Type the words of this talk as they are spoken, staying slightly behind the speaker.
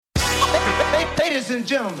Ladies and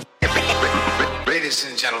gentlemen. Ladies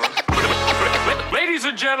and gentlemen. Ladies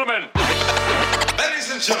and gentlemen.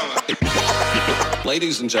 Ladies and gentlemen.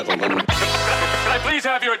 Ladies and gentlemen. Can I please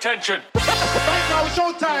have your attention? Right now,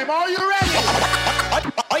 showtime. Are you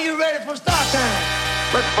ready? Are you ready for start time?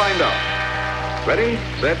 Let's find out. Ready,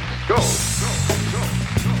 set, go.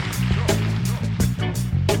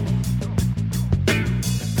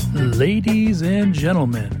 Ladies and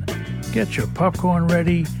gentlemen, get your popcorn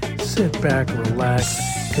ready, sit back, relax,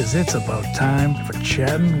 because it's about time for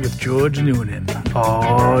Chatting with George Noonan.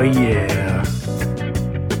 Oh, yeah.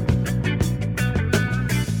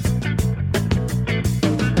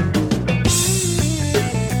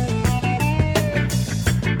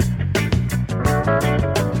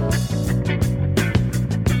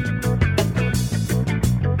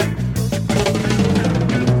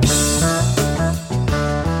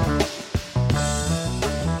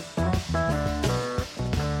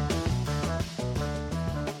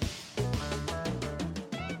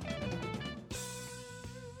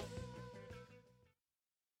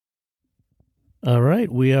 All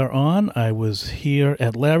right, we are on. I was here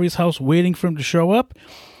at Larry's house waiting for him to show up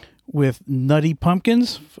with Nutty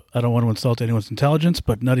Pumpkins. I don't want to insult anyone's intelligence,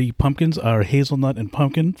 but Nutty Pumpkins are hazelnut and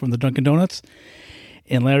pumpkin from the Dunkin' Donuts.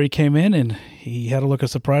 And Larry came in, and he had a look of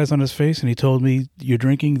surprise on his face, and he told me, "You're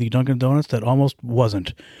drinking the Dunkin' Donuts that almost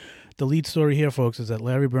wasn't." The lead story here, folks, is that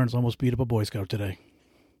Larry Burns almost beat up a Boy Scout today.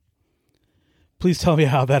 Please tell me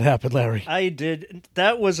how that happened, Larry. I did.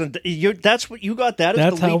 That wasn't. That's what you got. That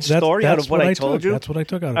is the lead story out of what I told you. That's what I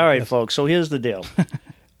took out of it. All right, folks. So here's the deal.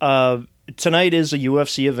 Tonight is a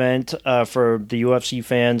UFC event for the UFC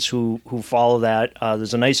fans who follow that.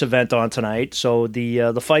 There's a nice event on tonight. So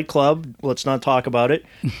the Fight Club. Let's not talk about it.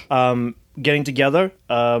 Getting together,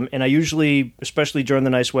 and I usually, especially during the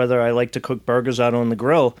nice weather, I like to cook burgers out on the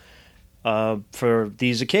grill for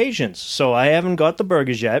these occasions. So I haven't got the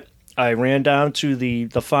burgers yet. I ran down to the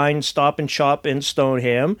fine Stop and Shop in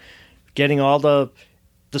Stoneham, getting all the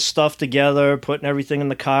stuff together, putting everything in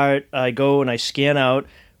the cart. I go and I scan out,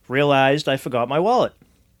 realized I forgot my wallet.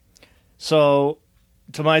 So,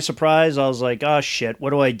 to my surprise, I was like, oh shit,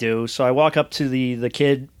 what do I do? So I walk up to the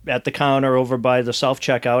kid at the counter over by the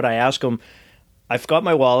self-checkout. I ask him, I forgot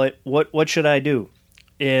my wallet. What should I do?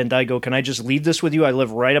 And I go, can I just leave this with you? I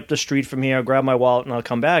live right up the street from here. I'll grab my wallet and I'll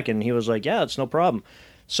come back. And he was like, yeah, it's no problem.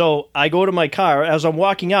 So I go to my car. As I'm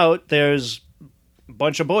walking out, there's a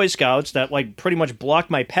bunch of Boy Scouts that like pretty much block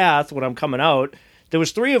my path when I'm coming out. There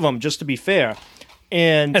was 3 of them, just to be fair.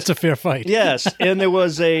 And that's a fair fight. Yes, and there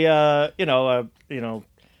was a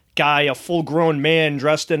guy, a full-grown man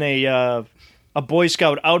dressed in a Boy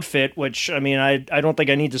Scout outfit. Which I mean, I don't think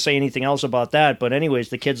I need to say anything else about that. But anyways,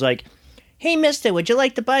 the kid's like, "Hey, Mister, would you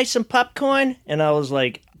like to buy some popcorn?" And I was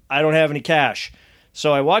like, "I don't have any cash."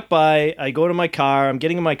 So I walk by, I go to my car, I'm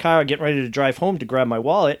getting in my car, getting ready to drive home to grab my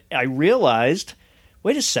wallet. I realized,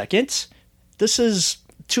 wait a second, this is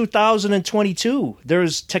 2022.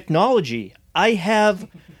 There's technology. I have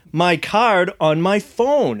my card on my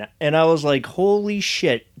phone. And I was like, holy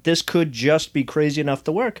shit, this could just be crazy enough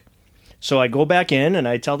to work. So I go back in and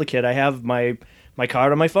I tell the kid I have my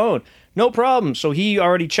card on my phone. No problem. So he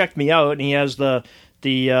already checked me out and he has the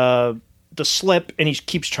slip, and he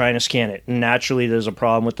keeps trying to scan it. And naturally, there's a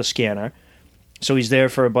problem with the scanner. So he's there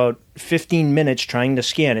for about 15 minutes trying to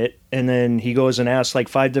scan it, and then he goes and asks like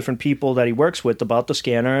 5 different people that he works with about the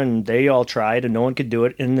scanner, and they all tried, and no one could do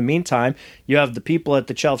it. In the meantime, you have the people at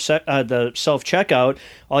the self-checkout.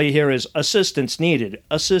 All you hear is assistance needed,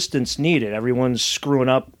 assistance needed. Everyone's screwing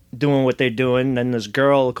up, doing what they're doing. And this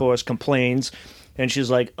girl, of course, complains. And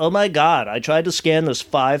she's like, oh, my God, I tried to scan this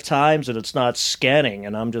 5 times and it's not scanning.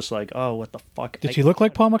 And I'm just like, oh, what the fuck? Did she look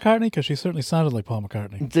like Paul McCartney? Because she certainly sounded like Paul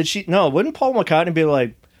McCartney. Did she? No, wouldn't Paul McCartney be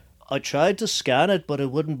like, I tried to scan it, but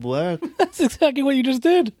it wouldn't work? That's exactly what you just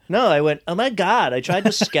did. No, I went, oh, my God, I tried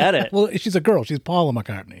to scan it. Well, she's a girl. She's Paula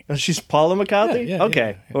McCartney. She's Paula McCartney? Yeah,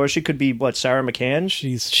 okay. Yeah. Or she could be, what, Sarah McCann?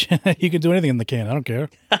 You can do anything in the can. I don't care.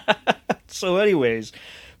 So anyways,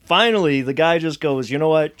 finally, the guy just goes, you know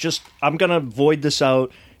what? I'm going to void this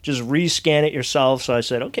out. Just rescan it yourself. So I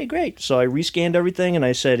said, okay, great. So I rescanned everything, and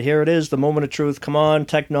I said, here it is, the moment of truth. Come on,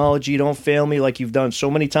 technology, don't fail me like you've done so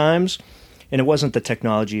many times. And it wasn't the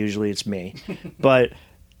technology. Usually it's me. But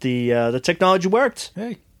the technology worked.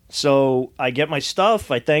 Hey. So I get my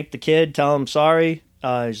stuff. I thank the kid, tell him sorry.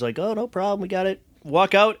 He's like, oh, no problem, we got it.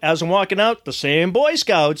 Walk out. As I'm walking out, the same Boy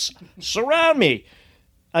Scouts surround me.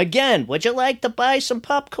 Again, would you like to buy some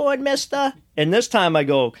popcorn, mister? And this time I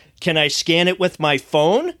go, can I scan it with my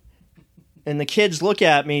phone? And the kids look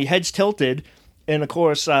at me, heads tilted, And of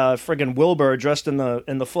course, friggin' Wilbur dressed in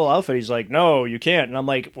the full outfit. He's like, "No, you can't." And I'm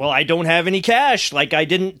like, "Well, I don't have any cash, like I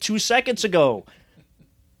didn't 2 seconds ago."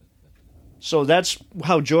 So that's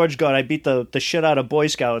how George got. I beat the shit out of Boy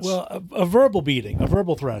Scouts. Well, a verbal beating, a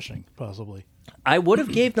verbal thrashing, possibly. I would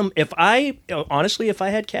have gave them if I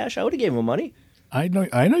had cash, I would have gave them money. I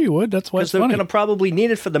know you would. That's why it's Because they're funny. going to probably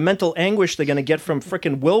need it for the mental anguish they're going to get from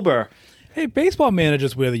frickin' Wilbur. Hey, baseball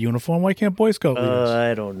managers wear the uniform. Why can't Boy Scout leaders?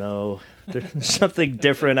 I don't know. There's something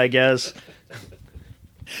different, I guess.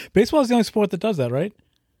 Baseball is the only sport that does that, right?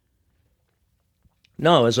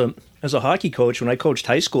 No, as a hockey coach, when I coached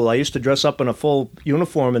high school, I used to dress up in a full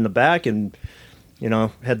uniform in the back, and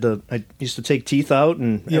I used to take teeth out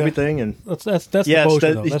and everything, and That's yes, the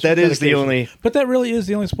motion, though. That's that is the dedication. only. But that really is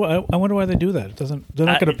the only sport. I wonder why they do that. They're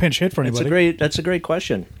not going to pinch hit for anybody. That's a great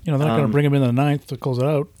question. They're not going to bring him in the ninth to close it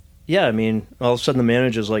out. Yeah, I mean, all of a sudden the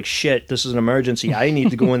manager's like, "Shit, this is an emergency. I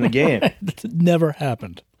need to go in the game." That never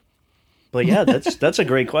happened. But yeah, that's a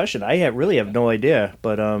great question. I really have no idea.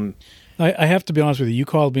 But I have to be honest with you. You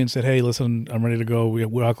called me and said, "Hey, listen, I'm ready to go.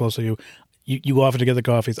 How close are you?" You offered to get the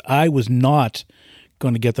coffees. I was not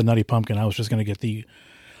going to get the Nutty Pumpkin. I was just going to get the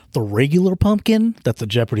regular pumpkin. That's a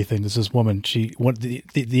Jeopardy thing. This woman,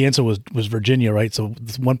 the answer was Virginia, right? So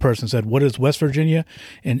this one person said, "What is West Virginia?"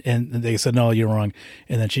 And they said, "No, you're wrong."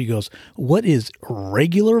 And then she goes, "What is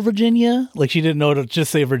regular Virginia?" Like she didn't know to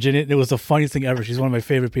just say Virginia. It was the funniest thing ever. She's one of my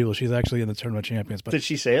favorite people. She's actually in the Tournament of Champions. But did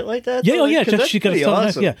she say it like that? yeah, though? oh yeah, 'Cause that's she got pretty so nice.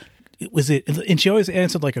 awesome. Yeah. Was it? And she always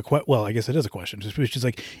answered like a question. Well, I guess it is a question. She's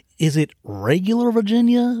like, "Is it regular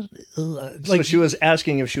Virginia?" So she was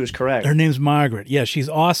asking if she was correct. Her name's Margaret. Yeah, she's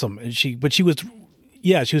awesome. And she was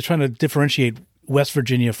trying to differentiate West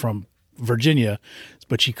Virginia from Virginia,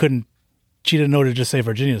 but she didn't know to just say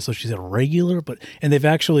Virginia, so she said regular. And they've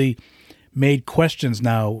actually made questions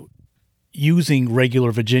now using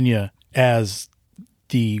regular Virginia as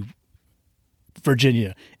the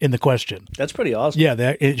Virginia in the question. That's pretty awesome.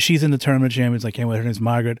 Yeah, she's in the Tournament of Champions. I can't wait. Her name's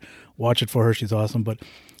Margaret. Watch it for her. She's awesome. But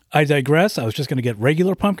I digress. I was just going to get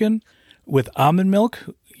regular pumpkin with almond milk.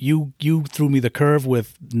 You threw me the curve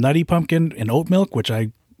with Nutty Pumpkin and oat milk, which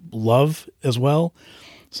I love as well.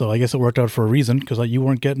 So I guess it worked out for a reason because you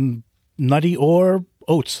weren't getting nutty or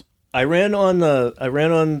oats. I ran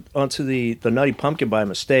onto the Nutty Pumpkin by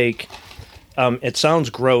mistake. It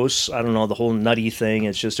sounds gross. I don't know, the whole nutty thing.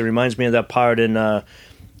 It reminds me of that part in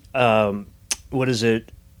what is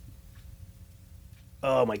it?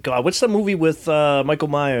 Oh my God! What's the movie with Michael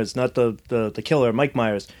Myers? Not the killer, Mike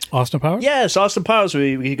Myers. Austin Powers? Yes, Austin Powers.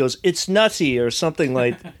 Where he goes, "It's nutty" or something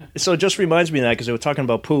like. So it just reminds me of that because they were talking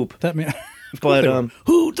about poop. That man. But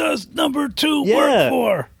who does number 2 Yeah. work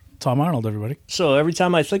for? Tom Arnold, everybody. So every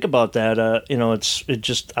time I think about that, it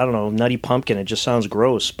just I don't know, Nutty Pumpkin. It just sounds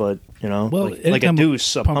gross, but like a anytime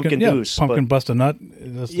deuce, a pumpkin deuce. Pumpkin but, bust a nut.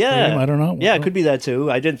 That's the yeah, name, I don't know. Yeah, it could be that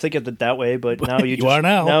too. I didn't think of it that way, but now you You are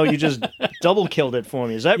now. Now you just double killed it for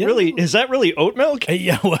me. Is that really oat milk? Hey,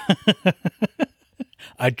 yeah, well,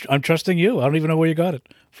 I'm trusting you. I don't even know where you got it.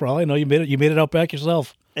 For all I know, you made it out back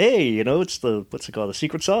yourself. Hey, it's the what's it called? The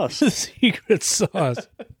secret sauce. Secret sauce.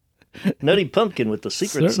 Nutty Pumpkin with the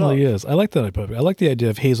secret sauce. Certainly is. I like that. I like the idea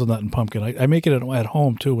of hazelnut and pumpkin. I make it at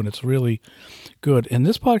home too, and it's really good. And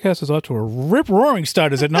this podcast is off to a rip-roaring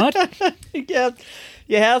start, is it not? Yeah,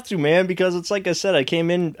 you have to, man, because it's like I said, I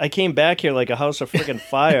came back here like a house of freaking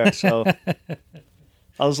fire. So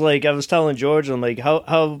I was telling George, I'm like,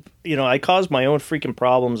 how I caused my own freaking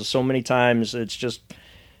problems so many times. It's just,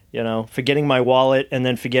 forgetting my wallet and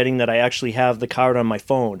then forgetting that I actually have the card on my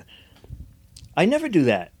phone. I never do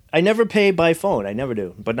that. I never pay by phone. I never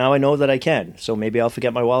do. But now I know that I can. So maybe I'll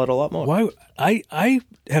forget my wallet a lot more. Why? I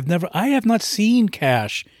have not seen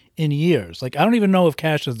cash in years. Like I don't even know if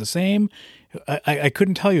cash is the same. I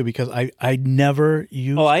couldn't tell you because I never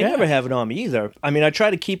use. Oh, I cash. never have it on me either. I mean, I try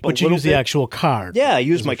to keep. But you use the actual card. Yeah, I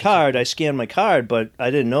use my card. I scan my card, but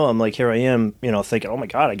I didn't know. I'm like, here I am, thinking, oh my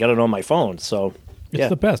God, I got it on my phone. So It's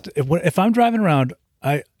the best. If I'm driving around,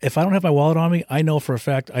 if I don't have my wallet on me, I know for a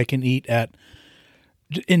fact I can eat at.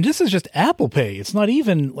 And this is just Apple Pay. It's not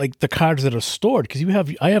even like the cards that are stored because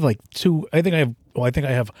I have like two. I think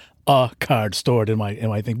I have a card stored in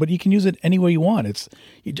my thing, but you can use it any way you want.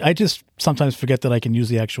 I just sometimes forget that I can use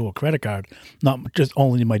the actual credit card, not just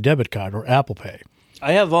only my debit card or Apple Pay.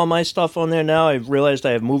 I have all my stuff on there now. I've realized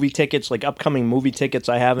I have movie tickets, like upcoming movie tickets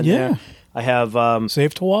I have in there. I have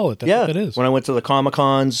Save to wallet. That's what it is. When I went to the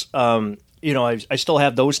Comic-Cons, I still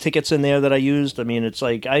have those tickets in there that I used. I mean, it's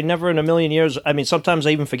like I never in a million years. I mean, sometimes I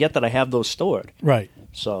even forget that I have those stored. Right.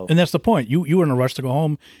 So, and that's the point. You were in a rush to go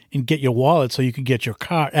home and get your wallet so you could get your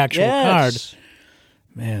actual card.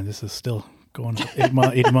 Man, this is still going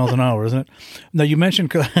 80 miles an hour, isn't it? Now, you mentioned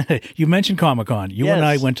Comic-Con. You and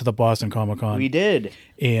I Yes. went to the Boston Comic-Con. We did.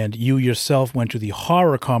 And you yourself went to the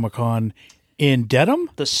Horror Comic-Con in Dedham?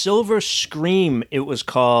 The Silver Scream, it was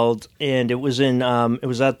called, and it was in it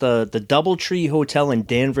was at the Doubletree Hotel in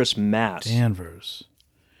Danvers, Mass. Danvers.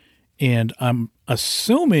 And I'm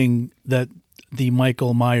assuming that the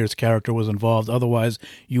Michael Myers character was involved. Otherwise,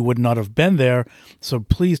 you would not have been there. So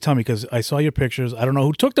please tell me, because I saw your pictures. I don't know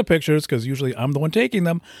who took the pictures, because usually I'm the one taking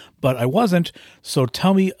them, but I wasn't. So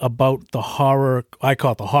tell me about the horror. I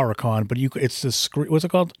call it the Horror Con, but it's the what's it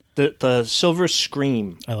called? The Silver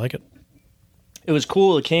Scream. I like it. It was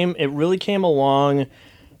cool. It really came along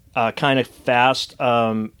kind of fast.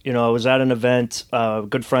 I was at an event. A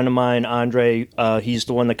good friend of mine, Andre, he's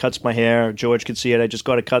the one that cuts my hair. George could see it. I just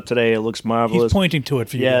got a cut today. It looks marvelous. He's pointing to it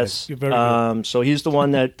for you yes. guys. You're very good. So he's the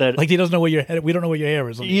one that Like he doesn't know where your head. We don't know where your hair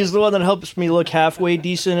is. he's the one that helps me look halfway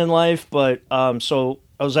decent in life. But so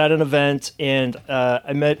I was at an event and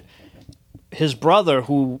I met his brother,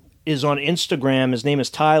 who is on Instagram. His name is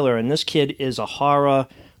Tyler, and this kid is a horror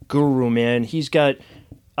guru, man. He's got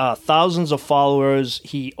thousands of followers.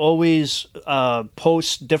 He always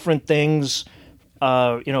posts different things,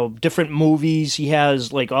 different movies. He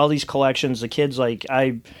has like all these collections. The kid's like,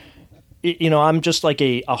 I'm just like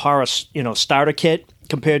a horror, starter kit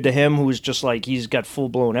compared to him, who's just like, he's got full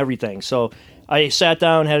blown everything. So I sat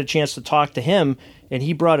down, had a chance to talk to him, and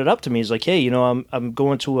he brought it up to me. He's like, hey, I'm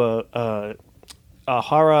going to a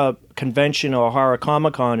horror convention or a horror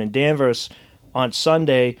Comic-Con in Danvers on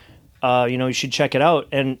Sunday. You should check it out.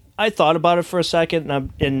 And I thought about it for a second,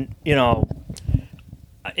 and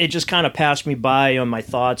it just kind of passed me by on my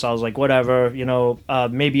thoughts. I was like, whatever,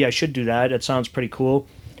 maybe I should do that. It sounds pretty cool.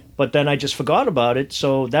 But then I just forgot about it.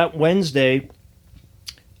 So that Wednesday,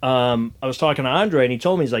 I was talking to Andre, and he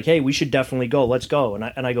told me, he's like, hey, we should definitely go. Let's go.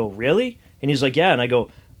 And I go, really? And he's like, yeah. And I go,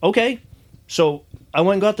 okay. So I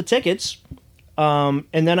went and got the tickets. And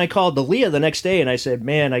then I called Leah the next day, and I said,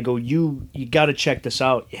 man, I go, you got to check this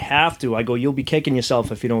out. You have to. I go, you'll be kicking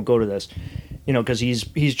yourself if you don't go to this. Because he's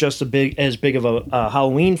just as big of a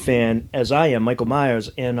Halloween fan as I am, Michael Myers.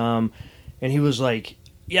 And he was like,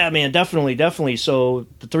 yeah, man, definitely. So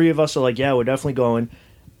the three of us are like, yeah, we're definitely going.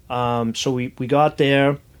 So we got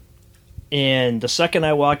there, and the second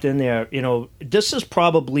I walked in there, this is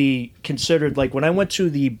probably considered, like when I went to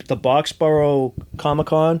the Boxborough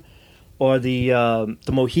Comic-Con, or the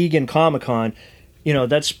Mohegan Comic-Con,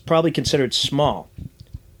 that's probably considered small.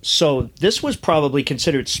 So this was probably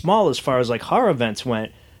considered small as far as like horror events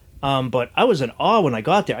went. But I was in awe when I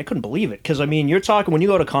got there. I couldn't believe it. Because, you're talking, when you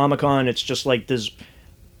go to Comic-Con, it's just like there's,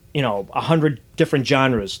 100 different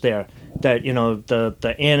genres there. That,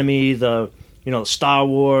 the anime, the Star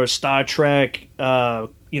Wars, Star Trek,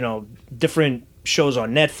 different shows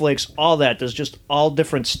on Netflix, all that. There's just all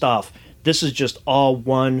different stuff. This is just all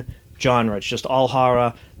one genre. It's just all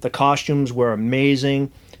horror. The costumes were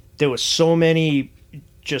amazing. There were so many,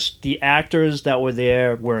 just the actors that were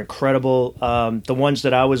there were incredible. The ones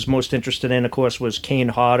that I was most interested in, of course, was Kane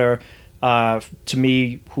Hodder, to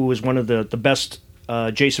me, who was one of the best.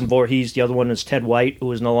 Jason Voorhees. The other one is Ted White,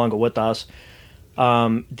 who is no longer with us.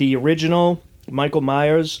 The original Michael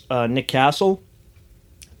Myers, Nick Castle.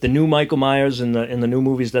 The new Michael Myers in the new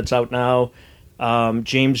movies that's out now,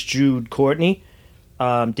 James Jude Courtney.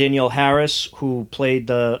 Danielle Harris, who played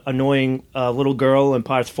the annoying little girl in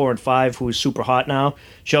parts 4 and 5, who is super hot now.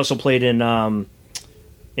 She also played in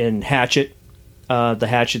Hatchet, the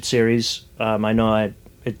Hatchet series. I know I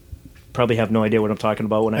probably have no idea what I'm talking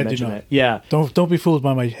about when I mention that. Yeah. Don't be fooled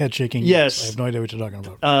by my head shaking. Yes. I have no idea what you're talking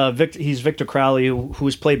about. He's Victor Crowley, who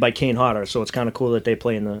was played by Kane Hodder, so it's kind of cool that they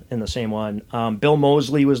play in the same one. Bill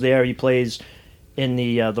Moseley was there. He plays in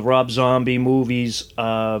the Rob Zombie movies.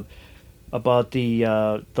 About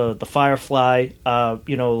the Firefly,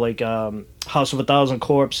 House of a Thousand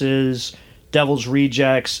Corpses, Devil's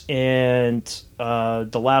Rejects, and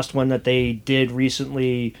the last one that they did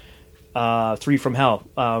recently, 3 from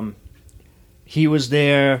Hell. He was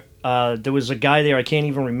there. There was a guy there, I can't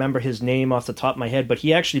even remember his name off the top of my head, but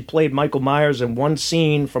he actually played Michael Myers in one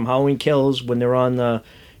scene from Halloween Kills when they're on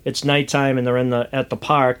it's nighttime and they're at the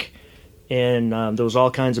park, and there was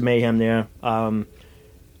all kinds of mayhem there.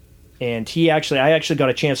 And I actually got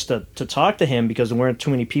a chance to talk to him because there weren't too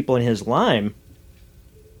many people in his line.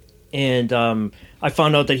 And I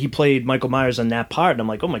found out that he played Michael Myers in that part. And I'm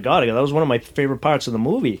like, oh my God, that was one of my favorite parts of the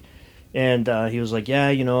movie. And he was like, yeah,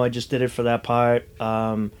 I just did it for that part.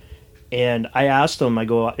 And I asked him, I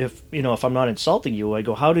go, if I'm not insulting you, I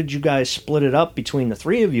go, how did you guys split it up between the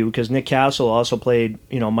three of you? Because Nick Castle also played,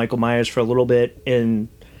 Michael Myers for a little bit in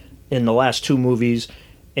the last 2 movies.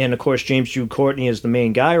 And, of course, James Jude Courtney is the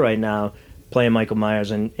main guy right now playing Michael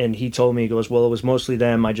Myers. And he told me, he goes, well, it was mostly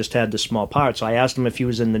them. I just had this small part. So I asked him if he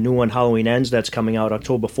was in the new one, Halloween Ends, that's coming out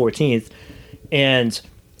October 14th. And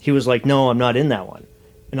he was like, no, I'm not in that one.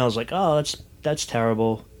 And I was like, oh, that's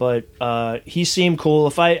terrible. But he seemed cool.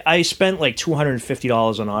 If I spent like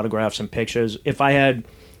 $250 on autographs and pictures. If I had,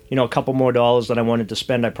 a couple more dollars that I wanted to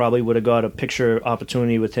spend, I probably would have got a picture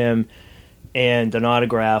opportunity with him and an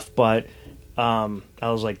autograph. But I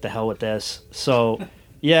was like, the hell with this. So,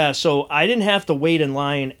 yeah, so I didn't have to wait in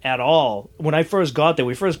line at all. When I first got there,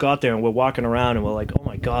 we first got there and we're walking around and we're like, oh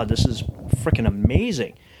my God, this is freaking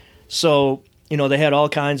amazing. So, they had all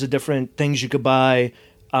kinds of different things you could buy.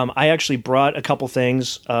 I actually brought a couple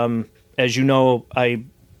things. As you know, I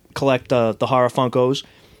collect the horror Funkos.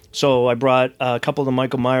 So I brought a couple of the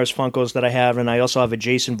Michael Myers Funkos that I have, and I also have a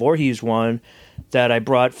Jason Voorhees one that I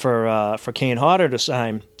brought for Kane Hodder to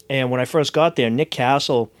sign. And when I first got there, Nick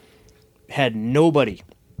Castle had nobody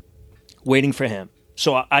waiting for him.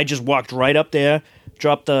 So I just walked right up there,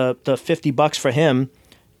 dropped the $50 for him,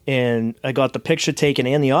 and I got the picture taken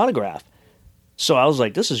and the autograph. So I was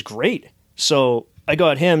like, this is great. So I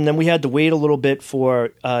got him. Then we had to wait a little bit for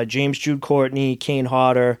James Jude Courtney, Kane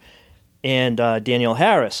Hodder, and Danielle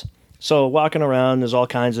Harris. So walking around, there's all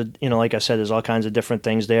kinds of, like I said, there's all kinds of different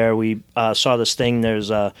things there. We saw this thing.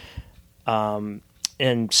 There's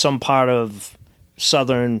in some part of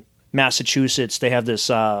southern Massachusetts, they have this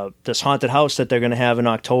haunted house that they're going to have in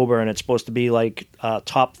October, and it's supposed to be like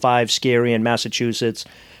top 5 scary in Massachusetts,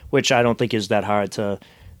 which I don't think is that hard to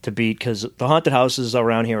beat, because the haunted houses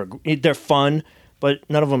around here, they're fun, but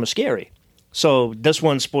none of them are scary. So this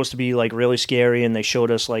one's supposed to be like really scary, and they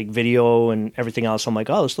showed us like video and everything else. I'm like,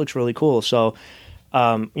 oh, this looks really cool. So,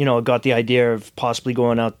 I got the idea of possibly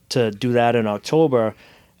going out to do that in October.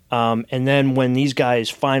 And then when these guys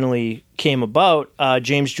finally came about,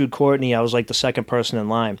 James Jude Courtney, I was like the second person in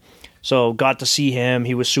line. So got to see him.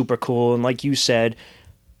 He was super cool. And like you said,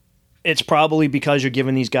 it's probably because you're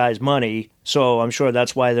giving these guys money. So I'm sure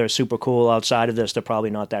that's why they're super cool. Outside of this, they're probably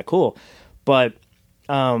not that cool. But,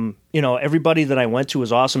 everybody that I went to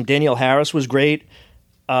was awesome. Danielle Harris was great.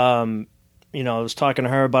 I was talking to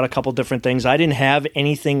her about a couple different things. I didn't have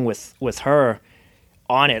anything with her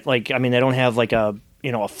on it. Like, I mean, they don't have like a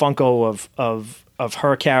Funko of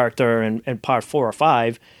her character in part 4 or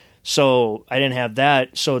 5. So I didn't have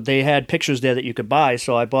that. So they had pictures there that you could buy.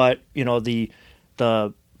 So I bought,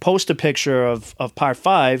 the poster picture of part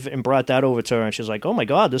 5 and brought that over to her. And she's like, oh my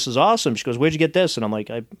God, this is awesome. She goes, where'd you get this? And I'm like,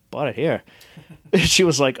 I bought it here. She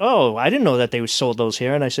was like, oh, I didn't know that they sold those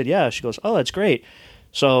here. And I said, yeah. She goes, oh, that's great.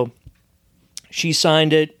 So she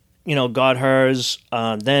signed it, got hers,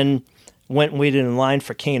 then went and waited in line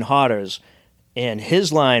for Kane Hodder's. And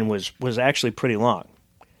his line was actually pretty long.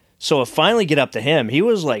 So I finally get up to him. He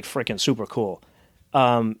was like freaking super cool.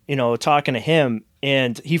 Talking to him,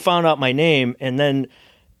 and he found out my name, and then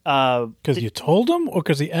because you told him, or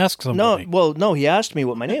because he asked somebody? No, he asked me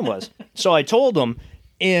what my name was. So I told him,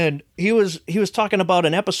 and he was talking about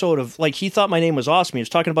an episode of, like, he thought my name was awesome. He was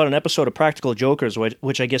talking about an episode of Practical Jokers,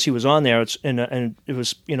 which I guess he was on there. And it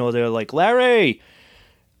was, they're like, Larry.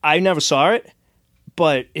 I never saw it.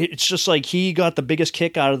 But it's just like he got the biggest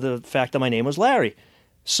kick out of the fact that my name was Larry.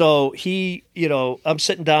 So he, I'm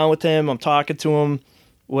sitting down with him, I'm talking to him,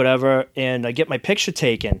 whatever, and I get my picture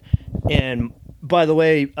taken. And by the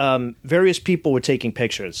way, various people were taking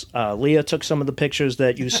pictures. Leah took some of the pictures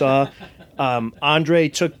that you saw. Andre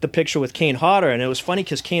took the picture with Kane Hodder, and it was funny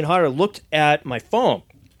because Kane Hodder looked at my phone.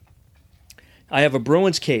 I have a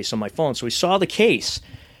Bruins case on my phone, so he saw the case,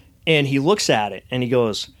 and he looks at it, and he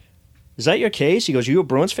goes, is that your case? He goes, you a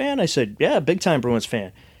Bruins fan? I said, yeah, big time Bruins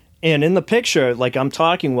fan. And in the picture, like, I'm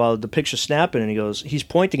talking while the picture's snapping, and he's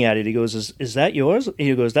pointing at it. He goes, is that yours?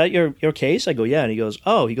 He goes, is that your case? I go, yeah. And he goes,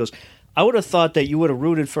 I would have thought that you would have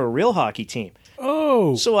rooted for a real hockey team.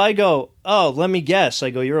 Oh. So I go, let me guess.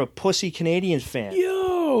 I go, you're a pussy Canadian fan.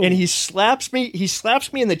 Yo. And he slaps me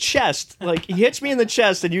in the chest. Like, he hits me in the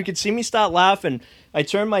chest, and you can see me start laughing. I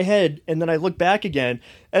turn my head, and then I look back again,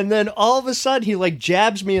 and then all of a sudden he like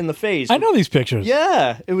jabs me in the face. I know these pictures.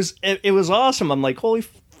 Yeah, it was awesome. I'm like, holy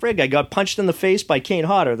frig! I got punched in the face by Kane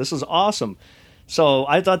Hodder. This is awesome. So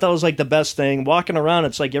I thought that was like the best thing. Walking around,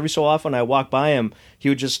 it's like every so often I walk by him, he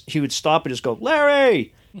would stop and just go,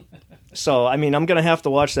 Larry. So I mean, I'm gonna have to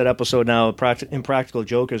watch that episode now, Impractical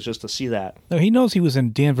Jokers, just to see that. No, he knows he was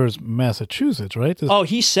in Danvers, Massachusetts, right?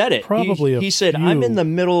 He said it. Probably. He said, I'm in the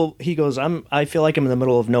middle. He goes, I feel like I'm in the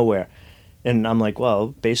middle of nowhere, and I'm like, well,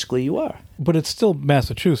 basically you are. But it's still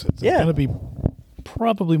Massachusetts. Yeah. It's gonna be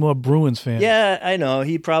probably more Bruins fans. Yeah, I know.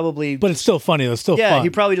 He probably. But it's still funny. It's still fun. Yeah, he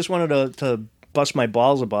probably just wanted to bust my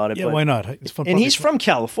balls about it. Yeah, but, why not? It's fun. and he's from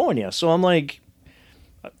California, so I'm like,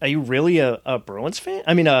 are you really a Bruins fan?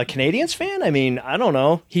 I mean, a Canadiens fan? I mean, I don't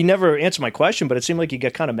know. He never answered my question, but it seemed like he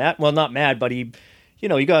got kind of mad. Well, not mad, but he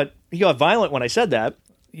got violent when I said that.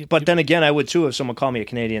 But then again, I would too if someone called me a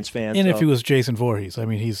Canadiens fan. And so. if he was Jason Voorhees, I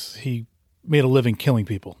mean, he made a living killing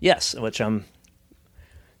people. Yes,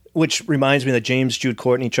 which reminds me that James Jude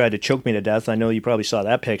Courtney tried to choke me to death. I know you probably saw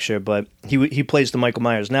that picture, but he plays the Michael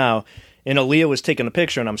Myers now. And Aaliyah was taking a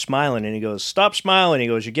picture, and I'm smiling, and he goes, "Stop smiling." He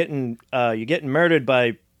goes, "You're getting murdered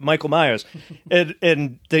by Michael Myers,"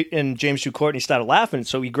 and James Jude Courtney started laughing,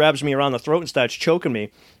 so he grabs me around the throat and starts choking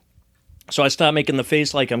me. So I start making the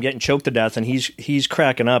face like I'm getting choked to death, and he's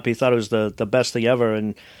cracking up. He thought it was the best thing ever,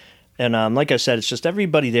 and like I said, it's just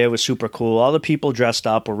everybody there was super cool. All the people dressed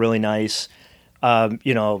up were really nice.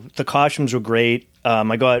 The costumes were great.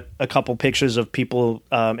 I got a couple pictures of people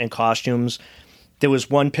in costumes. There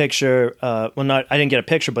was one picture. I didn't get a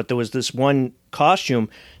picture, but there was this one costume.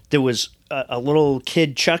 There was a little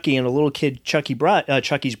kid Chucky and a little kid Chucky's bride.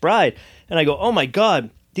 And I go, "Oh my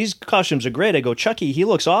God, these costumes are great." I go, "Chucky, he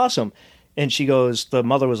looks awesome." And she goes, the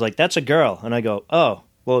mother was like, "That's a girl." And I go, "Oh,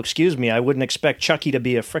 well, excuse me. I wouldn't expect Chucky to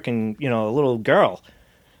be a freaking, a little girl."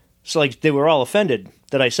 So like they were all offended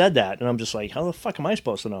that I said that. And I'm just like, how the fuck am I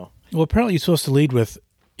supposed to know? Well, apparently you're supposed to lead with,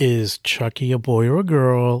 is Chucky a boy or a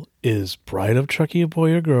girl? Is Bride of Chucky a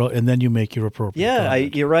boy or a girl? And then you make your appropriate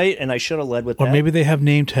comment. You're right, and I should have led with that. Or maybe they have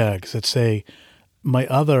name tags that say, "My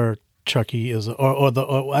other Chucky is,"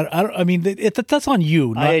 I mean, that's on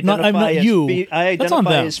you. I identify That's on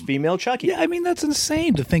them. as female Chucky. Yeah, I mean, that's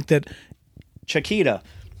insane to think that. Chiquita.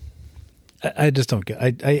 I just don't get.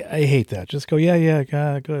 I hate that. Just go, yeah,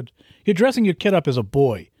 good. You're dressing your kid up as a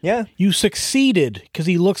boy. Yeah. You succeeded because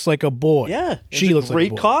he looks like a boy. Yeah. She it's looks a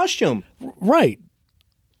great like a boy. costume. Right.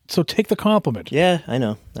 So take the compliment. Yeah, I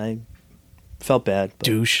know. I felt bad. But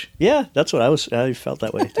Douche. yeah, that's what I felt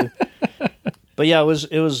that way too. But yeah, it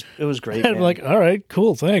was great. I'm like, all right,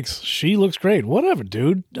 cool, thanks. She looks great. Whatever,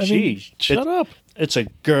 dude. I mean, shut up. It's a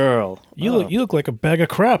girl. You look like a bag of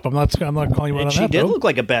crap. I'm not calling you out on She that. did though. look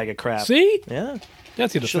like a bag of crap. See? Yeah.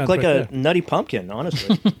 That's your defense. She looked like right a there. nutty pumpkin,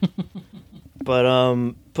 honestly. But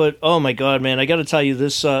oh my God, man! I got to tell you,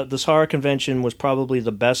 this horror convention was probably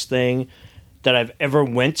the best thing that I've ever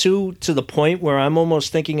went to the point where I'm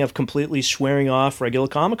almost thinking of completely swearing off regular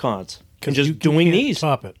Comic-Cons and just doing can't these.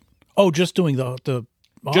 Top it. Oh, just doing the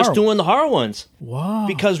Just horror. doing the horror ones. Wow.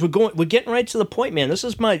 Because we're getting right to the point, man. This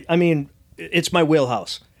is it's my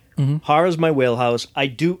wheelhouse. Mm-hmm. Horror is my wheelhouse. I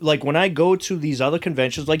do, like, when I go to these other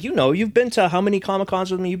conventions, like, you've been to how many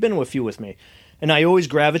Comic-Cons with me? You've been to a few with me. And I always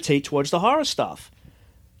gravitate towards the horror stuff.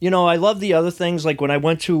 I love the other things. Like when I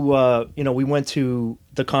went to, we went to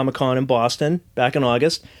the Comic-Con in Boston back in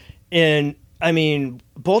August. And, I mean,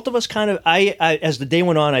 both of us kind of, I as the day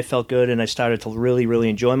went on, I felt good and I started to really, really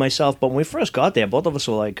enjoy myself. But when we first got there, both of us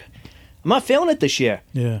were like, I'm not feeling it this year.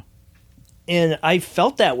 Yeah. And I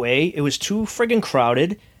felt that way. It was too friggin'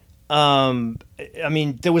 crowded. I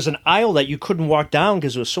mean, there was an aisle that you couldn't walk down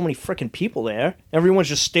because there was so many freaking people there. Everyone's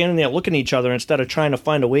just standing there looking at each other instead of trying to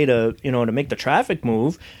find a way to, to make the traffic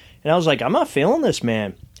move. And I was like, I'm not feeling this,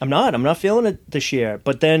 man. I'm not feeling it this year.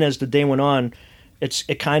 But then as the day went on,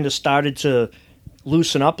 it kind of started to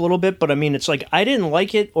loosen up a little bit. But I mean, it's like I didn't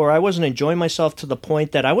like it or I wasn't enjoying myself to the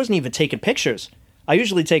point that I wasn't even taking pictures. I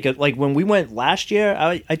usually take it, like when we went last year,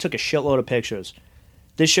 I took a shitload of pictures.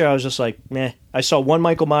 This year I was just like, meh. I saw one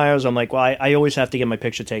Michael Myers. I'm like, well, I always have to get my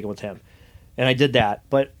picture taken with him. And I did that.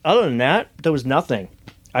 But other than that, there was nothing.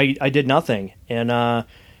 I did nothing. And,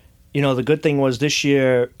 the good thing was this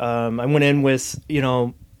year I went in with,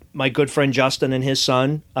 my good friend Justin and his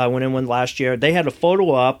son. I went in with last year. They had a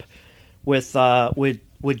photo op with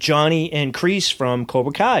Johnny and Kreese from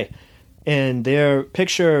Cobra Kai. And their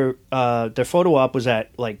picture, their photo op was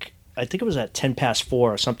at I think it was at 4:10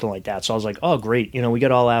 or something like that. So I was like, oh, great. We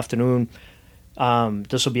got all afternoon.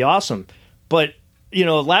 This will be awesome. But,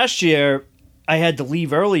 last year I had to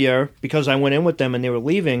leave earlier because I went in with them and they were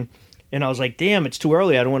leaving. And I was like, damn, it's too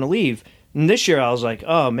early. I don't want to leave. And this year I was like,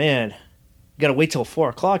 oh, man, got to wait till 4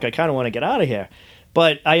 o'clock. I kind of want to get out of here.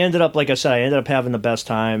 But I ended up, like I said, having the best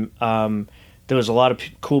time. There was a lot of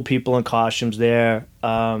cool people in costumes there.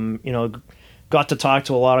 Got to talk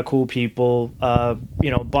to a lot of cool people.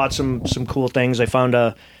 Bought some cool things. I found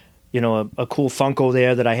a cool Funko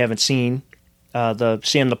there that I haven't seen. The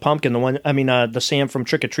Sam the Pumpkin, the Sam from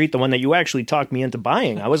Trick or Treat, the one that you actually talked me into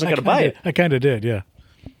buying. I wasn't going to buy it. I kind of did, yeah.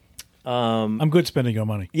 I'm good spending your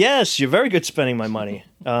money. Yes, you're very good spending my money.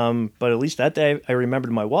 But at least that day I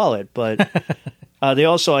remembered my wallet. But they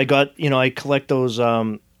also, I collect those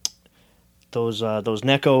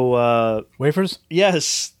Necco Wafers?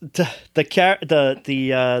 yes, the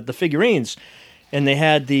figurines, and they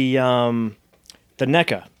had the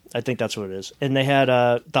NECA. I think that's what it is, and they had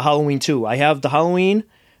the Halloween 2. I have the Halloween,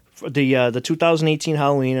 the 2018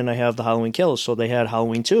 Halloween, and I have the Halloween Kills. So they had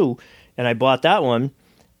Halloween 2, and I bought that one,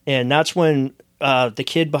 and that's when the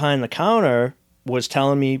kid behind the counter was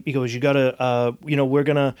telling me, because you gotta, we're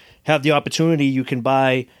gonna have the opportunity. You can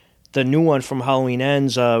buy the new one from Halloween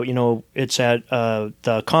Ends. It's at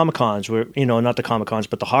the Comic Cons, where not the Comic Cons,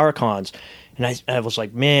 but the horror cons. And I was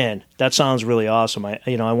like, man, that sounds really awesome. I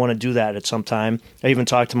want to do that at some time. I even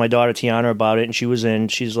talked to my daughter Tiana about it, and she was in.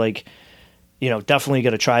 She's like, definitely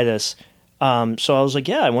got to try this. So I was like,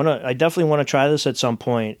 yeah, I definitely want to try this at some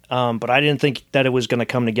point. But I didn't think that it was going to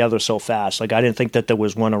come together so fast. Like, I didn't think that there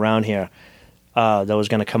was one around here that was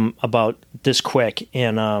going to come about this quick.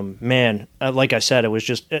 And man, like I said, it was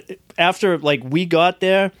just after we got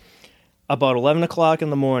there about 11 o'clock in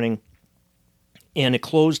the morning. And it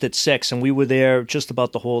closed at 6, and we were there just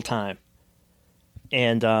about the whole time.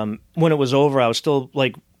 And when it was over, I was still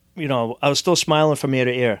I was still smiling from ear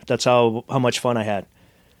to ear. That's how much fun I had.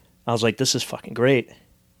 I was like, this is fucking great.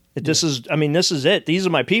 This is it. These are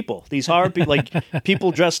my people. These horror people,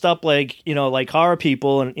 people dressed up like horror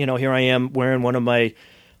people. And, here I am wearing one of my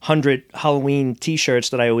 100 Halloween t-shirts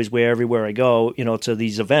that I always wear everywhere I go, to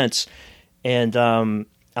these events. And I'm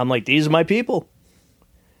like, these are my people.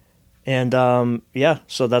 And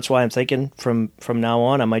so that's why I'm thinking from now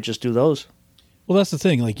on I might just do those. Well, that's the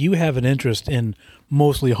thing. Like, you have an interest in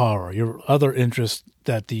mostly horror. Your other interest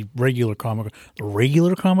that the regular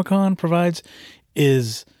Comic-Con provides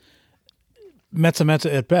is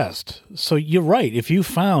mezza at best. So you're right. If you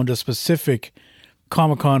found a specific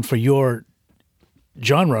Comic-Con for your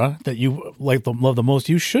genre that you love the most,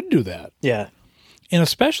 you should do that. Yeah. And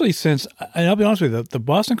especially since, and I'll be honest with you, the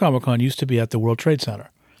Boston Comic-Con used to be at the World Trade Center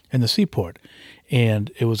in the Seaport.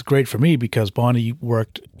 And it was great for me because Bonnie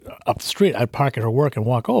worked up the street. I'd park at her work and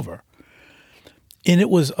walk over. And it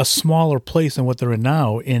was a smaller place than what they're in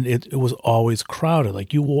now, and it was always crowded.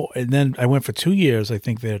 And then I went for 2 years, I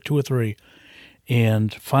think there, 2 or 3,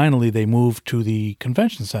 and finally they moved to the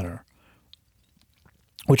convention center,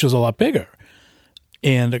 which was a lot bigger.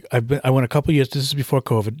 And I went a couple of years. This is before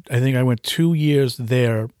COVID. I think I went 2 years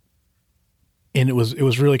there, and it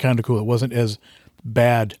was really kind of cool. It wasn't as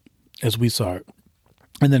bad as we saw it.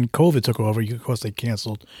 And then COVID took over. Of course, they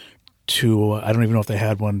canceled to, I don't even know if they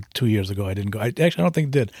had one 2 years ago. I didn't go. I don't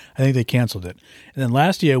think they did. I think they canceled it. And then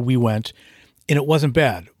last year we went, and it wasn't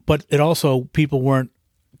bad. But it also, people weren't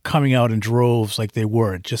coming out in droves like they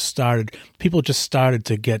were. People just started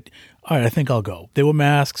to get, all right, I think I'll go. There were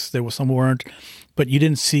masks. There were some weren't. But you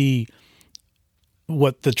didn't see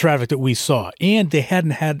what the traffic that we saw. And they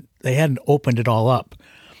hadn't opened it all up.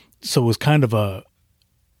 So it was kind of a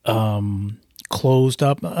closed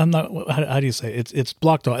up. I'm not. How do you say it? It's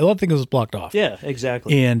blocked off. A lot of things was blocked off. Yeah,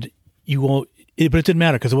 exactly. And you won't. But it didn't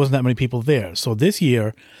matter because there wasn't that many people there. So this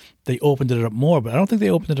year they opened it up more, but I don't think they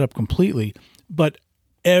opened it up completely. But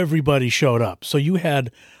everybody showed up. So you had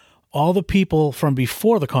all the people from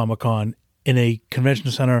before the Comic-Con in a convention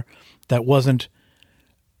center that wasn't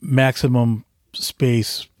maximum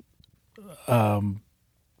space.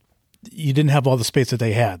 You didn't have all the space that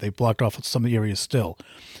they had. They blocked off some of the areas still.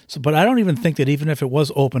 So, but I don't even think that even if it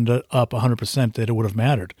was opened up 100%, that it would have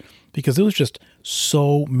mattered because there was just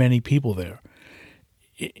so many people there.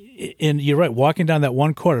 And you're right. Walking down that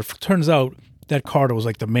one corridor, it turns out that corridor was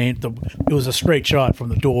like it was a straight shot from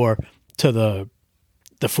the door to the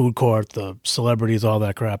food court, the celebrities, all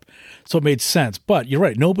that crap. So it made sense. But you're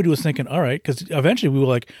right. Nobody was thinking, all right, because eventually we were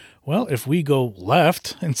like, well, if we go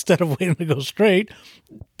left instead of waiting to go straight,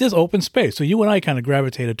 there's open space. So you and I kind of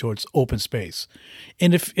gravitated towards open space.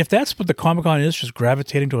 And if that's what the Comic-Con is, just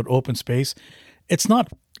gravitating toward open space, it's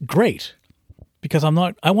not great because I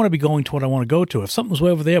want to be going to what I want to go to. If something's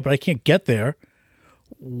way over there, but I can't get there,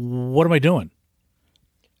 what am I doing?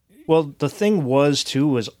 Well, the thing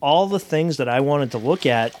was all the things that I wanted to look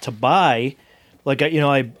at to buy, like,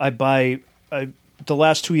 I buy, the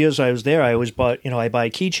last 2 years I was there, I always bought, I buy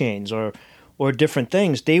keychains or different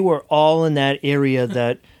things. They were all in that area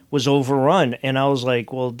that was overrun. And I was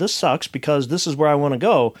like, well, this sucks because this is where I want to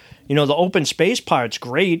go. The open space part's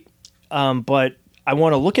great, but I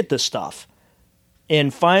want to look at this stuff.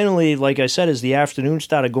 And finally, like I said, as the afternoon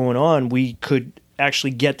started going on, we could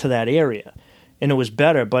actually get to that area. And it was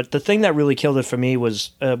better. But the thing that really killed it for me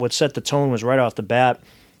was what set the tone was right off the bat,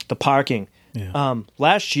 the parking. Yeah.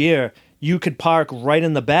 Last year, you could park right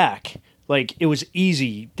in the back. Like, it was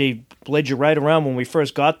easy. They led you right around when we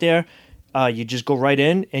first got there. You just go right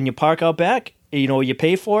in and you park out back. You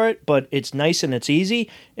pay for it, but it's nice and it's easy.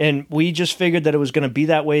 And we just figured that it was going to be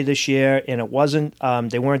that way this year, and it wasn't.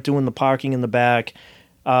 They weren't doing the parking in the back.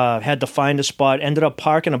 Had to find a spot. Ended up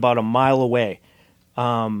parking about a mile away,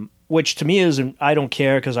 which to me isn't. I don't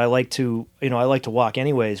care because I like to, I like to walk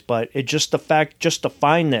anyways. But it just the fact just to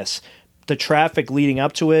find this, the traffic leading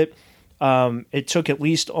up to it. It took at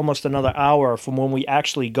least almost another hour from when we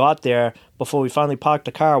actually got there before we finally parked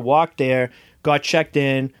the car, walked there, got checked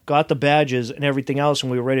in, got the badges and everything else,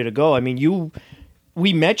 and we were ready to go. I mean,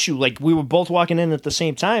 we met you, like we were both walking in at the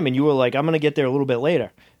same time, and you were like, I'm going to get there a little bit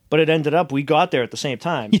later. But it ended up we got there at the same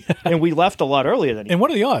time, and we left a lot earlier than you. And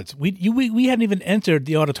what are the odds? We hadn't even entered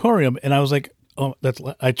the auditorium, and I was like, oh,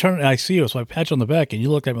 I turn and I see you, so I pat you on the back, and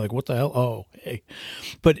you looked at me like, what the hell? Oh, hey.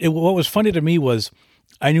 But what was funny to me was,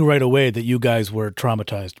 I knew right away that you guys were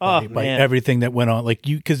traumatized by everything that went on. Like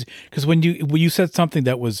because when you said something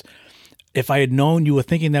that was, if I had known you were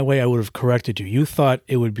thinking that way, I would have corrected you. You thought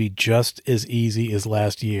it would be just as easy as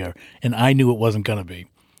last year, and I knew it wasn't going to be.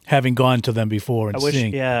 Having gone to them before and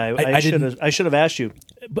seeing, I should have asked you.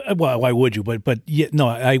 But, well, why would you? But yeah, no,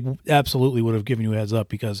 I absolutely would have given you a heads up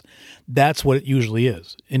because that's what it usually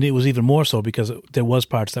is, and it was even more so because there was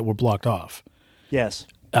parts that were blocked off. Yes.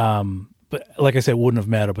 But like I said, it wouldn't have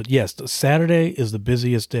mattered. But yes, Saturday is the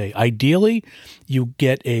busiest day. Ideally, you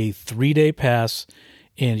get a 3-day pass,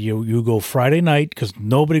 and you go Friday night because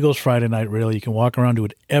nobody goes Friday night really. You can walk around, do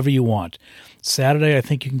whatever you want. Saturday, I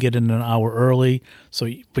think you can get in an hour early.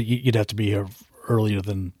 But you'd have to be here earlier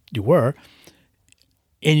than you were,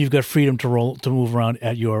 and you've got freedom to move around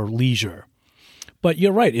at your leisure. But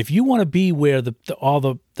you're right. If you want to be where all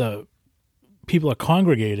the people are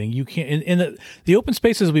congregating, you can't. And the open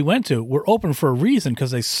spaces we went to were open for a reason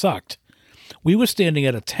because they sucked. We were standing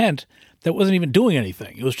at a tent that wasn't even doing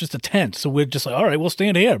anything. It was just a tent. So we're just like, all right, we'll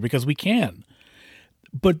stand here because we can.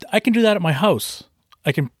 But I can do that at my house.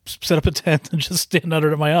 I can set up a tent and just stand under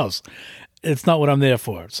it at my house. It's not what I'm there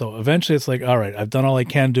for. So eventually it's like, all right, I've done all I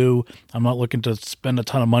can do. I'm not looking to spend a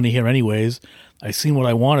ton of money here anyways. I've seen what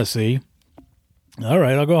I want to see. All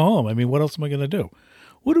right, I'll go home. I mean, what else am I going to do?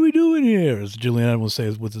 What are we doing here? As Julian will say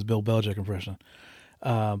with his Bill Belichick impression.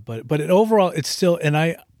 But overall, it's still, and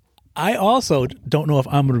I also don't know if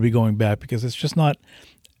I'm going to be going back because it's just not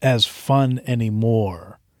as fun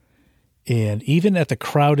anymore. And even at the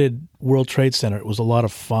crowded World Trade Center, it was a lot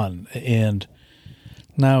of fun. And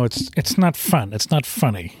now it's not fun. It's not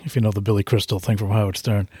funny, if you know the Billy Crystal thing from Howard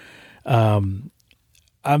Stern. I'm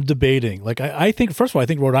debating. Like I think, first of all, I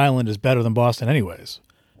think Rhode Island is better than Boston anyways.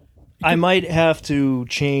 I might have to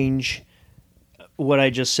change what I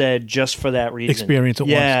just said just for that reason. Experience it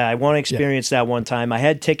once. Yeah, I want to experience that one time. I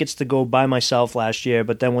had tickets to go by myself last year,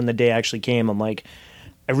 but then when the day actually came, I'm like,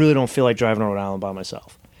 I really don't feel like driving to Rhode Island by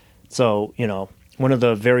myself. So, one of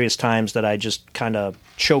the various times that I just kind of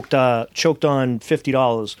choked on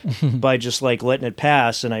 $50 by just like letting it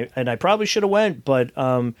pass, and I probably should have went, but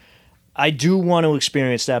I do want to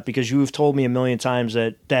experience that because you've told me a million times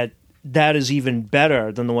that is even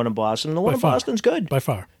better than the one in Boston. And the one in Boston's good. By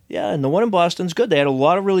far. Yeah, and the one in Boston's good. They had a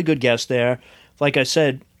lot of really good guests there. Like I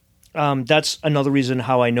said, that's another reason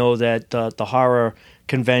how I know that the horror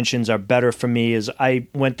conventions are better for me is I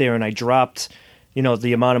went there and I dropped,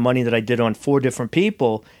 the amount of money that I did on 4 different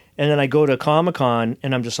people, and then I go to Comic-Con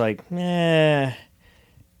and I'm just like,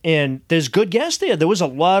 And there's good guests there. There was a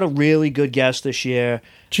lot of really good guests this year.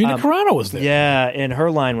 Gina Carano was there. Yeah, and her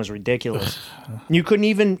line was ridiculous. You couldn't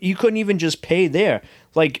even just pay there.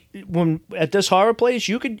 Like when at this horror place,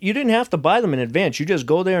 you didn't have to buy them in advance. You just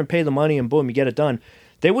go there and pay the money, and boom, you get it done.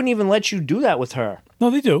 They wouldn't even let you do that with her. No,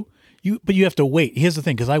 they do. But you have to wait. Here's the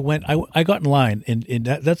thing, because I got in line, and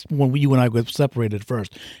that's when you and I got separated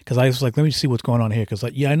first, because I was like, let me see what's going on here, because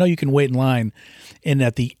I know you can wait in line, and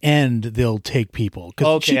at the end they'll take people.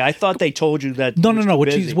 Okay, I thought they told you that. No.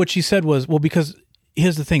 What she said was, well, because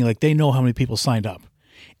here's the thing, like they know how many people signed up,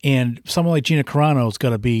 and someone like Gina Carano's got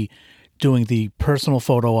to be doing the personal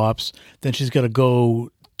photo ops. Then she's got to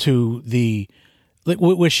go to the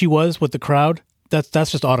where she was with the crowd. That's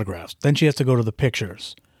just autographs. Then she has to go to the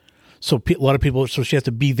pictures. So a lot of people, so she has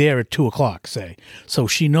to be there at 2:00, say. So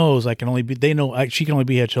she knows she can only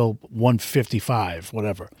be here till 1:55,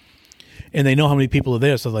 whatever. And they know how many people are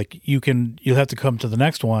there. So like you'll have to come to the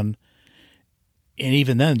next one. And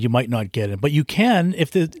even then you might not get it, but you can,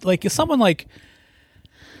 if someone like,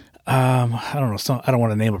 I don't know. I don't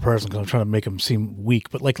want to name a person because I'm trying to make them seem weak,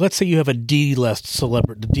 but like, let's say you have a D-list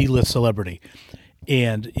celebrity,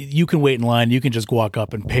 and you can wait in line. You can just walk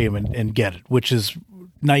up and pay them and get it, which is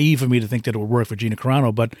naive of me to think that it would work for Gina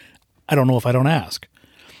Carano, but I don't know if I don't ask.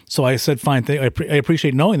 So I said, fine, I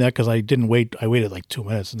appreciate knowing that because I didn't wait. I waited like 2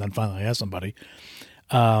 minutes and then finally I asked somebody.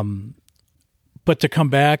 But to come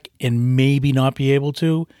back and maybe not be able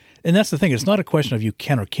to, and that's the thing. It's not a question of you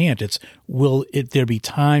can or can't. It's will there be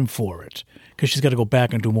time for it? Because she's got to go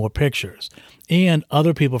back and do more pictures. And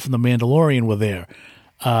other people from The Mandalorian were there.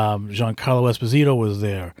 Giancarlo Esposito was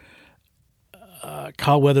there.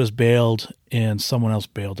 Carl Weathers bailed and someone else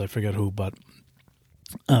bailed. I forget who, but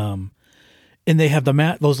and they have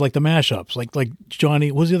those like the mashups, like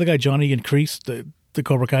Johnny. What was the other guy? Johnny and Kreese, the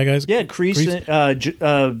Cobra Kai guys. Yeah,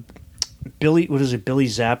 Kreese. Billy, what is it? Billy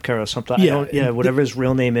Zabka or something. Yeah, whatever his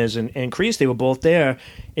real name is, and Kreese. They were both there,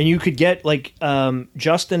 and you could get like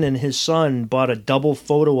Justin and his son bought a double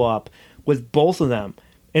photo op with both of them,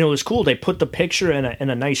 and it was cool. They put the picture in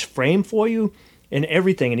a nice frame for you and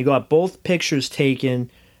everything, and you got both pictures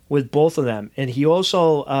taken with both of them. And he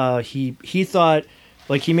also he thought,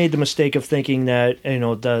 like, he made the mistake of thinking that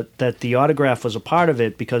that the autograph was a part of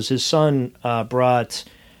it because his son brought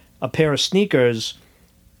a pair of sneakers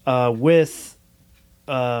with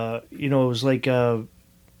it was like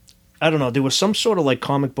I don't know, there was some sort of like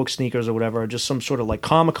comic book sneakers or whatever, or just some sort of like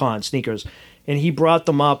Comic-Con sneakers, and he brought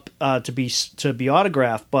them up to be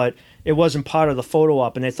autographed, but it wasn't part of the photo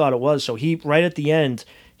op, and they thought it was. So he, right at the end,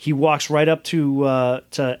 he walks right up to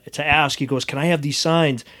ask. He goes, "Can I have these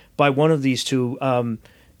signed by one of these two?"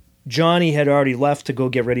 Johnny had already left to go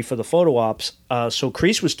get ready for the photo ops, so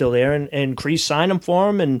Kreese was still there, and Kreese signed them for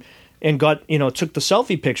him, and got took the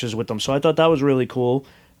selfie pictures with them. So I thought that was really cool.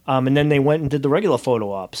 And then they went and did the regular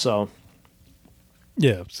photo op. So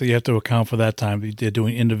yeah, so you have to account for that time. They're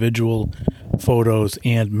doing individual photos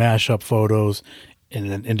and mashup photos, and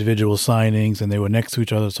then individual signings, and they were next to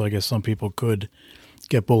each other. So I guess some people could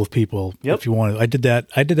get both people if you wanted. I did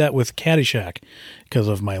that with Caddyshack because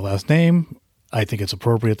of my last name. I think it's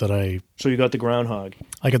appropriate that I. So you got the groundhog.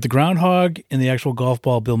 I got the groundhog and the actual golf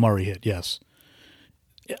ball Bill Murray hit. Yes.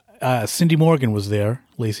 Cindy Morgan was there,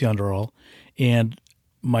 Lacey Underall, and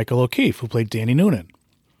Michael O'Keefe, who played Danny Noonan.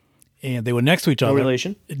 And they were next to each other. No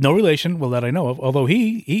relation? No relation, well, that I know of. Although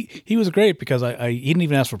he was great because he didn't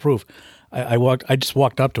even ask for proof. I just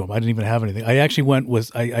walked up to him. I didn't even have anything. I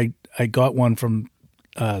actually I got one from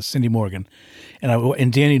Cindy Morgan,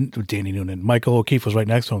 and Danny Noonan. Michael O'Keefe was right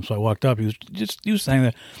next to him, so I walked up. He was saying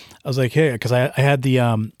that. I was like, hey, because I had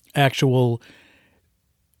the actual.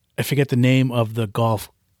 I forget the name of the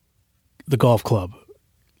golf club.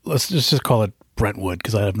 Let's just call it Brentwood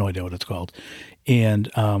because I have no idea what it's called. And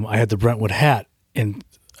I had the Brentwood hat, and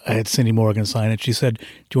I had Cindy Morgan sign it. She said, "Do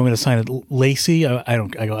you want me to sign it, Lacey?" I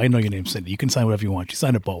don't. I go, "I know your name's Cindy. You can sign whatever you want." She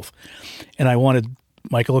signed it both, and I wanted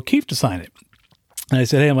Michael O'Keefe to sign it. And I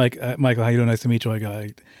said, "Hey, Michael, how you doing? Nice to meet you."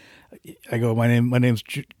 I go, "My name's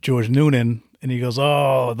George Noonan." And he goes,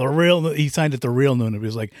 "Oh, the real." He signed it the real Noonan.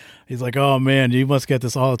 He's like, "Oh man, you must get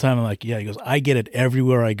this all the time." I'm like, "Yeah." He goes, "I get it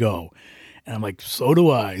everywhere I go," and I'm like, "So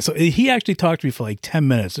do I." So he actually talked to me for like 10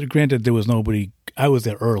 minutes. Granted, there was nobody. I was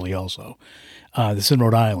there early, also. This is in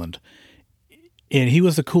Rhode Island, and he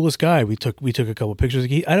was the coolest guy. We took a couple of pictures.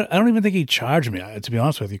 I don't even think he charged me, to be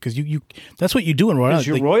honest with you, because you that's what you do in Rhode Island.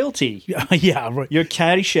 You're royalty. Yeah, you're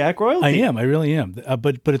Caddyshack royalty. I am. I really am.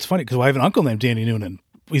 But it's funny because I have an uncle named Danny Noonan.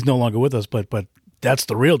 He's no longer with us, but that's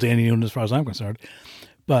the real Danny Noonan as far as I'm concerned.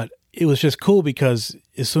 But it was just cool because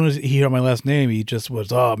as soon as he heard my last name, he just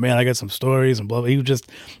was, "Oh man, I got some stories," and blah blah. He was just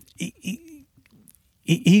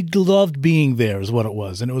he loved being there, is what it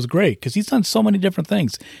was, and it was great because he's done so many different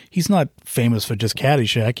things. He's not famous for just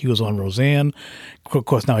Caddyshack. He was on Roseanne. Of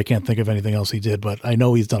course, now I can't think of anything else he did, but I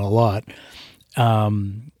know he's done a lot.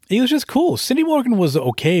 It was just cool. Cindy Morgan was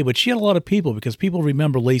okay, but she had a lot of people because people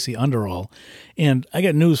remember Lacey Underall. And I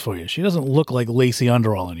got news for you. She doesn't look like Lacey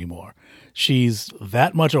Underall anymore. She's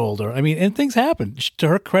that much older. I mean, and things happen. To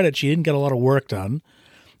her credit, she didn't get a lot of work done,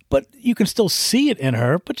 but you can still see it in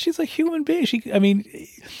her. But she's a human being.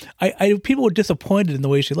 People were disappointed in the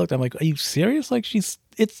way she looked. I'm like, are you serious? Like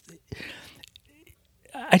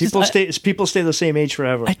people stay the same age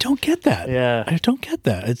forever. I don't get that. Yeah, I don't get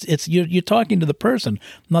that. It's you're talking to the person,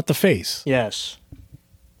 not the face. Yes.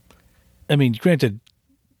 I mean, granted,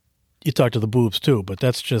 you talk to the boobs too, but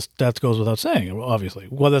that goes without saying. Obviously,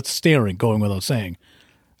 well, that's going without saying.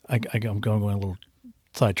 I'm going a little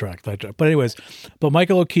sidetrack. But anyways,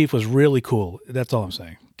 Michael O'Keefe was really cool. That's all I'm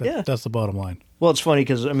saying. That's the bottom line. Well, it's funny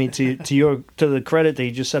because I mean, to the credit that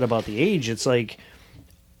you just said about the age, it's like,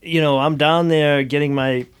 I'm down there getting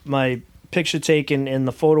my picture taken in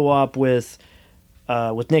the photo op with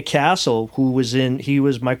Nick Castle, who was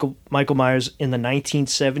Michael Myers in the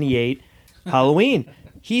 1978 Halloween.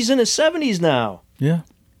 He's in his 70s now. Yeah.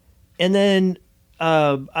 And then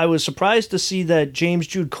I was surprised to see that James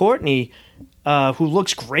Jude Courtney, who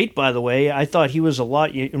looks great, by the way. I thought he was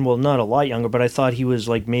not a lot younger, but I thought he was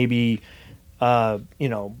like maybe,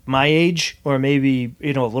 my age or maybe,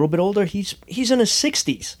 a little bit older. He's in his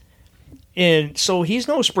 60s. And so he's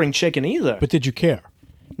no spring chicken either. But did you care?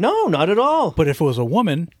 No, not at all. But if it was a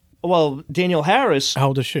woman... Well, Danielle Harris... How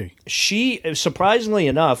old is she? She, surprisingly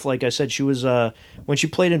enough, like I said, she was... when she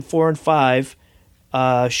played in 4 and 5,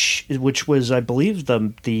 which was, I believe,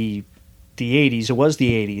 the 80s. It was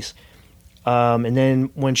the 80s. And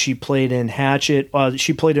then when she played in Hatchet...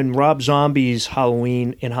 she played in Rob Zombie's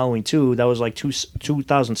Halloween in Halloween 2. That was like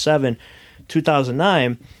 2007,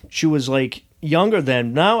 2009. She was like... younger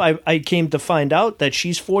than now. I came to find out that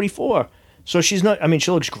she's 44, so she's not. I mean,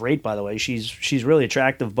 she looks great, by the way. She's really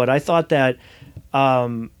attractive, but I thought that,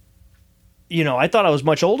 I thought I was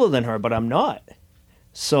much older than her, but I'm not.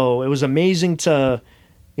 So it was amazing to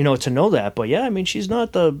know that. But yeah, I mean, she's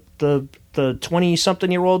not the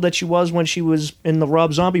 20-something-year-old that she was when she was in the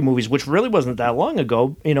Rob Zombie movies, which really wasn't that long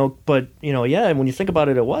ago. But yeah, when you think about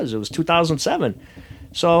it, it was 2007.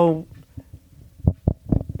 So.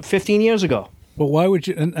 15 years ago. Well, why would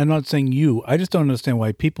you? And I'm not saying you. I just don't understand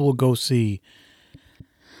why people will go see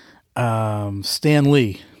Stan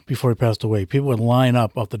Lee before he passed away. People would line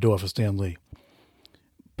up out the door for Stan Lee.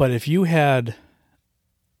 But if you had,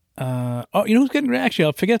 who's getting actually?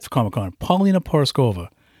 I'll forget Comic-Con. Paulina Poroskova.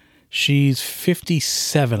 She's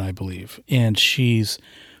 57, I believe, and she's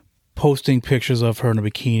posting pictures of her in a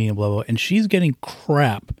bikini and blah blah. And she's getting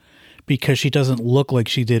crap because she doesn't look like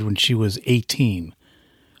she did when she was 18.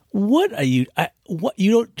 What are you?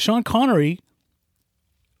 Sean Connery.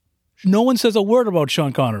 No one says a word about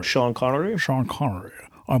Sean Connery. Sean Connery.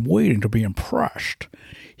 I'm waiting to be impressed.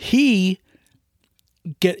 He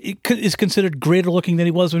is considered greater looking than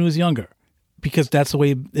he was when he was younger, because that's the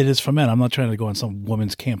way it is for men. I'm not trying to go on some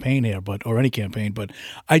woman's campaign here, or any campaign, but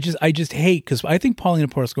I just hate, because I think Paulina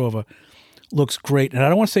Poroskova looks great, and I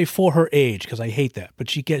don't want to say for her age because I hate that, but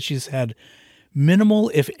she's had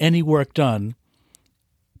minimal, if any, work done.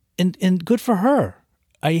 And good for her.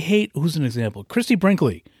 I hate, who's an example? Christy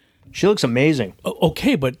Brinkley. She looks amazing.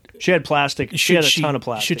 Okay, but... She had plastic. She had a ton of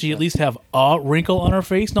plastic. Should she at least have a wrinkle on her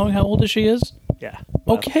face, knowing how old she is? Yeah.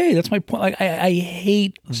 Okay, that's my point. I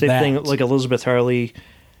hate Same that. thing like Elizabeth Hurley,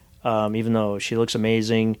 even though she looks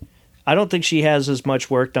amazing. I don't think she has as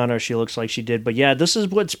much work done as she looks like she did. But yeah, this is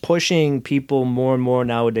what's pushing people more and more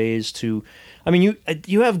nowadays to... I mean,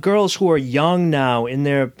 you have girls who are young now in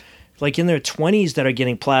their 20s that are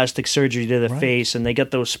getting plastic surgery to the face, and they get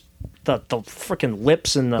those the freaking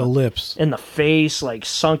lips and the lips in the face like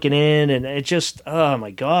sunken in, and it just, oh my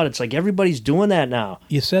God, it's like everybody's doing that now.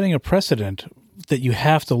 You're setting a precedent that you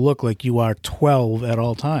have to look like you are 12 at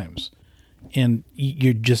all times, and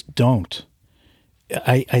you just don't.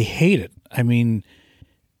 I hate it. I mean,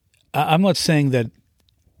 I'm not saying that.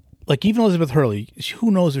 Like even Elizabeth Hurley,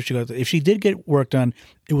 who knows if she did get work done,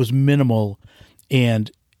 it was minimal, and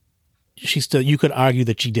you could argue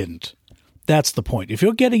that she didn't. That's the point. If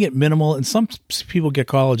you're getting it minimal, and some people get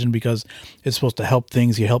collagen because it's supposed to help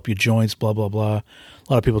things, you help your joints, blah, blah, blah. A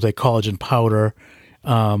lot of people take collagen powder.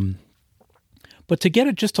 But to get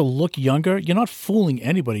it just to look younger, you're not fooling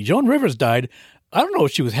anybody. Joan Rivers died. I don't know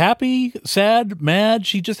if she was happy, sad, mad.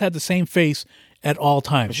 She just had the same face at all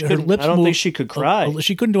times. Her lips I don't moved, think she could cry.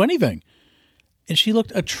 She couldn't do anything. And she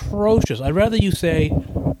looked atrocious. I'd rather you say,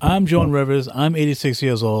 I'm Joan Rivers, I'm 86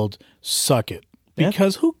 years old, suck it.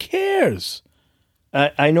 Because who cares?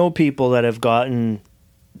 I know people that have gotten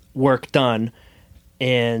work done,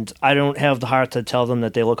 and I don't have the heart to tell them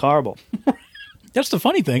that they look horrible. That's the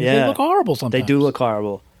funny thing. Yeah. They look horrible sometimes. They do look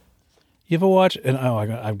horrible. You ever watch, and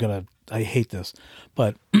I hate this,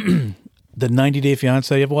 but the 90 Day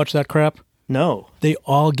Fiancé, you ever watch that crap? No. They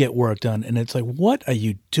all get work done, and it's like, what are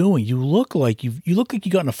you doing? You look like you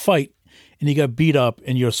got in a fight and you got beat up,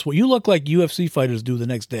 and you look like UFC fighters do the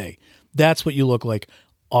next day. That's what you look like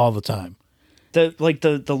all the time. The look,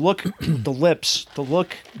 the lips, the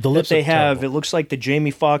look that they have. Terrible. It looks like the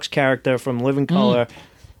Jamie Foxx character from Living Color.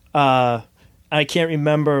 I can't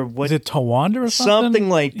remember what. Is it Tawanda or something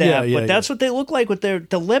like that? Yeah, but that's what they look like with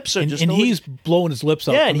the lips are just. And he's blowing his lips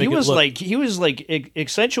up. Yeah, to and make he was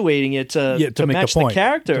accentuating it to make match the point. The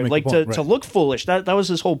character, to look foolish. That was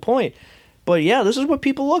his whole point. But yeah, this is what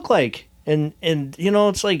people look like, and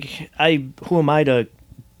it's like who am I to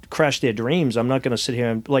crush their dreams? I'm not going to sit here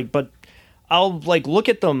and but I'll look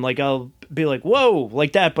at them, I'll be like, whoa,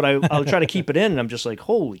 like that, but I'll try to keep it in, and I'm just like,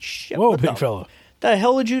 holy shit, whoa, big fella. The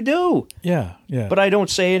hell did you do? Yeah, yeah. But I don't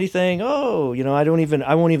say anything. Oh, I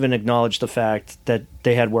won't even acknowledge the fact that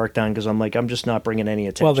they had work done because I'm like, I'm just not bringing any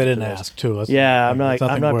attention. Well, they didn't to this. ask too. That's, Yeah, I'm there's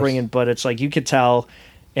not nothing worse. bringing, but it's like you could tell,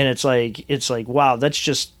 and it's like wow, that's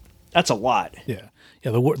a lot. Yeah,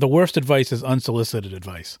 yeah. The worst advice is unsolicited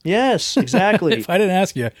advice. Yes, exactly. If I didn't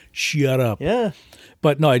ask you, shut up. Yeah,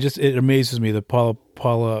 But no, it amazes me that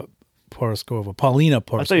Paulina Poroscova.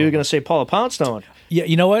 I thought you were going to say Paula Poundstone. Yeah,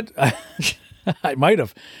 you know what? I might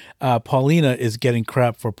have. Paulina is getting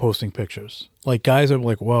crap for posting pictures. Like guys are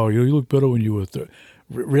like, "Wow, you look better when you were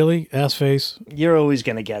really ass face." You're always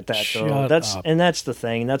going to get that though. Shut up. And that's the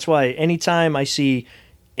thing. That's why anytime I see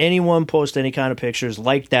anyone post any kind of pictures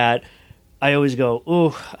like that, I always go,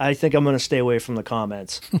 "Ooh, I think I'm going to stay away from the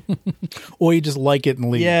comments." Or you just like it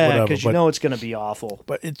and leave. Yeah, whatever. because you know it's going to be awful.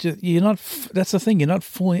 But it's just you're not. That's the thing. You're not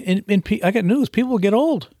fully. I got news. People get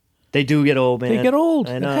old. They do get old, man. They get old.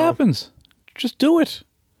 I It know. happens. Just do it.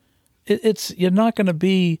 It's you're not going to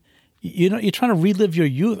be. You're trying to relive your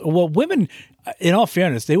youth. Well, women, in all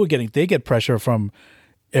fairness, they get pressure from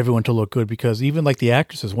everyone to look good because even like the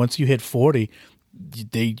actresses, once you hit 40,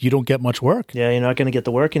 you don't get much work. Yeah, you're not going to get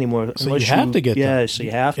the work anymore. So you have to get Yeah, that. so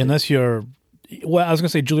you have to. Unless you're. Well, I was going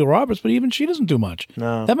to say Julia Roberts, but even she doesn't do much.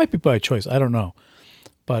 No. That might be by choice. I don't know.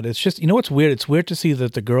 But it's just, what's weird? It's weird to see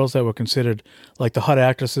that the girls that were considered like the hot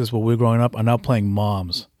actresses when we were growing up are now playing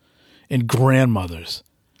moms and grandmothers,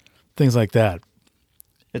 things like that.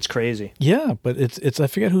 It's crazy. Yeah, but it's I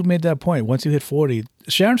forget who made that point. Once you hit 40,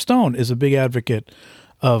 Sharon Stone is a big advocate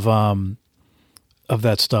of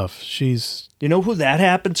that stuff. She's You know who that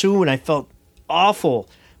happened to and I felt awful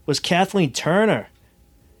was Kathleen Turner.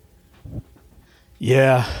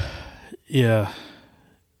 yeah.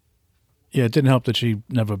 It didn't help that she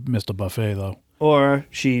never missed a buffet though. Or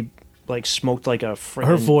she like smoked like a freaking...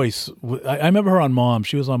 Her voice. I remember her on Mom.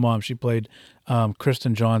 She was on Mom. She played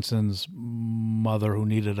Kristen Johnson's mother who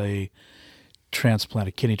needed a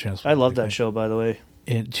kidney transplant. I love that show, by the way.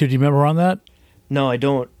 And, do you remember her on that? No, I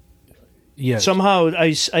don't. Yeah. Somehow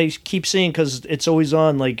I keep seeing, because it's always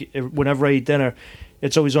on, like, whenever I eat dinner,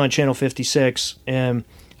 it's always on Channel 56, and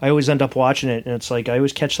I always end up watching it, and it's like, I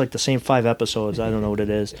always catch, like, the same 5 episodes. I don't know what it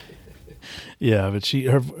is. Yeah, but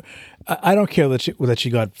I don't care that she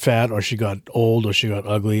got fat or she got old or she got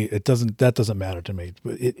ugly. That doesn't matter to me.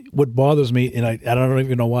 What bothers me, and I don't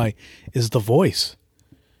even know why, is the voice.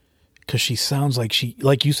 Because she sounds like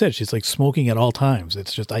you said, she's like smoking at all times.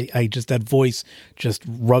 It's just that voice just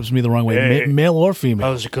rubs me the wrong way, Hey. male or female.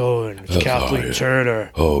 How's it going? It's Kathleen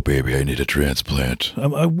Turner. Oh, baby, I need a transplant.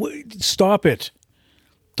 Stop it!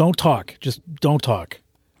 Don't talk. Just don't talk.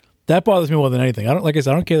 That bothers me more than anything. I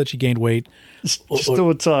don't care that she gained weight. Just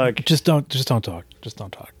don't talk. Just don't talk. Just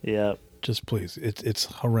don't talk. Yeah. Just please. It's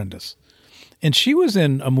horrendous. And she was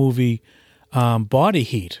in a movie, Body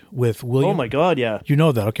Heat, with William. Oh, my God, yeah. You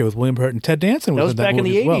know that, okay? With William Hurt and Ted Danson was was in that back in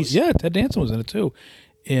movie the as well. 80s. Yeah, Ted Danson was in it too.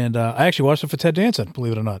 And I actually watched it for Ted Danson,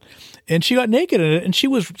 believe it or not. And she got naked in it, and she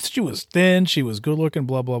was thin, she was good looking,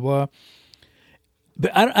 blah blah blah.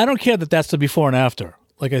 But I don't care that that's the before and after.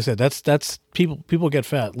 Like I said, that's people get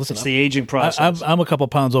fat. Listen, It's the aging process. I'm a couple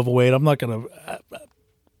pounds overweight. I'm not gonna.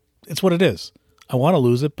 It's what it is. I want to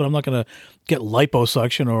lose it, but I'm not gonna get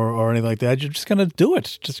liposuction or anything like that. You're just gonna do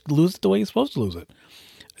it. Just lose it the way you're supposed to lose it.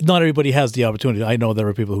 Not everybody has the opportunity. I know there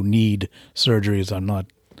are people who need surgeries. I'm not.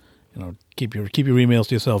 Keep your emails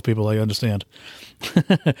to yourself, people. I understand.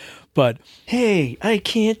 But hey, I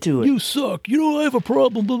can't do it. you suck. I have a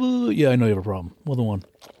problem. Blah, blah, blah. Yeah, I know you have a problem. More than one.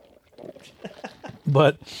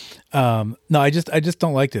 But no, I just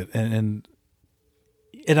don't like it, and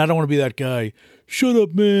I don't want to be that guy. Shut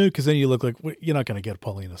up, man, because then you look like you're not going to get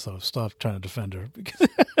Paulina. So stop trying to defend her. Because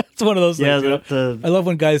it's one of those Yeah, things. I love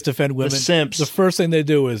when guys defend women. simps. The first thing they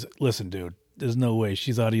do is listen, dude. There's no way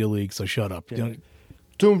she's out of your league. So shut up. Yeah.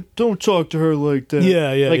 Don't talk to her like that. Yeah.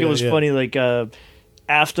 Like it was funny. Like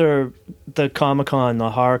after the Comic-Con, the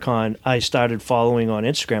HorrorCon, I started following on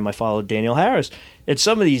Instagram. I followed Danielle Harris. And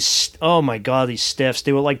some of these, oh my God, these stiffs,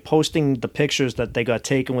 they were like posting the pictures that they got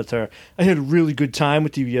taken with her. I had a really good time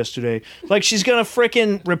with you yesterday. Like she's going to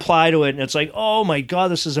freaking reply to it. And it's like, oh my God,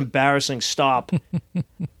 this is embarrassing. Stop.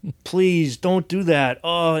 Please don't do that.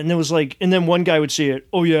 Oh, and it was like, and then one guy would see it.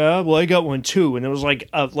 Oh yeah, well I got one too. And there was like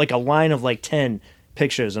a line of like 10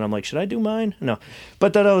 pictures, and I'm like, should I do mine? No.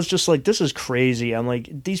 But then I was just like, this is crazy. I'm like,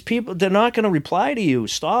 these people, they're not going to reply to you.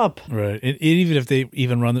 Stop. Right. And even if they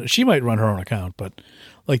even she might run her own account, but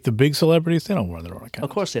like the big celebrities, they don't run their own account. Of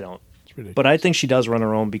course they don't. It's ridiculous. But I think she does run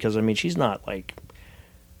her own because, I mean, she's not like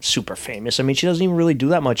super famous. I mean, she doesn't even really do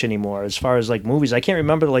that much anymore as far as like movies. I can't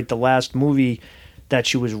remember like the last movie that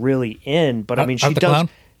she was really in, but I mean, she Art the does. Clown?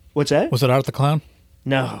 What's that? Was it Art the Clown?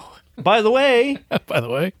 No. By the way,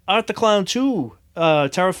 Art the Clown 2,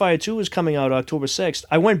 Terrifier 2 is coming out October 6th.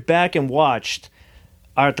 I went back and watched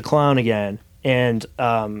Art the Clown again, and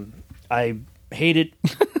I hate it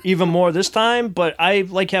even more this time, but I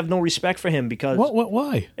have no respect for him because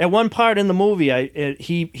why? At one part in the movie,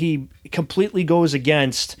 he completely goes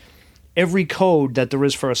against every code that there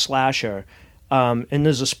is for a slasher. And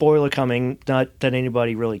there's a spoiler coming. Not that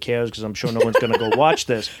anybody really cares, because I'm sure no one's going to go watch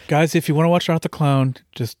this. Guys, if you want to watch Art the Clown,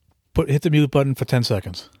 just hit the mute button for 10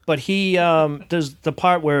 seconds. But he there's the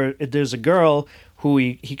part where there's a girl who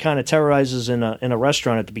he kind of terrorizes in a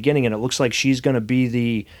restaurant at the beginning, and it looks like she's going to be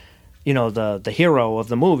the hero of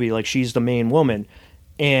the movie, like she's the main woman.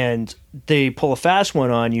 And they pull a fast one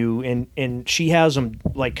on you, and she has him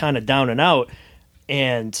like kind of down and out,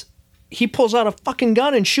 and he pulls out a fucking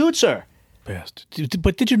gun and shoots her. Best.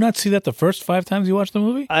 But did you not see that the first 5 times you watched the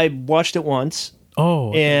movie? I watched it once. Oh.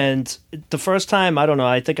 Okay. And the first time, I don't know,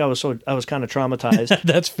 I think I was kind of traumatized.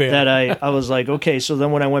 That's fair. That I was like, okay, so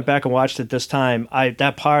then when I went back and watched it this time,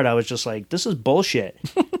 that part I was just like, this is bullshit.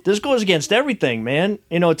 This goes against everything, man.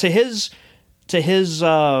 To his defense,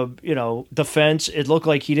 it looked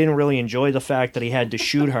like he didn't really enjoy the fact that he had to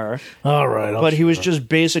shoot her. All right. But he was just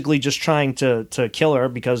basically just trying to kill her,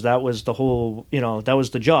 because that was the whole, that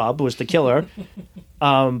was the job, was to kill her.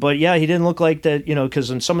 But yeah, he didn't look like that, because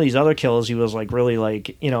in some of these other kills, he was like really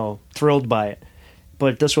like, thrilled by it.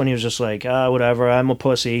 But this one, he was just like, whatever, I'm a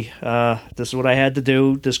pussy. This is what I had to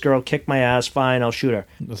do. This girl kicked my ass. Fine, I'll shoot her.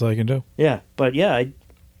 That's all you can do. Yeah. But yeah, I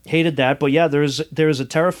hated that. But yeah, there's a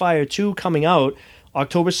Terrifier 2 coming out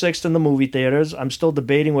October 6th in the movie theaters. I'm still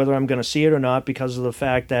debating whether I'm going to see it or not, because of the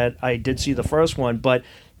fact that I did see the first one. But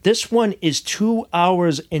this one is 2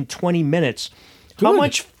 hours and 20 minutes. Good. How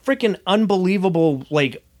much freaking unbelievable,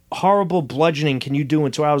 horrible bludgeoning can you do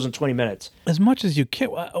in 2 hours and 20 minutes? As much as you can.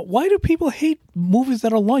 Why do people hate movies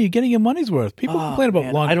that are long? You're getting your money's worth. People complain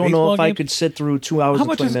about long. I don't know if games. I could sit through 2 hours. How and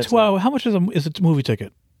much 20 is minutes 2 hours? How much is a movie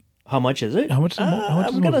ticket? How much is it? How much is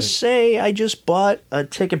I'm going to say I just bought a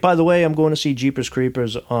ticket. By the way, I'm going to see Jeepers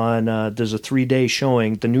Creepers on, there's a 3-day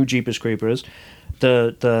showing, the new Jeepers Creepers.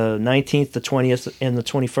 The 19th, the 20th, and the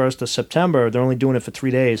 21st of September. They're only doing it for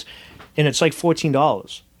 3 days. And it's like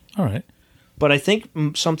 $14. All right. But I think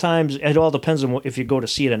sometimes it all depends on if you go to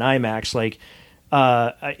see it in IMAX.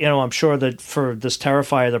 I'm sure that for this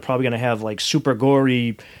Terrifier, they're probably going to have super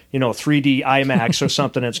gory, 3D IMAX or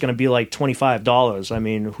something. It's going to be like $25. I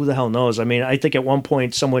mean, who the hell knows? I mean, I think at one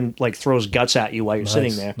point someone throws guts at you while you're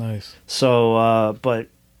sitting there. Nice. So, but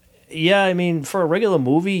yeah, I mean, for a regular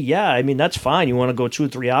movie, yeah, I mean, that's fine. You want to go 2 or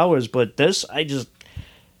 3 hours, but this,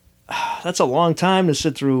 that's a long time to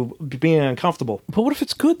sit through being uncomfortable. But what if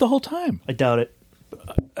it's good the whole time? I doubt it.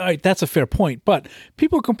 All right, that's a fair point. But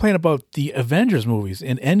people complain about the Avengers movies,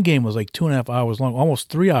 and Endgame was like 2.5 hours long, almost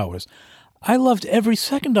 3 hours. I loved every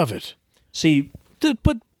second of it. See,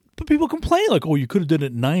 but people complain oh, you could have done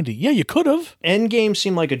it in 90. Yeah, you could have. Endgame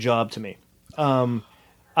seemed like a job to me.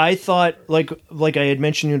 I thought, like I had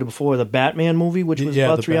mentioned to you before, the Batman movie, which was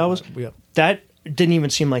about 3 hours. Yeah. That didn't even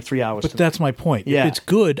seem like 3 hours. But that's my point. Yeah. If it's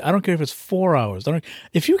good, I don't care if it's 4 hours.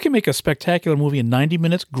 If you can make a spectacular movie in 90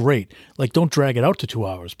 minutes, great. Don't drag it out to 2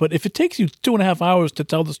 hours. But if it takes you 2.5 hours to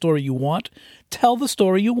tell the story you want, tell the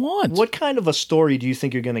story you want. What kind of a story do you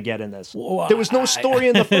think you're going to get in this? There was no story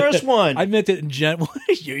in the first one. I meant it in general.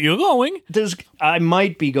 You're going. I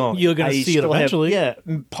might be going. You're going to see it eventually. Yeah,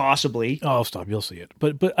 possibly. Oh, stop! You'll see it.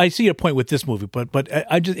 But I see your point with this movie. But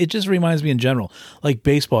it just reminds me in general, like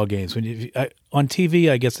baseball games. On TV,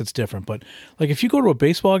 I guess it's different. But if you go to a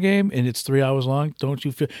baseball game and it's 3 hours long, don't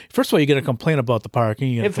you feel? First of all, you're going to complain about the parking.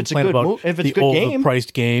 You're going to complain about if it's the a good game.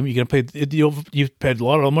 overpriced game. You're going to pay. You've paid a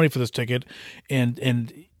lot of money for this ticket,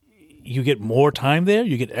 and you get more time there.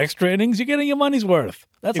 You get extra innings. You're getting your money's worth.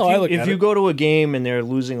 That's how I look at it. If you go to a game and they're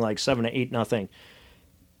losing 7 to 8-0,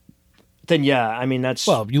 then yeah, I mean that's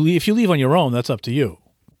if you leave on your own, that's up to you.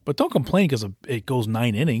 But don't complain because it goes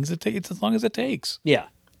 9 innings. It takes as long as it takes. Yeah,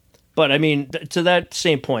 but I mean to that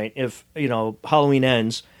same point, if Halloween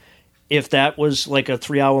Ends, if that was like a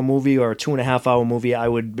 3-hour movie or a 2.5-hour movie, I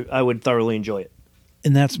would thoroughly enjoy it.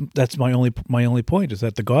 And that's my only point is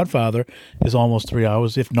that The Godfather is almost 3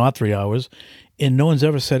 hours, if not 3 hours, and no one's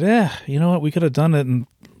ever said, you know what, we could have done it in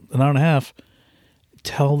an hour and a half.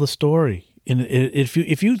 Tell the story. And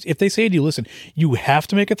if they say to you, listen, you have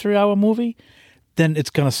to make a 3-hour movie, then it's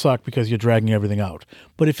going to suck because you're dragging everything out.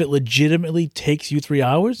 But if it legitimately takes you 3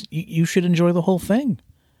 hours, you should enjoy the whole thing.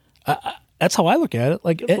 That's how I look at it.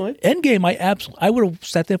 Endgame, I would have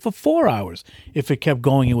sat there for 4 hours if it kept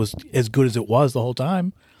going. It was as good as it was the whole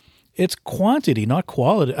time. It's quantity, not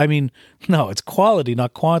quality. I mean, no, it's quality,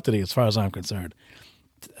 not quantity, as far as I'm concerned.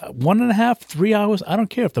 1.5, 3 hours. I don't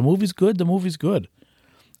care. If the movie's good, the movie's good.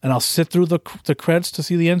 And I'll sit through the credits to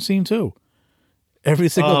see the end scene too. Every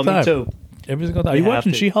single time. Me too. Every single time. Are you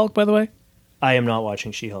watching She-Hulk, by the way? I am not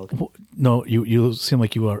watching She-Hulk. No, you seem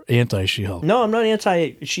like you are anti-She-Hulk. No, I'm not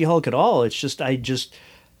anti-She-Hulk at all. It's just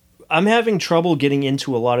I'm having trouble getting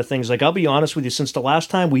into a lot of things. Like, I'll be honest with you, since the last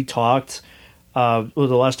time we talked, the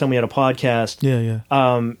last time we had a podcast,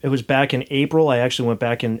 it was back in April. I actually went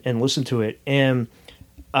back and listened to it. And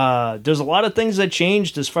there's a lot of things that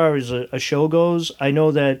changed as far as a show goes. I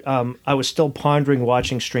know that I was still pondering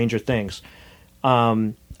watching Stranger Things.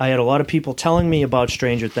 I had a lot of people telling me about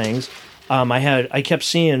Stranger Things. I kept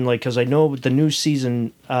seeing, like, because I know the new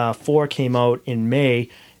season 4 came out in May,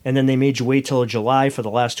 and then they made you wait till July for the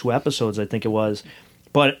last 2 episodes, I think it was.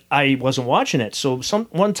 But I wasn't watching it. So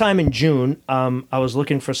one time in June, I was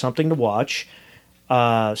looking for something to watch.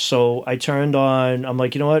 So I turned on, I'm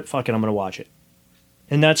like, you know what? Fuck it, I'm going to watch it.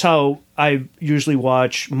 And that's how I usually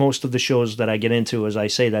watch most of the shows that I get into, is I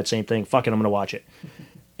say that same thing. Fuck it, I'm going to watch it.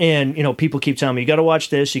 And, you know, people keep telling me, you got to watch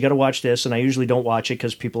this, you got to watch this. And I usually don't watch it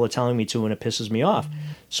because people are telling me to, and it pisses me off.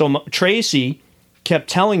 So Tracy kept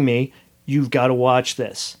telling me, you've got to watch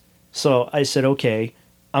this. So I said, okay,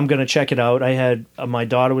 I'm going to check it out. I had, my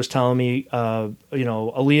daughter was telling me,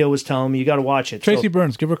 Aaliyah was telling me, you got to watch it. Tracy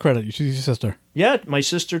Burns, give her credit. She's your sister. Yeah, my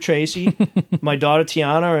sister Tracy, my daughter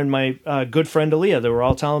Tiana, and my good friend Aaliyah, they were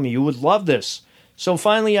all telling me, you would love this. So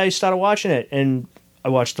finally I started watching it, and I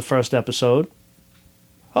watched the first episode.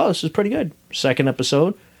 Oh, this is pretty good. Second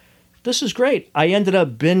episode. This is great. I ended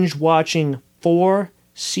up binge watching 4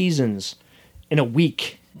 seasons in a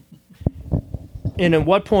week. And at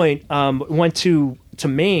what point went to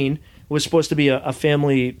Maine. It was supposed to be a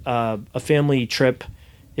family trip.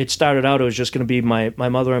 It started out, it was just going to be my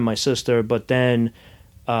mother and my sister, but then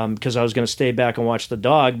because I was going to stay back and watch the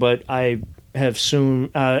dog, but I have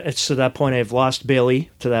soon it's to that point I've lost Bailey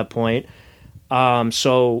to that point.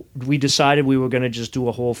 So we decided we were going to just do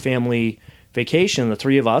a whole family vacation. The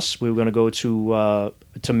 3 of us, we were going to go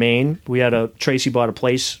to Maine. Tracy bought a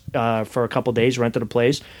place for a couple days, rented a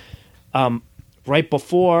place. Right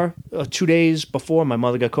before, 2 days before, my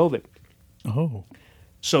mother got COVID. Oh.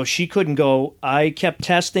 So she couldn't go. I kept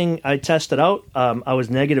testing. I tested out. I was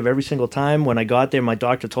negative every single time. When I got there, my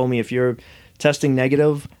doctor told me, if you're testing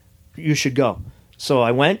negative, you should go. So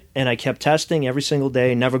I went, and I kept testing every single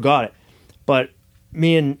day, never got it. But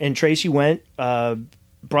me and Tracy went,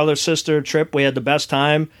 brother-sister trip. We had the best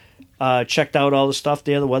time. Checked out all the stuff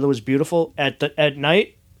there. The weather was beautiful. At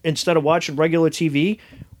night, instead of watching regular TV,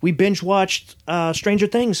 we binge-watched Stranger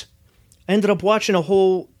Things. I ended up watching a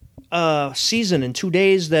whole season in 2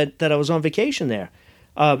 days that I was on vacation there.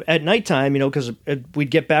 At nighttime, because we'd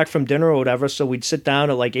get back from dinner or whatever, so we'd sit down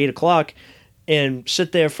at like 8 o'clock and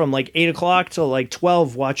sit there from like 8 o'clock till like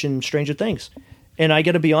 12 watching Stranger Things. And I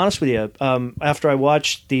got to be honest with you, after I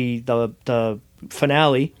watched the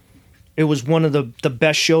finale, it was one of the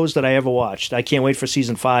best shows that I ever watched. I can't wait for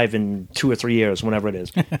season 5 in 2 or 3 years, whenever it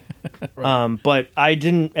is. Right. But I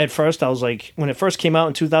didn't, at first, I was like, when it first came out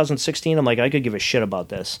in 2016, I'm like, I could give a shit about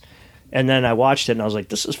this. And then I watched it, and I was like,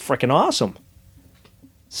 this is freaking awesome.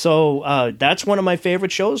 So that's one of my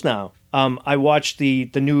favorite shows now. I watched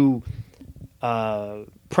the new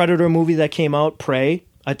Predator movie that came out, Prey.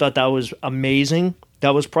 I thought that was amazing.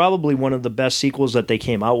 That was probably one of the best sequels that they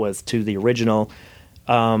came out with to the original.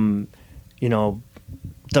 The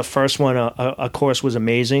first one, of course, was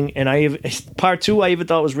amazing, and part 2 I even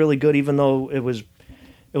thought was really good, even though it was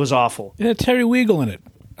awful. It had Terry Weigel in it.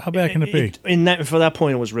 How bad can it be? For that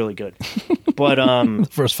point, it was really good. But the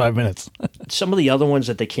first 5 minutes. Some of the other ones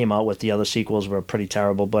that they came out with, the other sequels, were pretty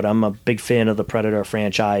terrible. But I'm a big fan of the Predator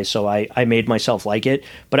franchise, so I made myself like it.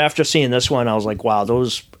 But after seeing this one, I was like, wow,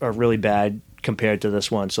 those are really bad compared to this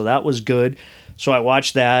one. So that was good. So I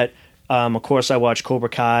watched that. Of course, I watched Cobra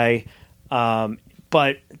Kai.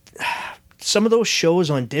 But some of those shows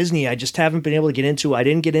on Disney, I just haven't been able to get into. I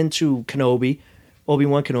didn't get into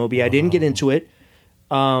Obi-Wan Kenobi. I didn't get into it.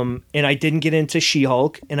 And I didn't get into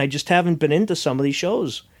She-Hulk, and I just haven't been into some of these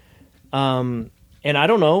shows. And I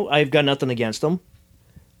don't know. I've got nothing against them.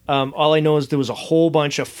 All I know is there was a whole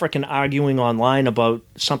bunch of frickin' arguing online about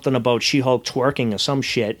something about She-Hulk twerking or some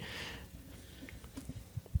shit.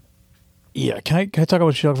 Yeah, can I talk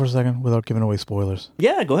about She-Hulk for a second without giving away spoilers?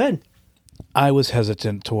 Yeah, go ahead. I was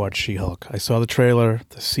hesitant to watch She-Hulk. I saw the trailer.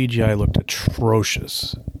 The CGI looked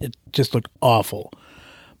atrocious. It just looked awful.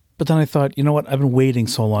 But then I thought, you know what? I've been waiting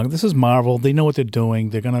so long. This is Marvel. They know what they're doing.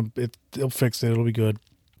 They'll fix it. It'll be good.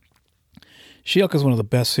 She-Hulk is one of the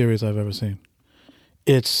best series I've ever seen.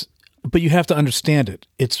 But you have to understand it.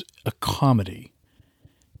 It's a comedy,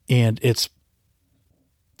 and it's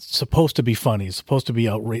supposed to be funny. It's supposed to be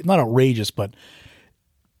not outrageous, but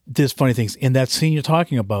there's funny things. And that scene you're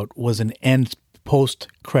talking about was an end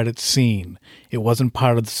post-credit scene. It wasn't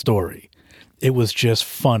part of the story. It was just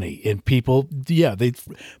funny. And people,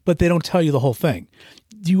 but they don't tell you the whole thing.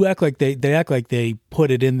 You act like they act like they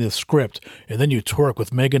put it in the script, and then you twerk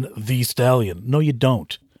with Megan Thee Stallion. No, you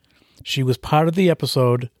don't. She was part of the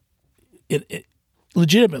episode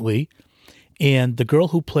legitimately, and the girl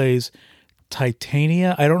who plays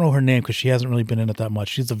Titania, I don't know her name because she hasn't really been in it that much.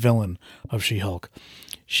 She's the villain of She-Hulk.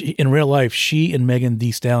 In real life, she and Megan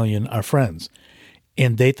Thee Stallion are friends,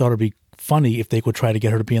 and they thought it'd be funny if they could try to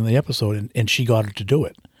get her to be in the episode, and she got her to do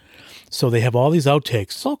it. So they have all these outtakes.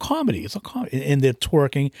 It's all comedy. And they're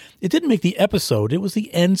twerking. It didn't make the episode. It was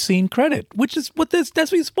the end scene credit, which is that's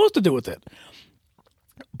what you're supposed to do with it.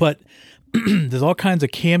 But there's all kinds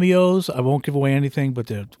of cameos. I won't give away anything,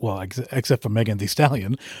 but except for Megan Thee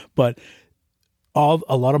Stallion. But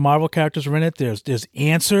a lot of Marvel characters are in it. There's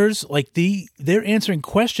answers. Like they're answering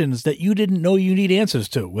questions that you didn't know you need answers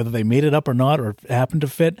to, whether they made it up or not or happened to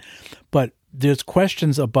fit. But there's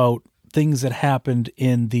questions about things that happened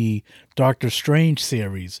in the Doctor Strange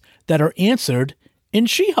series that are answered in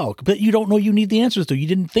She-Hulk, but you don't know you need the answers to. You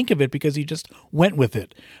didn't think of it because you just went with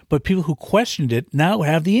it. But people who questioned it now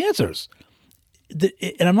have the answers.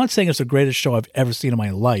 And I'm not saying it's the greatest show I've ever seen in my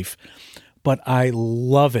life, but I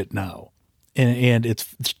love it now. And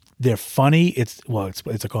they're funny. It's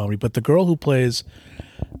a comedy. But the girl who plays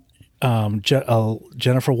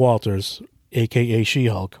Jennifer Walters, a.k.a.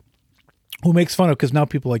 She-Hulk, who makes fun of, because now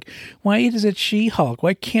people are like, why is it She-Hulk?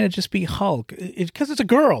 Why can't it just be Hulk? Because it's a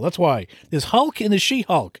girl. That's why. There's Hulk and there's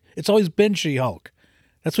She-Hulk. It's always been She-Hulk.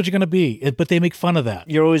 That's what you're going to be. But they make fun of that.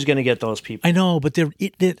 You're always going to get those people. I know, but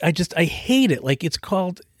I hate it. Like, it's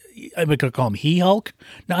called, I'm going to call him He-Hulk.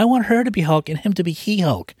 Now, I want her to be Hulk and him to be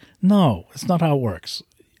He-Hulk. No, that's not how it works.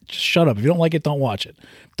 Just shut up. If you don't like it, don't watch it.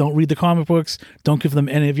 Don't read the comic books. Don't give them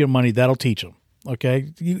any of your money. That'll teach them.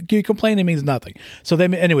 Okay, you complaining means nothing. So they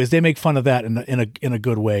make fun of that in a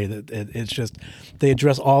good way. That it's just they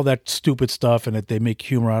address all that stupid stuff and they make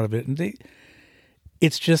humor out of it, and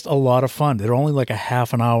it's just a lot of fun. They're only like a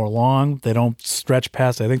half an hour long. They don't stretch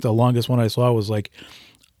past. I think the longest one I saw was like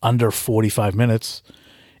under 45 minutes.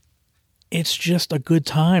 It's just a good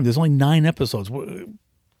time. There's only 9 episodes.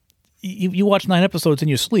 You watch 9 episodes in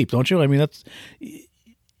your sleep, don't you? I mean,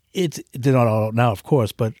 they're not all out now, of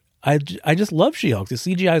course, but I just love She-Hulk. The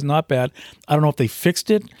CGI is not bad. I don't know if they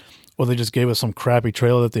fixed it or they just gave us some crappy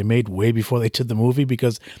trailer that they made way before they did the movie,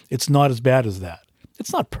 because it's not as bad as that.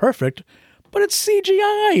 It's not perfect, but it's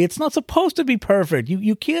CGI. It's not supposed to be perfect.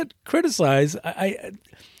 You can't criticize.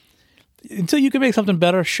 Until you can make something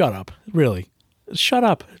better, shut up. Really. Shut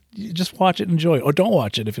up. You just watch it and enjoy it. Or don't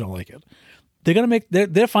watch it if you don't like it.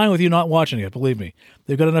 They're fine with you not watching it, believe me.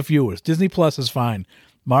 They've got enough viewers. Disney Plus is fine.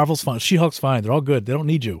 Marvel's fine. She-Hulk's fine. They're all good. They don't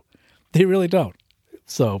need you. They really don't.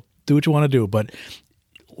 So do what you want to do. But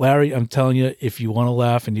Larry, I'm telling you, if you want to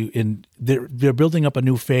laugh, and they're building up a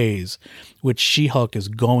new phase, which She-Hulk is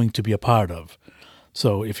going to be a part of.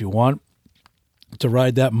 So if you want to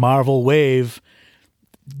ride that Marvel wave,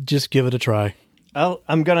 just give it a try.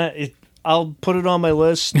 I'll put it on my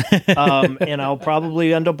list, and I'll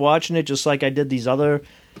probably end up watching it just like I did these other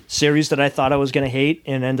series that I thought I was going to hate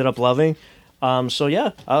and ended up loving. So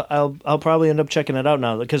yeah, I'll probably end up checking it out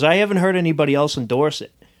now because I haven't heard anybody else endorse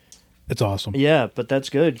it. It's awesome. Yeah, but that's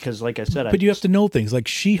good because, like I said, but you have to know things like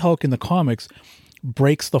She-Hulk in the comics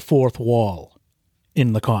breaks the fourth wall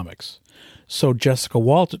in the comics. So Jessica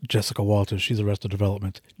Walters, she's Arrested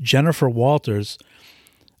Development. Jennifer Walters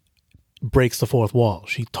breaks the fourth wall.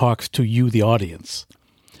 She talks to you, the audience,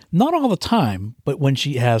 not all the time, but when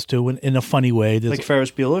she has to, in a funny way. Like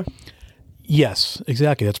Ferris Bueller. Yes,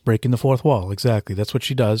 exactly. That's breaking the fourth wall. Exactly. That's what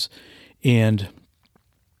she does. And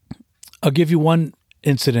I'll give you one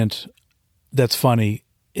incident that's funny,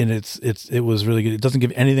 and it was really good. It doesn't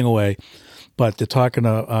give anything away, but they're talking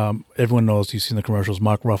to, everyone knows, you've seen the commercials,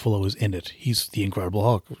 Mark Ruffalo is in it. He's the Incredible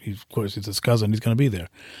Hulk. Of course, it's his cousin. He's going to be there.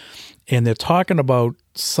 And they're talking about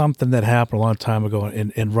something that happened a long time ago,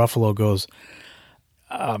 and Ruffalo goes,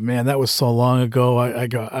 "Oh man, that was so long ago." I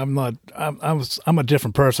go, I'm a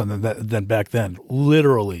different person than back then,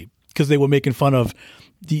 literally, because they were making fun of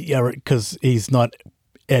because he's not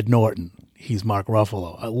Ed Norton, he's Mark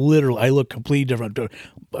Ruffalo. I look completely different,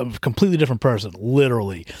 a completely different person,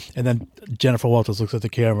 literally. And then Jennifer Walters looks at the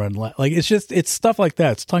camera and like it's stuff like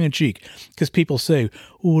that. It's tongue in cheek because people say,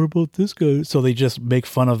 "Oh, what about this guy?" So they just make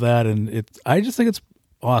fun of that, and I just think it's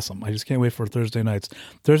awesome. I just can't wait for Thursday nights.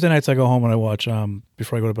 Thursday nights I go home and I watch,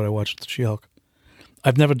 before I go to bed, I watch She-Hulk.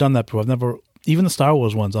 I've never done that before. I've never even the Star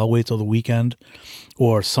Wars ones, I'll wait till the weekend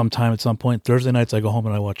or sometime at some point. Thursday nights, I go home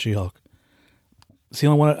and I watch She-Hulk. It's the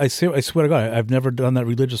only one I swear to God, I've never done that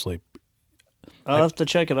religiously. I'll have to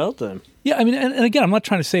check it out then. Yeah, I mean, and again, I'm not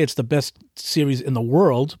trying to say it's the best series in the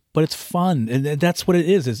world, but it's fun, and that's what it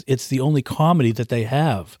is. It's the only comedy that they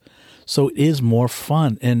have, so it is more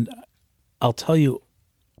fun. And I'll tell you,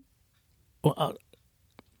 can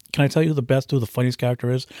I tell you who the funniest character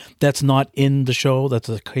is? That's not in the show. That's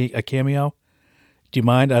a cameo. Do you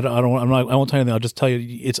mind? I won't tell you anything. I'll just tell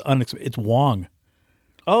you it's Wong.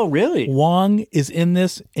 Oh, really? Wong is in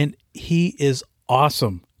this, and he is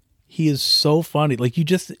awesome. He is so funny. Like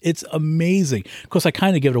it's amazing. Of course, I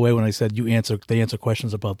kind of give it away when I said they answer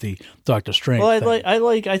questions about the Doctor Strange. Well,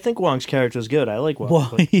 I think Wong's character is good. I like Wong.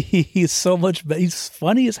 Well, he's so much. He's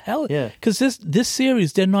funny as hell. Yeah. Because this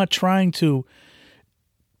series, they're not trying to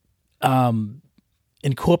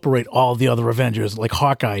incorporate all the other Avengers. Like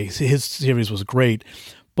Hawkeye, his series was great,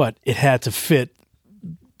 but it had to fit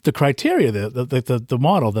the criteria, the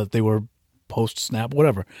model that they were post-snap,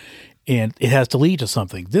 whatever. And it has to lead to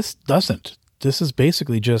something. This doesn't. This is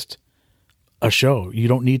basically just a show. You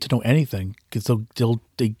don't need to know anything because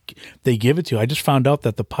they give it to you. I just found out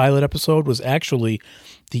that the pilot episode was actually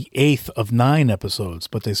the 8th of 9 episodes,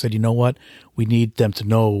 but they said, you know what? We need them to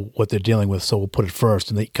know what they're dealing with, so we'll put it first.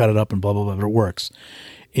 And they cut it up and blah, blah, blah, but it works.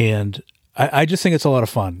 And I just think it's a lot of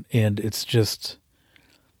fun. And it's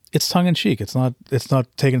tongue-in-cheek. It's not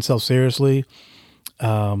taking itself seriously.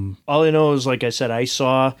 All I know is, like I said,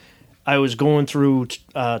 I was going through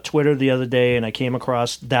Twitter the other day, and I came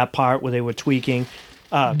across that part where they were twerking,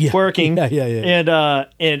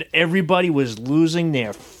 and everybody was losing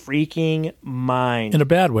their freaking mind. In a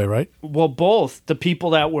bad way, right? Well, both the people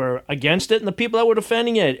that were against it and the people that were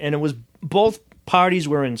defending it, and it was both parties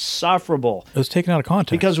were insufferable. It was taken out of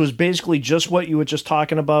context because it was basically just what you were just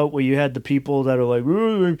talking about, where you had the people that are like,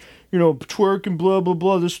 twerk and blah blah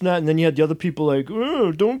blah, this and that, and then you had the other people like,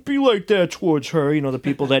 don't be like that towards her. The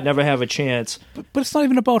people that never have a chance. But it's not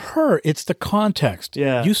even about her. It's the context.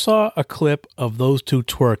 Yeah, you saw a clip of those two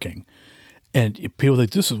twerking, and people are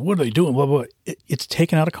like, what are they doing? Blah blah. It's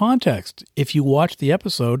taken out of context. If you watched the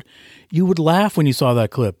episode, you would laugh when you saw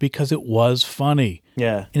that clip because it was funny.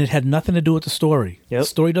 Yeah. And it had nothing to do with the story. Yep. The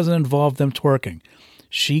story doesn't involve them twerking.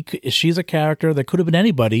 She's a character that could have been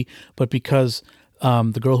anybody, but because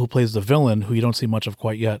the girl who plays the villain, who you don't see much of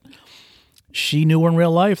quite yet, she knew her in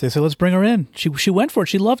real life. They said, let's bring her in. She went for it.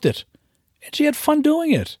 She loved it. And she had fun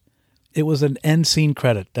doing it. It was an end scene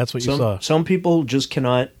credit. That's what you saw. Some people just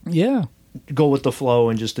cannot go with the flow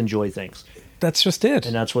and just enjoy things. That's just it.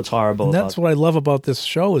 And that's what's horrible and that's what I love about this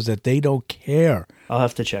show is that they don't care. I'll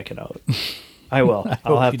have to check it out. I will.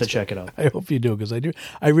 I'll have to check it out. I hope you do because I do.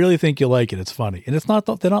 I really think you'll like it. It's funny, and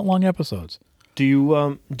they're not long episodes. Do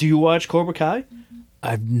you watch Cobra Kai?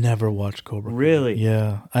 I've never watched Cobra Kai. Really?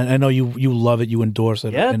 Yeah, I know you love it. You endorse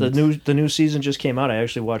it. Yeah, the new season just came out. I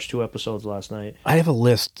actually watched 2 episodes last night. I have a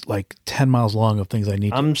list like 10 miles long of things I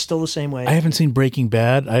need. I'm still the same way. I haven't seen Breaking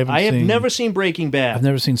Bad. I have never seen Breaking Bad. I've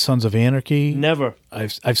never seen Sons of Anarchy. Never. I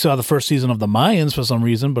saw the first season of The Mayans for some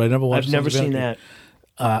reason, but I never watched. I've never seen that.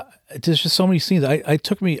 There's just so many scenes.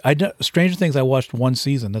 Stranger Things. I watched 1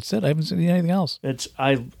 season. That's it. I haven't seen anything else. And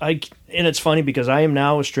it's funny because I am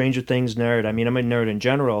now a Stranger Things nerd. I mean, I'm a nerd in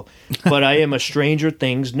general, but I am a Stranger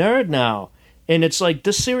Things nerd now. And it's like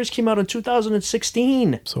this series came out in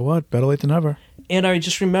 2016. So what? Better late than never. And I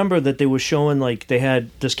just remember that they were showing like they had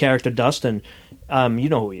this character Dustin. You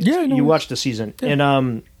know who he is. Yeah, I know. You watched the season, yeah.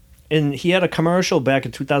 And he had a commercial back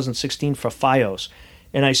in 2016 for FiOS.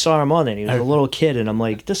 And I saw him on it. He was a little kid, and I'm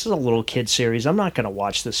like, this is a little kid series. I'm not going to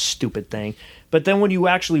watch this stupid thing. But then when you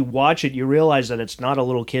actually watch it, you realize that it's not a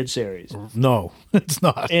little kid series. No, it's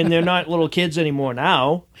not. And they're not little kids anymore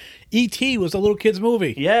now. E.T. was a little kid's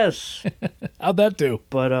movie. Yes. How'd that do?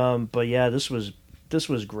 But yeah, this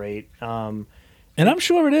was great. And I'm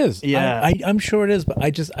sure it is. Yeah. I'm sure it is, but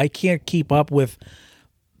I can't keep up with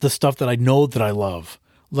the stuff that I know that I love,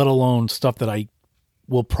 let alone stuff that I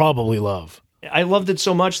will probably love. I loved it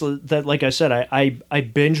so much that, like I said, I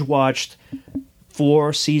binge watched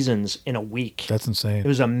 4 seasons in a week. That's insane. It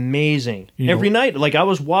was amazing. Every night, like I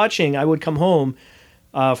was watching, I would come home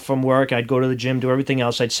from work, I'd go to the gym, do everything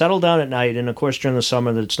else. I'd settle down at night, and of course during the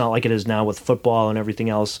summer, it's not like it is now with football and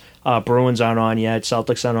everything else. Bruins aren't on yet,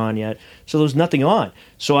 Celtics aren't on yet, so there was nothing on.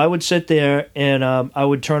 So I would sit there and I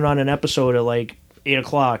would turn on an episode at like 8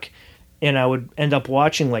 o'clock. And I would end up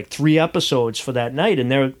watching like 3 episodes for that night,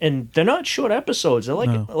 and they're not short episodes. They're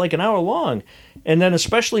like an hour long, and then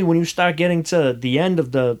especially when you start getting to the end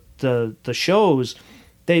of the shows,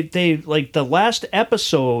 they like the last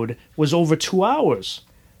episode was over 2 hours.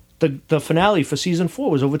 the finale for season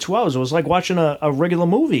 4 was over 2 hours. It was like watching a regular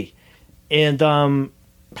movie. And,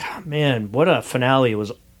 man, what a finale. It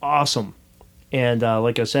was awesome. And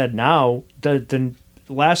like I said, now, the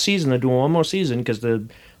last season, they're doing one more season because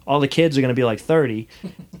all the kids are going to be like 30.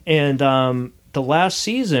 And the last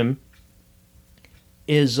season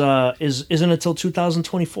isn't until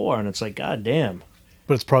 2024. And it's like, God damn.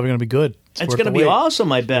 But it's probably going to be good. It's going to be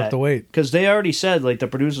awesome, I bet. Worth the wait. Because they already said, like the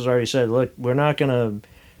producers already said, look, we're not going to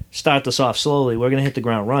start this off slowly. We're going to hit the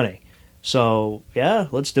ground running. So, yeah,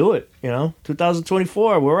 let's do it.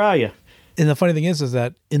 2024, where are you? And the funny thing is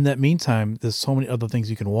that in that meantime, there's so many other things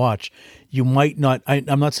you can watch. You might not,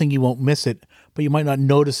 I'm not saying you won't miss it, but you might not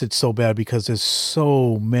notice it so bad because there's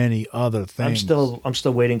so many other things. I'm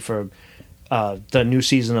still waiting for the new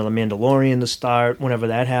season of The Mandalorian to start whenever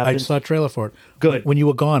that happens. I saw a trailer for it. Good. When you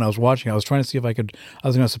were gone, I was watching. I was trying to see if I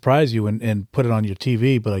was going to surprise you and put it on your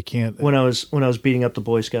TV, but I can't. When I was beating up the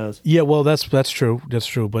Boy Scouts. Yeah, well, that's true. That's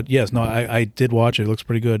true. But yes, no, I did watch it. It looks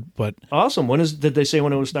pretty good. But awesome. Did they say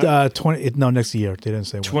when it was starting? Next year. They didn't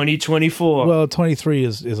say when. 2024. Well, 23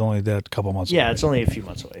 is only that couple months away. Yeah, it's only a few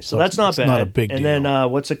months away. So that's not bad. It's not a big deal. And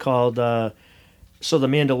then what's it called? So The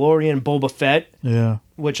Mandalorian, Boba Fett. Yeah.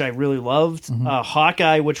 Which I really loved. Mm-hmm.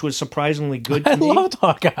 Hawkeye, which was surprisingly good to I me. loved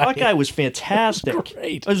Hawkeye. Hawkeye was fantastic.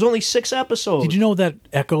 Great. It was only 6 episodes. Did you know that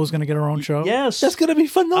Echo is going to get her own show? Yes. That's going to be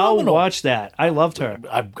phenomenal. I'll watch that. I loved her.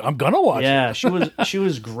 I'm going to watch it. Yeah, she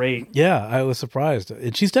was great. Yeah, I was surprised.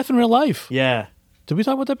 And she's deaf in real life. Yeah. Did we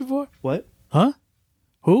talk about that before? What? Huh?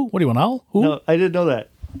 Who? What do you want, Al? Who? No, I didn't know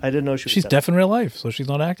that. I didn't know she was She's deaf in real life, so she's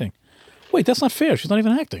not acting. Wait, that's not fair. She's not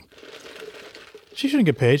even acting. She shouldn't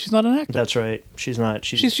get paid. She's not an actor. That's right. She's not.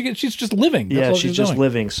 She's just living. That's all she's just doing.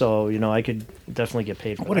 living. So I could definitely get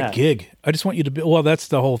paid for What that. a gig! I just want you to be. Well, that's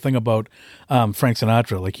the whole thing about Frank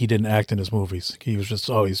Sinatra. Like he didn't act in his movies. He was just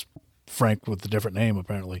always Frank with a different name.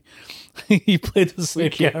 Apparently, he played the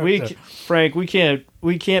same character. Frank, we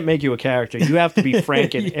can't make you a character. You have to be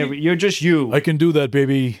Frank in every. You're just you. I can do that,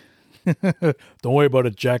 baby. Don't worry about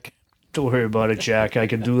it, Jack. Don't worry about it, Jack. I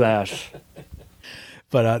can do that.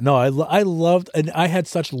 But no, I loved, and I had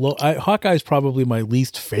such low. Hawkeye's probably my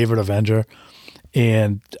least favorite Avenger,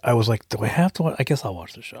 and I was like, do I have to? I guess I'll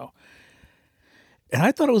watch the show. And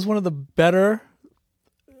I thought it was one of the better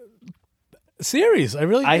series.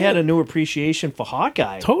 I had a new appreciation for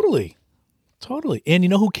Hawkeye. Totally. And you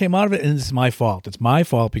know who came out of it? And it's my fault. It's my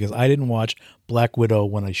fault because I didn't watch Black Widow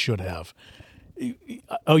when I should have.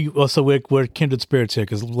 So we're kindred spirits here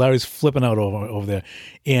because Larry's flipping out over there,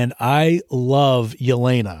 and I love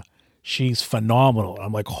Yelena. She's phenomenal.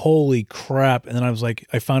 I'm like, holy crap! And then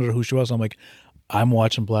I found out who she was. I'm like, I'm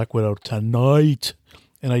watching Black Widow tonight,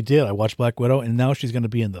 and I did. I watched Black Widow, and now she's going to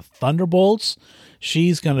be in the Thunderbolts.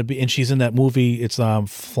 She's going to be, and she's in that movie. It's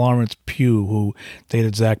Florence Pugh who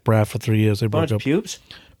dated Zach Braff for 3 years. They broke up. Pubes?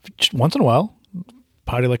 Once in a while,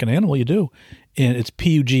 party like an animal. You do. And it's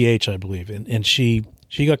Pugh, I believe. And she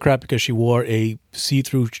got crap because she wore a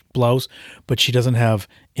see-through blouse, but she doesn't have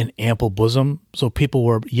an ample bosom. So people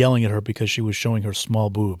were yelling at her because she was showing her small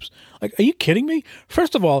boobs. Like, are you kidding me?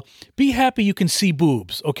 First of all, be happy you can see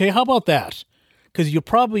boobs, okay? How about that? Because you're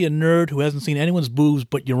probably a nerd who hasn't seen anyone's boobs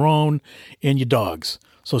but your own and your dog's.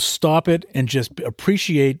 So stop it and just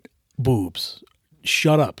appreciate boobs.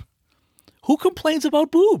 Shut up. Who complains about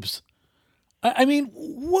boobs? I mean,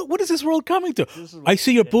 what is this world coming to? I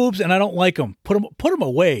see your boobs and I don't like them. Put them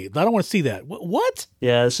away. I don't want to see that. What?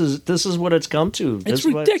 Yeah, this is what it's come to. It's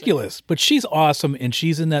ridiculous. But she's awesome, and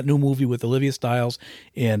she's in that new movie with Olivia Stiles,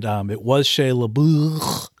 and it was Shia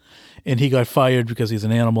LaBeouf, and he got fired because he's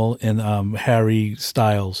an animal, and Harry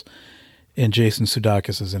Styles and Jason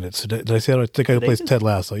Sudeikis is in it. Did I say that? I think I plays Ted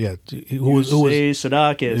Lasso. Yeah. Who was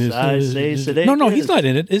Sudeikis. I say Sudeikis. No, he's not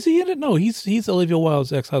in it. Is he in it? No, he's Olivia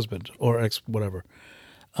Wilde's ex-husband or ex-whatever.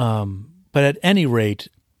 But at any rate,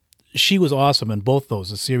 she was awesome in both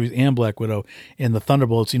those, the series and Black Widow. And the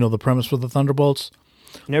Thunderbolts, you know the premise for the Thunderbolts?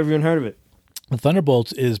 Never even heard of it. The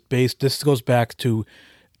Thunderbolts is based, this goes back to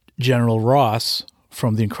General Ross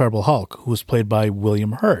from The Incredible Hulk, who was played by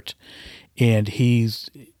William Hurt. And his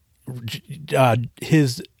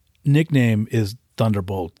nickname is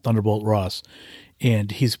Thunderbolt Ross,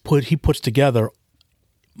 and he puts together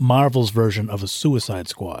Marvel's version of a Suicide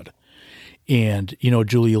Squad. And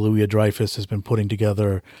Julia Louis-Dreyfus has been putting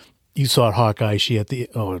together. You saw Hawkeye. She at the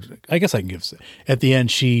I guess I can give at the end.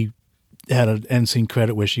 She had an end scene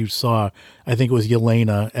credit where she saw, I think it was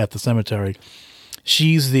Yelena at the cemetery.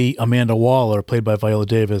 She's the Amanda Waller, played by Viola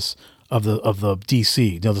Davis, of the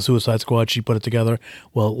DC, the Suicide Squad. She put it together.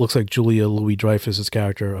 Well, it looks like Julia Louis-Dreyfus's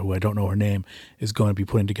character, who I don't know her name, is going to be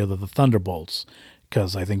putting together the Thunderbolts,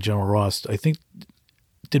 because I think General Ross,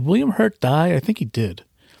 did William Hurt die? I think he did.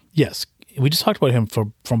 Yes, we just talked about him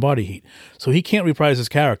from Body Heat, so he can't reprise his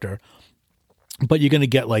character. But you're going to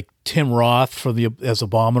get like Tim Roth as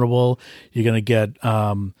Abominable. You're going to get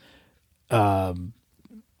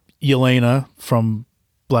Yelena from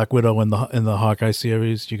Black Widow in the Hawkeye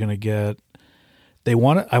series. You're going to get. I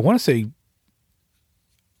want to say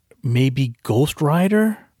maybe Ghost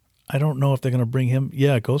Rider. I don't know if they're going to bring him.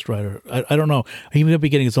 Yeah, Ghost Rider. I don't know. He may be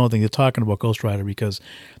getting his own thing. They're talking about Ghost Rider because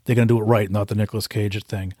they're going to do it right, not the Nicolas Cage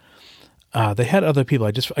thing. They had other people.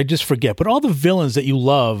 I just forget. But all the villains that you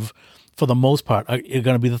love, for the most part, are going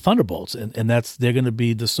to be the Thunderbolts, and they're going to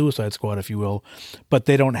be the Suicide Squad, if you will. But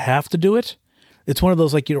they don't have to do it. It's one of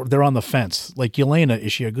those, like, they're on the fence. Like Yelena,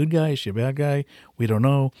 is she a good guy? Is she a bad guy? We don't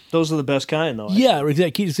know. Those are the best kind, though. Yeah,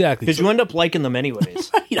 exactly. Because you end up liking them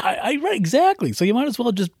anyways. Right, exactly. So you might as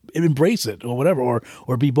well just embrace it or whatever,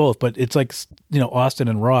 or be both. But it's like, Austin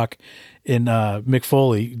and Rock and Mick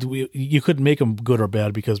Foley. You couldn't make them good or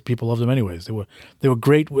bad because people loved them anyways. They were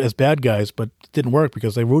great as bad guys, but it didn't work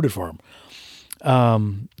because they rooted for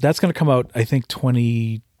them. That's going to come out, I think,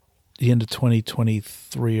 the end of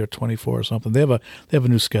 2023 or 24 or something. They have a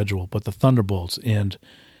new schedule, but the Thunderbolts, and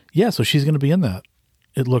so she's going to be in that.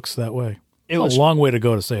 It looks that way. It was a long way to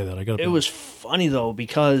go to say that. It was funny though,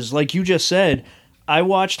 because like you just said, I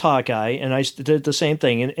watched Hawkeye and I did the same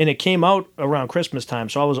thing, and it came out around Christmas time,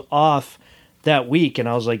 so I was off that week, and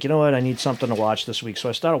I was like, you know what, I need something to watch this week, so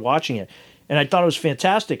I started watching it, and I thought it was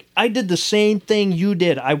fantastic. I did the same thing you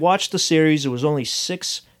did. I watched the series. It was only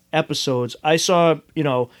 6 episodes. I saw,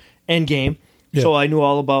 Endgame, so I knew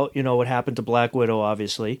all about, what happened to Black Widow,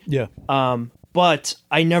 obviously. Yeah. But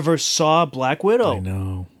I never saw Black Widow. I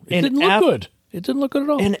know. It didn't look good. It didn't look good at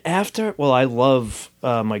all. And I love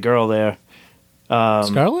my girl there.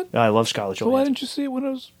 Scarlett? I love Scarlett Johansson. So why didn't you see it when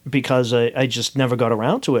it was? Because I just never got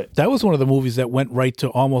around to it. That was one of the movies that went right to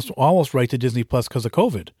almost right to Disney Plus because of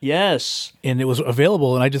COVID. Yes. And it was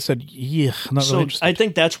available, and I just said, not really interested. I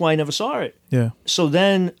think that's why I never saw it. Yeah. So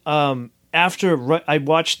then after I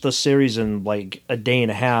watched the series in like a day and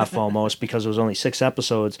a half almost because it was only 6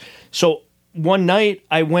 episodes. So one night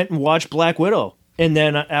I went and watched Black Widow, and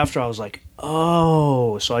then after I was like,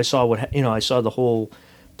 oh, so I saw I saw the whole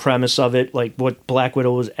premise of it, like what Black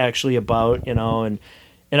Widow was actually about, and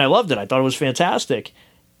I loved it. I thought it was fantastic,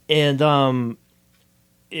 and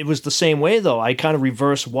it was the same way though. I kind of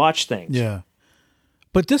reverse watch things. Yeah,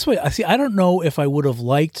 but this way, I don't know if I would have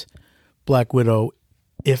liked Black Widow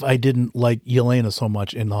if I didn't like Yelena so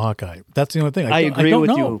much in the Hawkeye. That's the only thing. I agree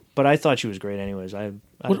with you, but I thought she was great anyways.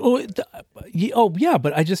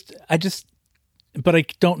 But I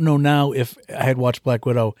don't know now if I had watched Black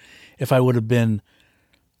Widow, if I would have been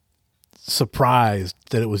surprised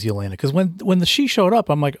that it was Yelena. Because when she showed up,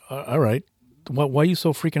 I'm like, all right, why are you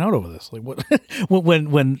so freaking out over this? Like what?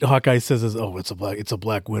 when Hawkeye says, it's a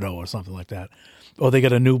Black Widow or something like that, or they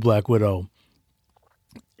got a new Black Widow.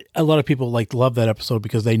 A lot of people love that episode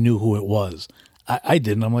because they knew who it was. I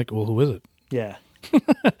didn't. I'm like, well, who is it? Yeah.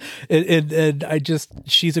 and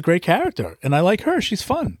she's a great character, and I like her. She's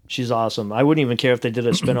fun. She's awesome. I wouldn't even care if they did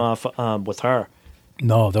a spinoff with her.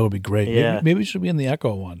 No, that would be great. Yeah. Maybe it should be in the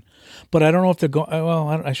Echo one, but I don't know if they're going. Well,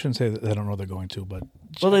 I shouldn't say that I don't know if they're going to, but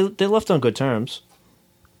they left on good terms.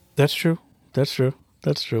 That's true.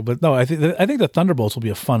 But no, I think the Thunderbolts will be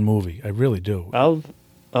a fun movie. I really do.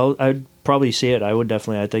 I'd probably see it. I would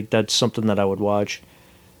definitely. I think that's something that I would watch.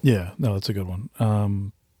 Yeah, no, that's a good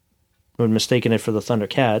one. When mistaking it for the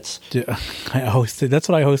Thundercats. That's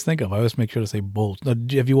what I always think of. I always make sure to say both.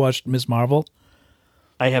 Have you watched Ms. Marvel?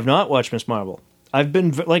 I have not watched Ms. Marvel. I've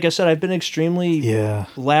been, like I said, I've been extremely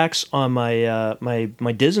lax on my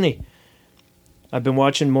my Disney. I've been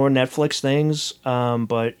watching more Netflix things,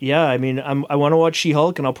 but yeah, I mean, I want to watch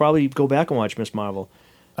She-Hulk, and I'll probably go back and watch Ms. Marvel.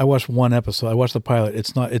 I watched one episode. I watched the pilot.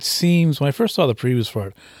 It seems, when I first saw the previews for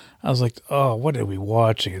it, I was like, oh, what are we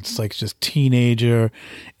watching? It's like just teenager,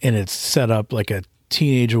 and it's set up like a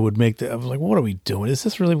teenager would make. I was like, what are we doing? Is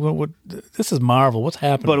this really what this is Marvel? What's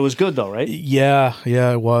happening? But it was good though, right? Yeah,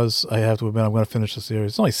 it was. I have to admit, I'm going to finish the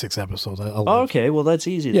series. It's only 6 episodes. Okay, well that's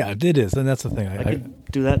easy. Yeah, it is, and that's the thing. I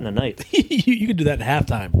could do that in a night. You could do that in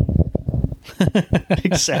halftime.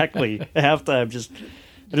 Exactly, halftime.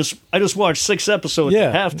 I just watched 6 episodes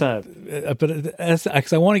at halftime. But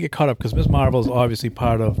because I want to get caught up, because Ms. Marvel is obviously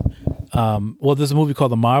part of. There's a movie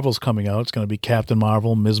called The Marvels coming out. It's going to be Captain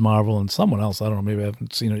Marvel, Ms. Marvel, and someone else. I don't know. Maybe I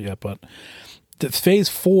haven't seen it yet. But phase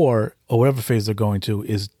 4, or whatever phase they're going to,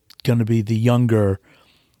 is going to be the younger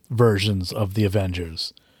versions of the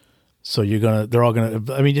Avengers. So they're all going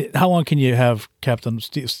to. I mean, how long can you have Captain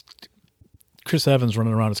Chris Evans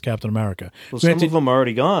running around as Captain America. Well, some of them are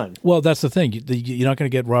already gone. Well, that's the thing. You're not going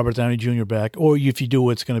to get Robert Downey Jr. back, or if you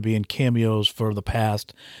do, it's going to be in cameos for the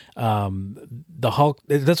past. The Hulk,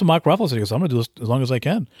 that's what Mark Ruffalo said. He goes, I'm going to do this as long as I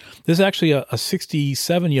can. There's actually a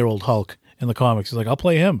 67-year-old Hulk in the comics. He's like, I'll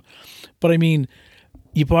play him. But, I mean,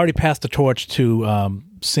 you've already passed the torch to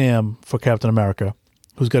Sam for Captain America,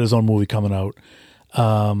 who's got his own movie coming out.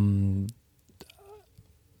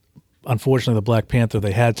 Unfortunately, the Black Panther,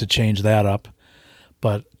 they had to change that up.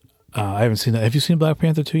 But I haven't seen that. Have you seen Black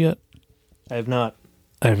Panther 2 yet? I have not.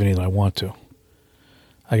 I haven't either. I want to.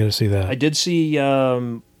 I got to see that. I did see,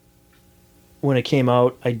 when it came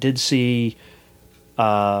out, I did see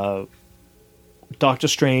Doctor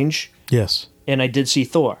Strange. Yes. And I did see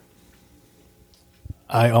Thor.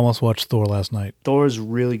 I almost watched Thor last night. Thor is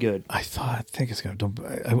really good. I'm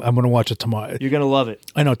going to watch it tomorrow. You're going to love it.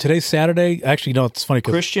 I know. Today's Saturday. Actually, no, it's funny.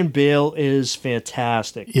 Christian Bale is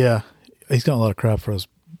fantastic. Yeah. He's got a lot of crap for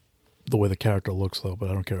the way the character looks, though, but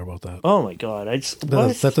I don't care about that. Oh, my God.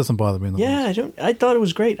 That doesn't bother me in the movie. I thought it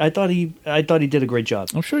was great. I thought he did a great job.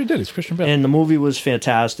 I'm sure he did. He's Christian Bale. And the movie was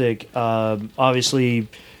fantastic. Obviously,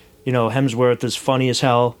 Hemsworth is funny as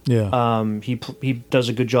hell. Yeah. He does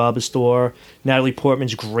a good job as Thor. Natalie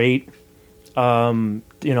Portman's great. They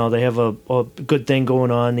have a good thing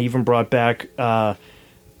going on. They even brought back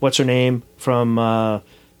what's her name from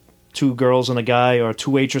Two Girls and a Guy, or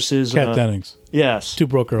Two Waitresses. Kat Dennings. Yes. Two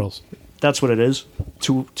Broke Girls. That's what it is.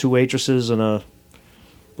 Two waitresses and a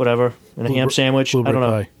whatever, and a ham sandwich. I don't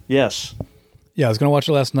know. Pie. Yes. Yeah, I was going to watch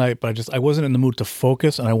it last night, but I wasn't in the mood to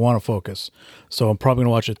focus, and I want to focus. So I'm probably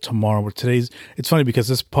going to watch it tomorrow. But it's funny because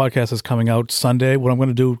this podcast is coming out Sunday. What I'm going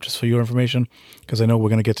to do, just for your information, because I know we're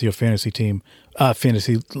going to get to your fantasy thing. We're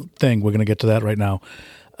going to get to that right now.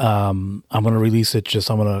 I'm going to release it. I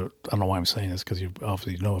don't know why I'm saying this, because you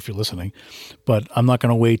obviously know if you're listening, but I'm not going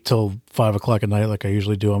to wait till 5:00 at night like I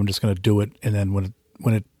usually do. I'm just going to do it, and then when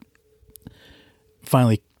it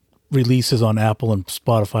finally releases on Apple and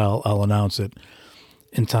Spotify, I'll announce it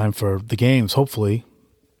in time for the games, hopefully.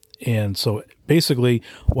 And so basically,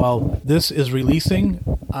 while this is releasing,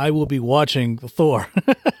 I will be watching the Thor,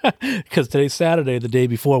 because today's Saturday, the day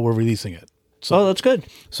before we're releasing it. So, that's good.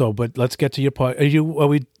 So, but let's get to your part. Are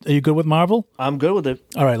you good with Marvel? I'm good with it.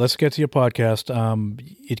 All right, let's get to your podcast.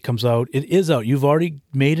 It comes out. It is out. You've already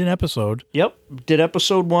made an episode. Yep. Did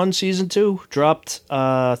episode 1, season 2. Dropped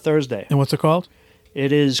Thursday. And what's it called?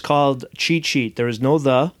 It is called Cheat Sheet. There is no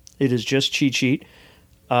the. It is just Cheat Sheet.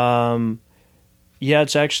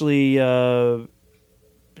 It's actually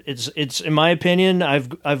it's in my opinion,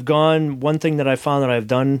 I've gone. One thing that I found that I've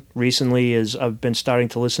done recently is I've been starting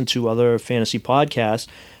to listen to other fantasy podcasts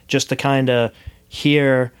just to kind of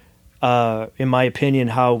hear, in my opinion,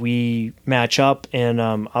 how we match up. And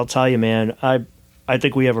I'll tell you, man, I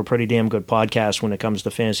think we have a pretty damn good podcast when it comes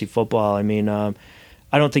to fantasy football. I mean,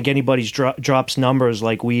 I don't think anybody's drops numbers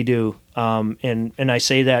like we do. And I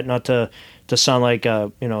say that not to sound like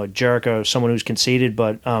a jerk or someone who's conceited,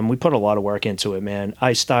 but we put a lot of work into it, man.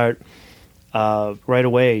 I start right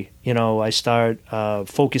away. I start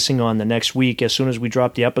focusing on the next week. As soon as we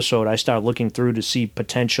drop the episode, I start looking through to see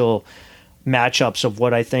potential matchups of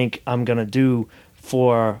what I think I'm going to do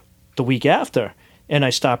for the week after, and I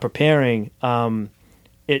start preparing.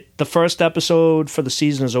 The first episode for the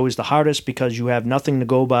season is always the hardest because you have nothing to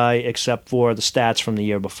go by except for the stats from the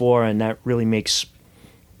year before, and that really makes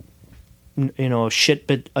a shit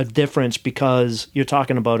bit of difference because you're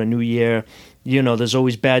talking about a new year. There's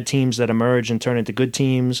always bad teams that emerge and turn into good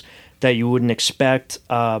teams that you wouldn't expect.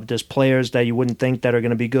 There's players that you wouldn't think that are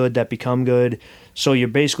going to be good that become good. So you're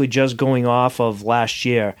basically just going off of last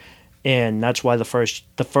year, and that's why the first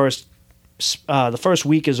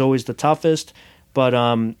week is always the toughest. But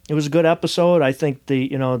it was a good episode. I think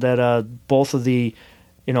that both of the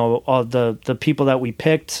all the people that we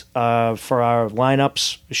picked for our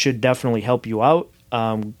lineups should definitely help you out.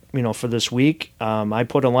 For this week, I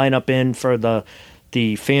put a lineup in for the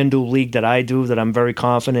FanDuel league that I do that I'm very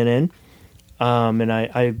confident in. And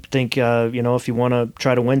I think if you want to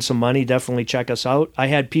try to win some money, definitely check us out. I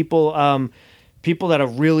had people that are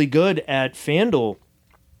really good at FanDuel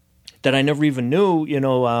that I never even knew.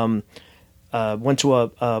 Went to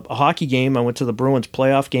a hockey game. I went to the Bruins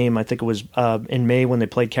playoff game. I think it was in May when they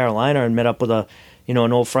played Carolina, and met up with an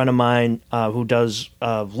old friend of mine who does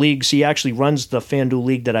leagues. He actually runs the FanDuel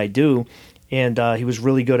league that I do, and he was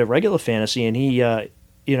really good at regular fantasy. And he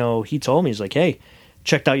told me, he's like, "Hey,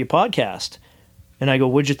 checked out your podcast," and I go,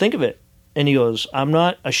 "What'd you think of it?" And he goes, "I'm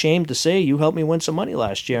not ashamed to say you helped me win some money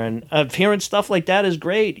last year." And hearing stuff like that is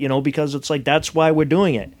great, because it's like that's why we're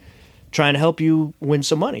doing it, trying to help you win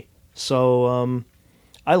some money. So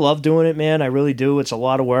I love doing it, man. I really do. It's a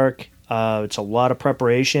lot of work. It's a lot of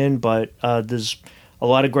preparation, but there's a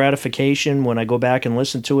lot of gratification when I go back and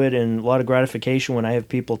listen to it, and a lot of gratification when I have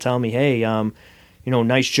people tell me, "Hey,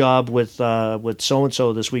 nice job with so and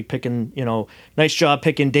so this week picking, nice job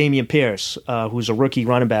picking Damian Pierce, who's a rookie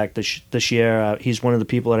running back this year. He's one of the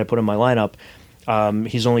people that I put in my lineup.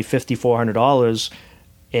 He's only $5,400,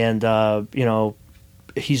 and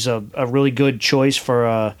he's a really good choice for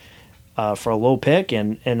a low pick,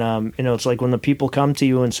 and it's like when the people come to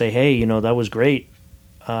you and say, "Hey, that was great,"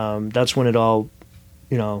 that's when it all,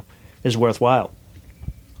 is worthwhile.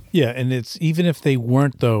 Yeah, and it's even if they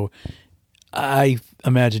weren't though. I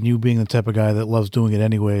imagine you being the type of guy that loves doing it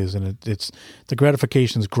anyways, and it's the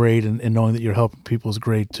gratification is great, and knowing that you're helping people is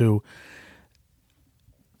great too.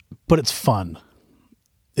 But it's fun.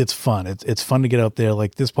 It's fun. It's fun to get out there.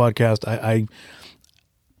 Like this podcast, I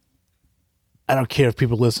don't care if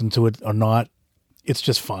people listen to it or not. It's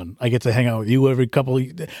just fun. I get to hang out with you every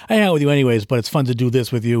I hang out with you anyways, but it's fun to do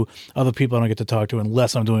this with you. Other people I don't get to talk to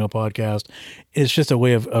unless I'm doing a podcast. It's just a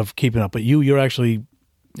way of keeping up. But you're actually,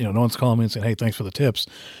 no one's calling me and saying, "Hey, thanks for the tips,"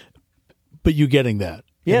 but you getting that.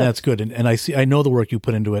 Yeah. And that's good. And I know the work you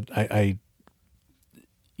put into it.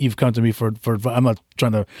 You've come to me for I'm not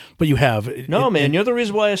trying to, but you have. No, man, you're the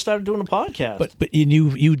reason why I started doing a podcast. But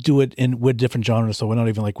you do it with different genres, so we're not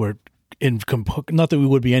even like we're not that we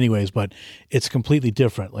would be anyways, but it's completely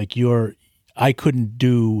different. Like I couldn't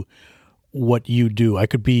do what you do. I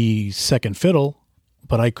could be second fiddle,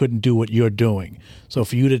 but I couldn't do what you're doing. So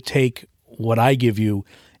for you to take what I give you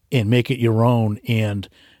and make it your own and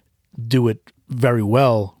do it very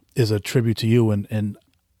well is a tribute to you. And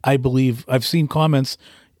I believe I've seen comments.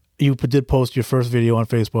 You did post your first video on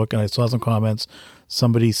Facebook, and I saw some comments.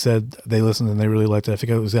 Somebody said they listened and they really liked it. I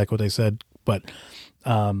forget exactly what they said, but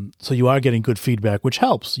so you are getting good feedback, which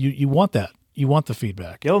helps. You want that. You want the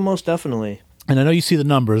feedback. Yo, most definitely. And I know you see the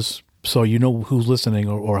numbers, so you know who's listening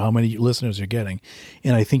or how many listeners you're getting.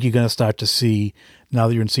 And I think you're going to start to see now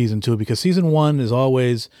that you're in season 2, because season 1 is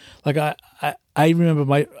always like I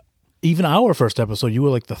remember even our first episode, you were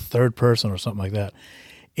like the third person or something like that.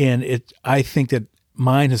 And I think that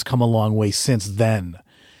mine has come a long way since then.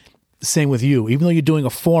 Same with you. Even though you're doing a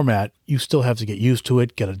format, you still have to get used to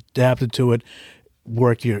it, get adapted to it,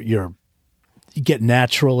 work you get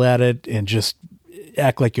natural at it, and just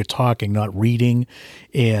act like you're talking, not reading,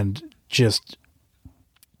 and just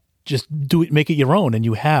do it, make it your own, and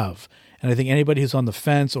you have. And I think anybody who's on the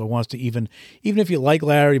fence or wants to even if you like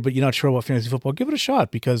Larry but you're not sure about fantasy football, give it a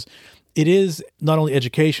shot, because it is not only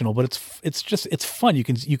educational, but it's fun. You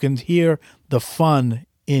can hear the fun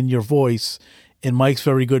in your voice, and Mike's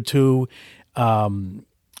very good too.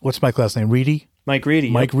 What's Mike's last name? Reedy? Mike Reedy.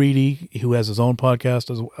 Mike Reedy, who has his own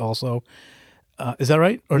podcast also. Is that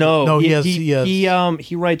right? Or no, he has.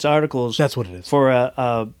 He writes articles. That's what it is. For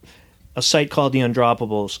a site called The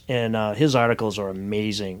Undroppables, and his articles are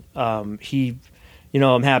amazing. I'm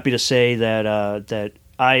happy to say that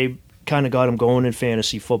I kind of got him going in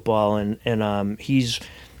fantasy football, and he's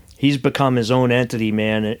become his own entity,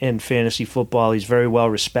 man, in fantasy football. He's very well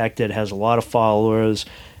respected, has a lot of followers,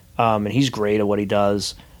 and he's great at what he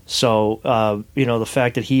does. So, the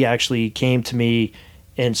fact that he actually came to me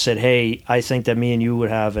and said, "Hey, I think that me and you would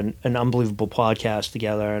have an unbelievable podcast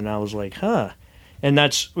together," and I was like, "Huh." And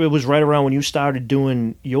it was right around when you started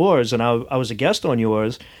doing yours, and I was a guest on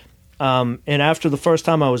yours. And after the first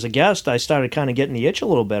time I was a guest, I started kind of getting the itch a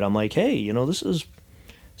little bit. I'm like, "Hey, this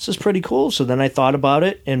is pretty cool." So then I thought about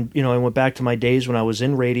it, and I went back to my days when I was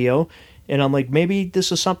in radio, and I'm like, maybe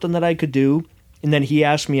this is something that I could do. And then he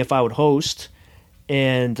asked me if I would host,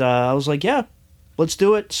 and I was like, "Yeah, let's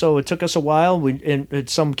do it." So it took us a while. In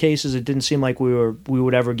some cases, it didn't seem like we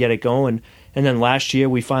would ever get it going. And then last year,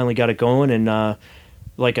 we finally got it going, and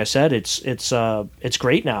like I said, it's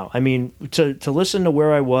great now. I mean, to listen to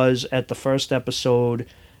where I was at the first episode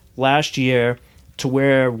last year to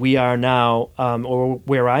where we are now, or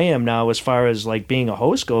where I am now, as far as like being a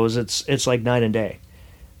host goes, it's like night and day.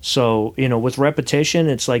 So with repetition,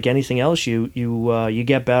 it's like anything else. You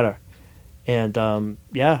get better, and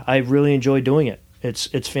I really enjoy doing it.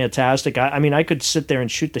 It's fantastic. I mean, I could sit there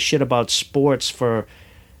and shoot the shit about sports for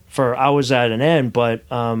hours at an end, but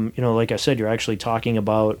like I said, you're actually talking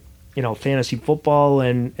about fantasy football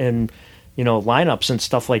and lineups and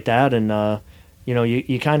stuff like that, and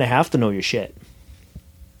you kind of have to know your shit.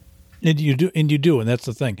 And you do, and that's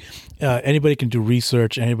the thing. Anybody can do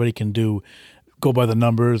research. Anybody can go by the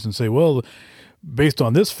numbers and say, well, based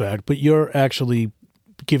on this fact. But you're actually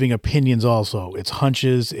giving opinions. Also, it's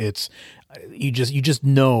hunches. It's you just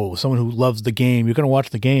know someone who loves the game. You're going to watch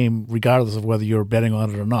the game regardless of whether you're betting on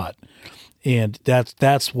it or not. And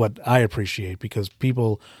that's what I appreciate, because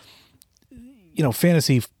people,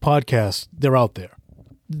 fantasy podcasts, they're out there.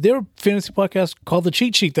 There are fantasy podcasts called The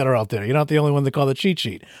Cheat Sheet that are out there. You're not the only one that call the Cheat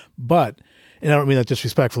Sheet. But, and I don't mean that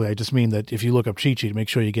disrespectfully, I just mean that if you look up Cheat Sheet, make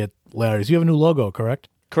sure you get Larry's. You have a new logo, correct?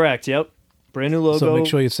 Correct, yep. Brand new logo. So make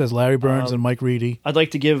sure it says Larry Burns and Mike Reedy. I'd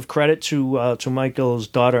like to give credit to Michael's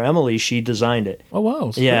daughter, Emily. She designed it. Oh,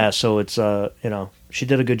 wow. Yeah, so it's, she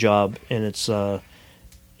did a good job, and it's,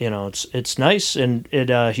 it's nice. And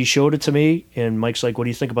he showed it to me, and Mike's like, what do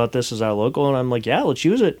you think about this as our logo? And I'm like, yeah, let's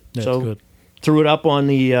use it. That's so good. Threw it up on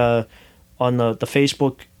the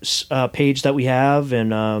Facebook page that we have,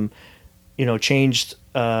 and, changed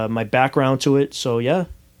my background to it. So, yeah.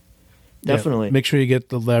 Definitely. Yeah, make sure you get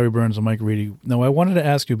the Larry Burns and Mike Reedy. Now, I wanted to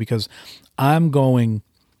ask you, because I don't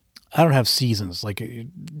have seasons. Like,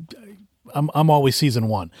 I'm always season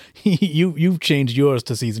 1. You've changed yours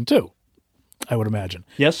to season 2, I would imagine.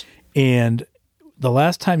 Yes. And the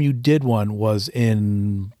last time you did one was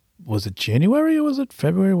it January or was it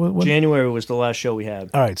February? When? January was the last show we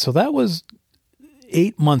had. All right. So that was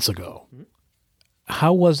 8 months ago.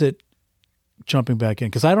 How was it jumping back in?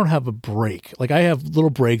 Because I don't have a break. Like, I have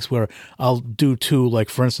little breaks where I'll do 2. Like,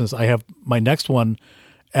 for instance, I have my next one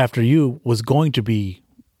after you was going to be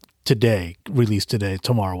released today,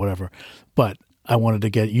 tomorrow, whatever. But I wanted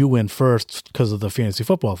to get you in first because of the fantasy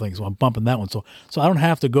football thing, so I'm bumping that one. So I don't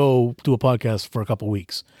have to go do a podcast for a couple of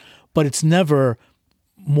weeks. But it's never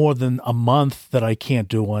more than a month that I can't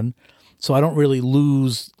do one, so I don't really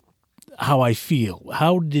lose how I feel.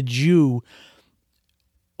 How did you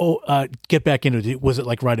get back into it? Was it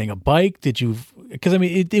like riding a bike? Did you? Because I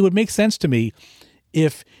mean, it would make sense to me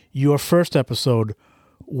if your first episode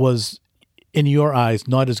was, in your eyes,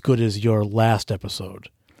 not as good as your last episode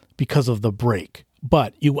because of the break.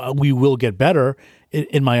 But we will get better.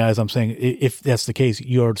 In my eyes, I'm saying, if that's the case,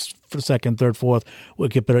 your second, third, fourth will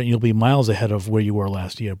get better, and you'll be miles ahead of where you were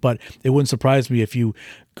last year. But it wouldn't surprise me if you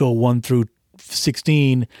go 1 through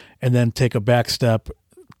 16 and then take a back step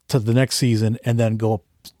to the next season and then go up.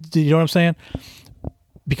 You know what I'm saying?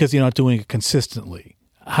 Because you're not doing it consistently.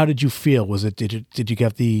 How did you feel? Was it? Did you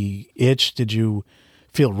get the itch? Did you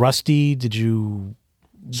feel rusty? Did you?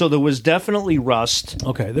 So there was definitely rust.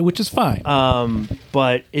 Okay, which is fine.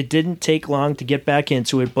 But it didn't take long to get back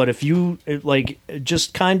into it. But if you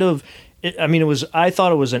just kind of, I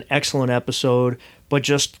thought it was an excellent episode. But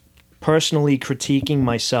just personally critiquing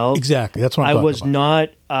myself, exactly. That's what I'm talking about.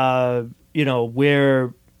 I was not,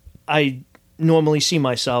 where I normally see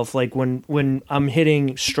myself, like when I'm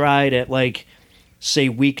hitting stride at, like, say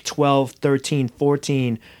week 12, 13,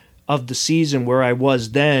 14 of the season, where I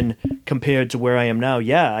was then compared to where I am now.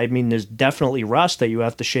 Yeah, I mean, there's definitely rust that you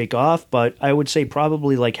have to shake off, but I would say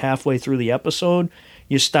probably like halfway through the episode,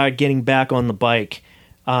 you start getting back on the bike,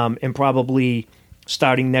 and probably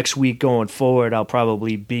starting next week going forward, I'll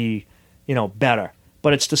probably be, better.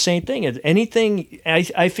 But it's the same thing.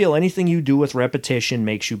 I feel anything you do with repetition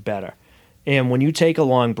makes you better. And when you take a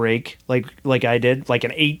long break, like I did, like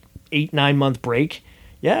an 8-9 month break,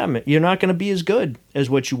 yeah, you're not going to be as good as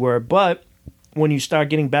what you were. But when you start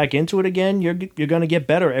getting back into it again, you're going to get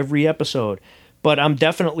better every episode. But I'm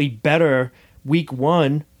definitely better week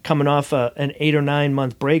 1 coming off an 8 or 9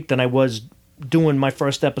 month break than I was doing my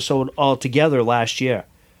first episode altogether last year.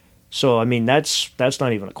 So, I mean, that's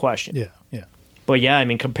not even a question. Yeah. But yeah, I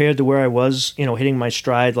mean, compared to where I was, hitting my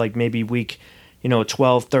stride, like maybe week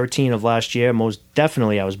 12, 13 of last year, most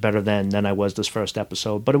definitely I was better than I was this first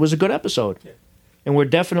episode. But it was a good episode. Yeah. And we're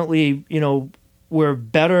definitely, we're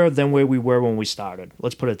better than where we were when we started.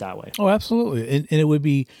 Let's put it that way. Oh, absolutely. And it would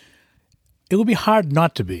be hard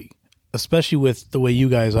not to be, especially with the way you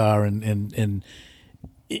guys are. And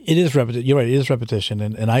it is repetition. You're right. It is repetition.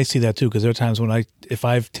 And I see that too, because there are times when if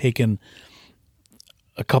I've taken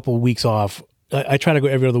a couple of weeks off, I try to go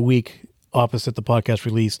every other week opposite the podcast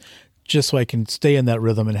release, just so I can stay in that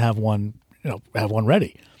rhythm and have one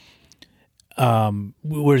ready.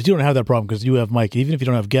 Whereas you don't have that problem because you have Mike. Even if you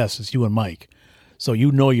don't have guests, it's you and Mike. So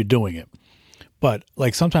you're doing it. But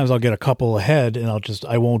like sometimes I'll get a couple ahead and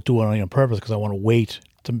I won't do it on purpose because I want to wait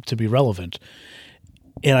to be relevant.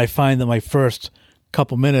 And I find that my first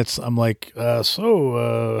couple minutes, I'm like, how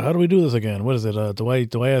do we do this again? What is it? Do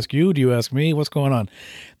I ask you? Do you ask me? What's going on?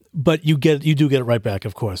 But you do get it right back,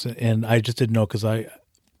 of course. And I just didn't know because I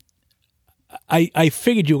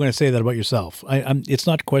figured you were going to say that about yourself. It's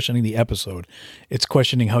not questioning the episode; it's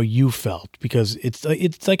questioning how you felt, because it's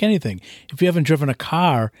like anything. If you haven't driven a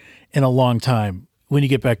car in a long time, when you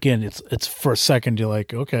get back in, it's for a second you're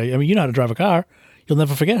like, okay. I mean, you know how to drive a car; you'll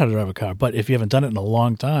never forget how to drive a car. But if you haven't done it in a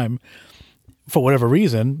long time, for whatever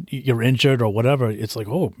reason, you're injured or whatever, it's like,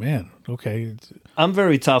 oh man, okay. I'm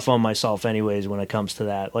very tough on myself anyways when it comes to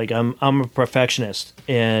that. Like I'm a perfectionist,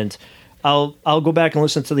 and I'll go back and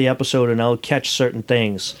listen to the episode and I'll catch certain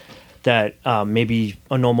things that maybe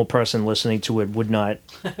a normal person listening to it would not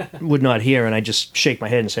hear, and I just shake my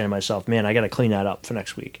head and say to myself, man, I got to clean that up for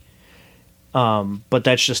next week. But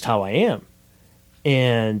that's just how I am.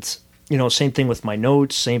 And same thing with my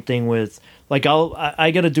notes, same thing with like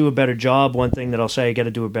I got to do a better job. One thing that I'll say I got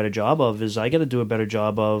to do a better job of is I got to do a better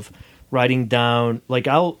job of writing down. Like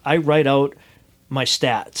I write out my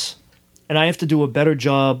stats, and I have to do a better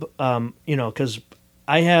job. Because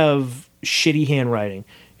I have shitty handwriting,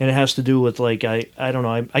 and it has to do with like I don't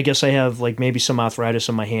know. I guess I have like maybe some arthritis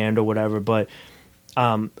in my hand or whatever. But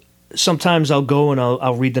sometimes I'll go and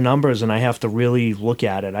I'll read the numbers, and I have to really look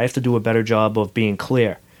at it. I have to do a better job of being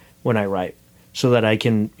clear when I write, so that I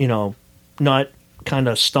can not kind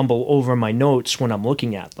of stumble over my notes when I'm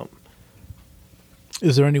looking at them.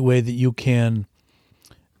 Is there any way that you can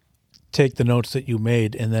take the notes that you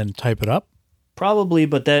made and then type it up? Probably,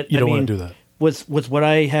 but that you don't want to do that. With what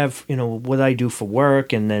I have, what I do for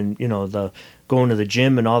work, and then the going to the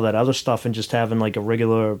gym and all that other stuff, and just having like a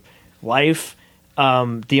regular life,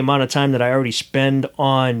 the amount of time that I already spend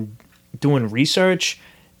on doing research,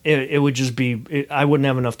 it would just be I wouldn't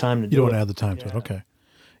have enough time to do it. You don't have the time to it. Okay.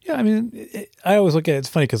 Yeah, I mean, I always look at it. It's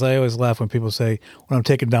funny because I always laugh when people say, when I'm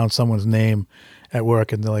taking down someone's name at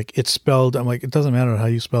work and they're like, it's spelled. I'm like, it doesn't matter how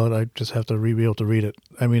you spell it. I just have to be able to read it.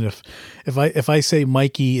 I mean, if I say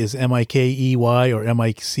Mikey is Mikey or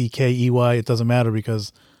Mickey, it doesn't matter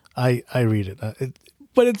because I read it.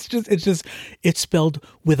 But it's spelled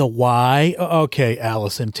with a Y. Okay,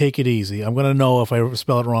 Allison, take it easy. I'm going to know if I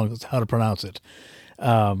spell it wrong how to pronounce it.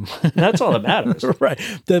 That's all that matters. Right.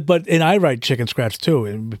 And I write chicken scratch too.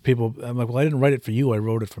 And people, I'm like, well, I didn't write it for you. I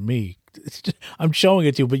wrote it for me. I'm showing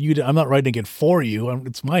it to you, but I'm not writing it for you.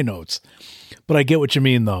 It's my notes. But I get what you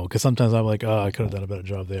mean though, because sometimes I'm like, oh, I could have done a better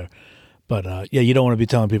job there. But you don't want to be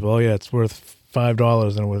telling people, oh yeah, it's worth $5,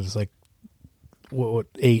 and it was like,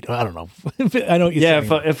 what, $8? I don't know. I know what you're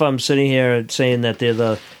saying. If I'm sitting here saying that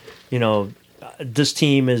they're this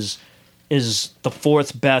team is the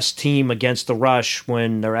fourth best team against the rush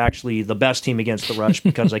when they're actually the best team against the rush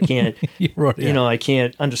because I can't, I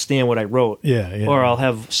can't understand what I wrote. Yeah. Or I'll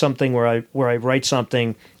have something where I write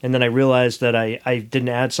something and then I realize that I didn't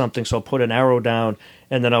add something, so I'll put an arrow down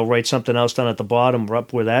and then I'll write something else down at the bottom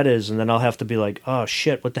up where that is, and then I'll have to be like, oh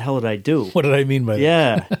shit, what the hell did I do? What did I mean by that?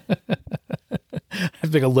 Yeah. I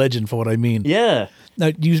have to make a legend for what I mean. Yeah.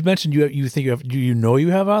 Now, you mentioned you think you have. Do you know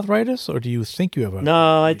you have arthritis, or do you think you have arthritis?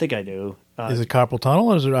 No, I think I do. Is it carpal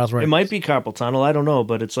tunnel or is it arthritis? It might be carpal tunnel. I don't know,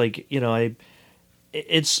 but it's like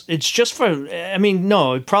it's just for. I mean,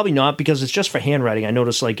 no, probably not, because it's just for handwriting. I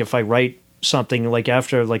notice like if I write something like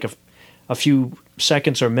after like a few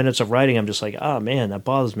seconds or minutes of writing, I'm just like, oh man, that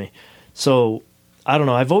bothers me. So I don't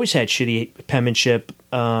know. I've always had shitty penmanship.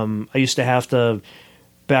 I used to have to.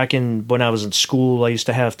 Back when I was in school, I used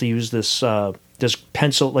to have to use this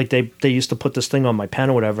pencil. Like they used to put this thing on my pen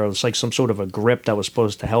or whatever. It was like some sort of a grip that was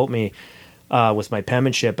supposed to help me with my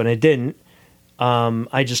penmanship, and it didn't.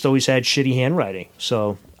 I just always had shitty handwriting,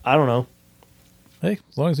 so I don't know. Hey,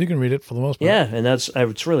 as long as you can read it for the most part. Yeah, and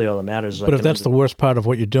it's really all that matters. But if that's the worst part of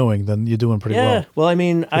what you're doing, then you're doing pretty well. Yeah, well, I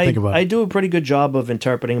mean, I do a pretty good job of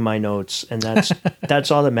interpreting my notes, and that's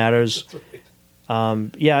all that matters.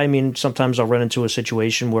 I mean, sometimes I'll run into a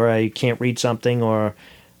situation where I can't read something or,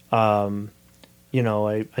 I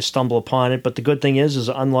stumble upon it. But the good thing is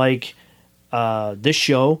unlike this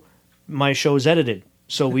show, my show is edited,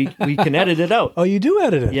 so we can edit it out. Oh, you do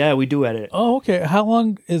edit it? Yeah, we do edit it. Oh, okay. How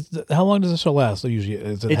long does the show last?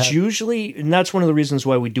 Usually, usually, and that's one of the reasons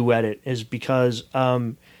why we do edit, is because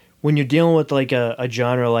when you're dealing with like a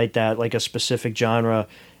genre like that, like a specific genre,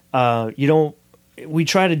 we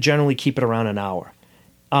try to generally keep it around an hour.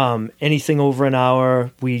 Anything over an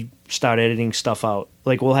hour, we start editing stuff out.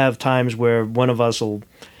 Like we'll have times where one of us will,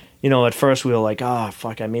 at first we were like,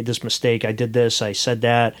 fuck, I made this mistake. I did this. I said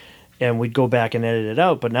that. And we'd go back and edit it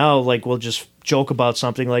out. But now like we'll just joke about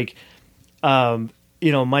something like,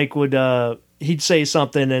 Mike would, he'd say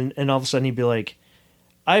something and all of a sudden he'd be like,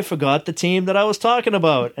 I forgot the team that I was talking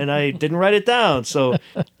about and I didn't write it down. So,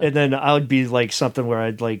 and then I would be like something where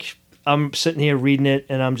I'd like, I'm sitting here reading it,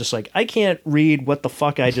 and I'm just like, I can't read what the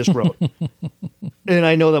fuck I just wrote. And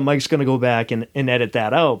I know that Mike's going to go back and edit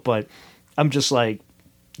that out, but I'm just like,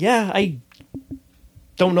 yeah, I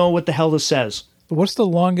don't know what the hell this says. What's the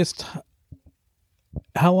longest...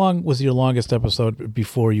 How long was your longest episode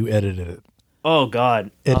before you edited it? Oh, God.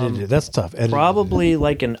 Edited it. That's tough. Edited probably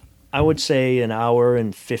like I would say an hour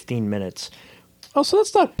and 15 minutes. Oh, so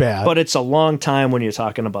that's not bad. But it's a long time when you're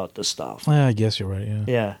talking about this stuff. I guess you're right, yeah.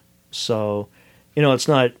 Yeah. So, it's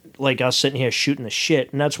not like us sitting here shooting the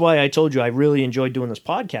shit. And that's why I told you I really enjoyed doing this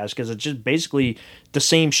podcast, because it's just basically the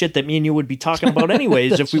same shit that me and you would be talking about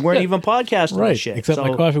anyways if we weren't even podcasting Right, this shit. except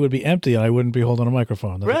my coffee would be empty and I wouldn't be holding a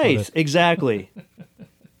microphone. That's about Right, it. exactly.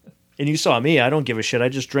 And you saw me. I don't give a shit. I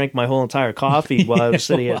just drank my whole entire coffee while I was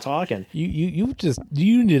sitting here talking. You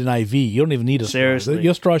need an IV. You don't even need a straw. Seriously.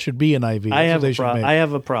 Your straw should be an IV. I That's have what they a should problem. make. I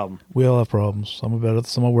have a problem. We all have problems. Some are better,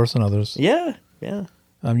 some are worse than others. Yeah, yeah.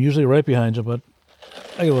 I'm usually right behind you, but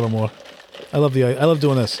I get a little more. I love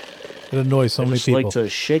doing this. It annoys so I many just people. like to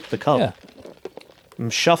shake the cup. Yeah, I'm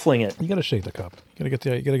shuffling it. you got to shake the cup. You got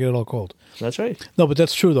to get it all cold. That's right. No, but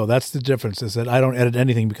that's true though. That's the difference. Is that I don't edit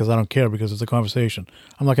anything because I don't care, because it's a conversation.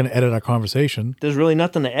 I'm not going to edit our conversation. There's really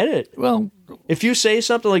nothing to edit. Well, If you say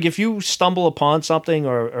something, like if you stumble upon something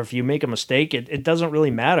or if you make a mistake, it doesn't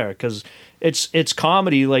really matter, because it's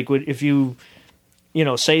comedy. Like if you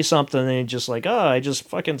say something and you're just like, oh, I just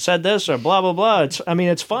fucking said this or blah blah blah.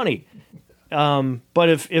 It's funny. But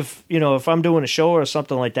if I'm doing a show or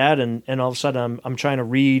something like that, and all of a sudden I'm trying to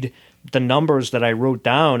read the numbers that I wrote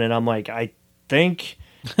down, and I'm like, I think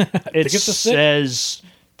it says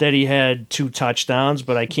that he had 2 touchdowns,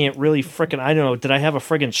 but I can't really I don't know. Did I have a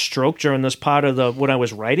friggin' stroke during this part of when I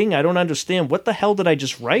was writing? I don't understand. What the hell did I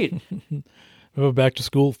just write? remember back to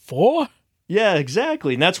school 4? Yeah,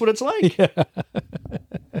 exactly. And that's what it's like.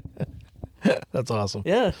 That's awesome.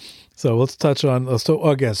 Yeah. So let's touch on. So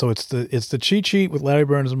it's the cheat sheet with Larry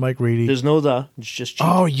Burns and Mike Reedy. There's no it's just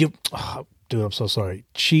cheat. Dude, I'm so sorry.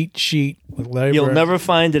 Cheat sheet with Larry. You'll Burns. never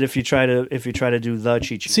find it if you try to do the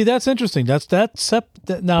cheat sheet. See, that's interesting.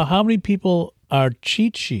 Now, how many people are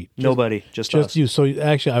cheat sheet? Nobody, just us. you. So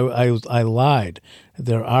actually, I lied.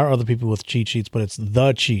 There are other people with cheat sheets, but it's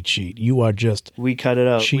the cheat sheet. You are just We cut it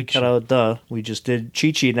out. Cheat We cut out we just did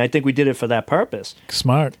cheat sheet, and I think we did it for that purpose.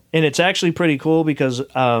 smart. And it's actually pretty cool because,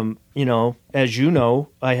 as you know,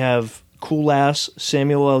 I have cool ass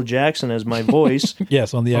Samuel L. Jackson as my voice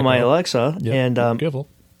Yes, on the on Echo. my Alexa, Yeah, and careful.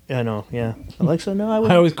 I know, yeah, Alexa. No, I I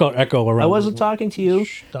wasn't. always call Echo around. I wasn't talking to you.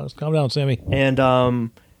 Shh, calm down, Sammy.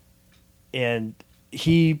 And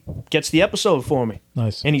he gets the episode for me,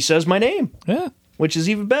 Nice. and he says my name, Yeah, which is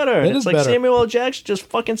even better. It And is it's like better. Samuel L. Jackson just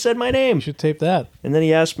fucking said my name. you should tape that. And then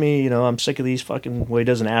he asked me, I'm sick of these fucking. Well, he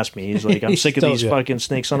doesn't ask me. He's like, I'm He sick of tells these you. fucking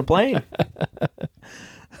snakes on a plane.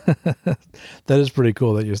 That is pretty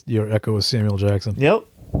cool that your Echo is Samuel Jackson. Yep.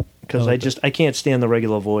 Because I like I can't stand the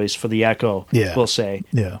regular voice for the Echo. Yeah. We'll say.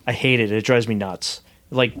 Yeah. I hate it. It drives me nuts.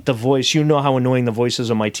 Like the voice, you know how annoying the voice is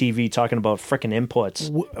on my TV talking about frickin' inputs.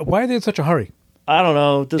 Why are they in such a hurry? I don't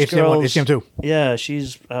know. This girl. HCM2. Yeah,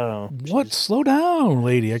 she's. I don't know. What? Slow down,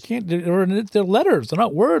 lady. I can't. They're letters. They're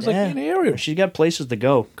not words. I Yeah. can't hear you. She's got places to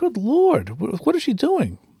go. Good Lord. What is she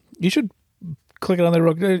doing? You should click it on the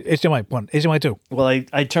HDMI 1, HDMI 2. Well,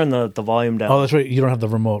 I turned the volume down. Oh, that's right. You don't have the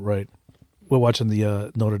remote, right? We're watching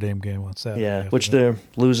the Notre Dame game on Saturday. yeah, after which that. they're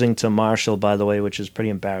losing to Marshall, by the way, which is pretty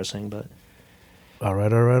embarrassing. But All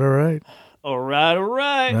right. all right.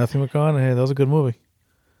 Matthew McConaughey. That was a good movie.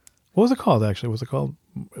 What was it called, actually?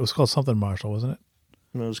 It was called something Marshall, wasn't it?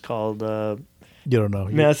 It was called You don't know.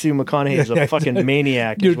 Matthew McConaughey is a fucking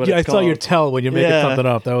maniac. Is what I it's saw your called. tell when you're making Yeah. something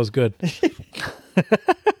up. That was good.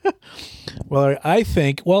 Well, I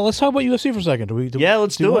think. Well, let's talk about UFC for a second. Yeah,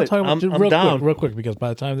 let's you do wanna it. talk about- I'm real down. quick, real quick, because by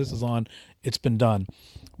the time this is on, it's been done.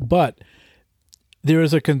 But there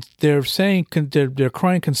is they're saying they're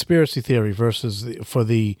crying conspiracy theory for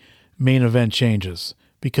the main event changes,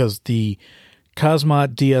 because the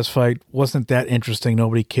Khamzat Diaz fight wasn't that interesting.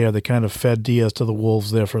 Nobody cared. They kind of fed Diaz to the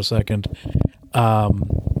wolves there for a second.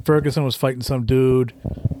 Ferguson was fighting some dude,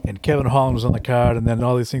 and Kevin Holland was on the card, and then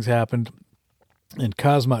all these things happened. And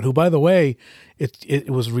Khamzat, who, by the way, it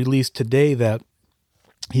was released today that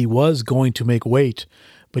he was going to make weight,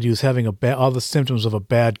 but he was having all the symptoms of a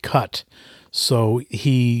bad cut. So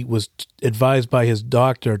he was advised by his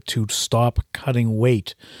doctor to stop cutting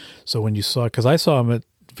weight. So when you saw, because I saw him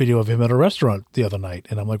video of him at a restaurant the other night,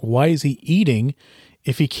 and I'm like, why is he eating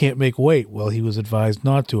if he can't make weight? Well, he was advised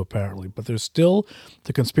not to, apparently. But there's still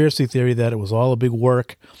the conspiracy theory that it was all a big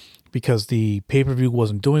work because the pay-per-view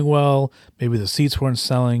wasn't doing well. Maybe the seats weren't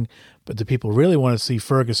selling, but the people really want to see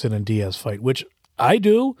Ferguson and Diaz fight, which I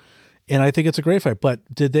do, and I think it's a great fight. But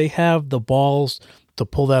did they have the balls to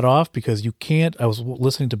pull that off? Because you can't. I was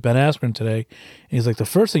listening to Ben Askren today, and he's like, the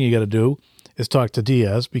first thing you got to do is talk to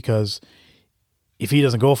Diaz, because if he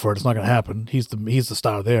doesn't go for it, it's not going to happen. He's the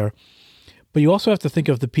star there. But you also have to think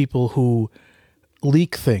of the people who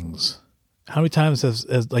leak things. How many times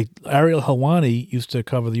has like Ariel Helwani used to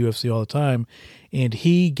cover the UFC all the time, and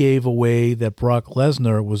he gave away that Brock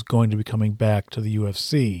Lesnar was going to be coming back to the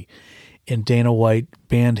UFC, and Dana White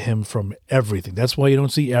banned him from everything. That's why you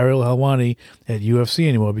don't see Ariel Helwani at UFC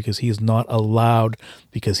anymore, because he is not allowed,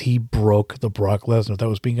 because he broke the Brock Lesnar that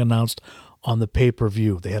was being announced on the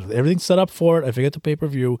pay-per-view. They had everything set up for it. I forget the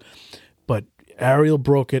pay-per-view, but Ariel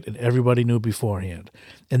broke it, and everybody knew beforehand.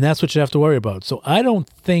 And that's what you have to worry about. So I don't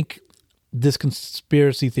think this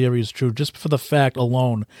conspiracy theory is true, just for the fact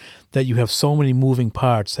alone that you have so many moving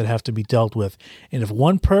parts that have to be dealt with. And if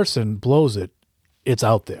one person blows it, it's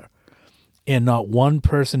out there. And not one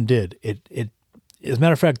person did. It as a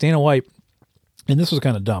matter of fact, Dana White, and this was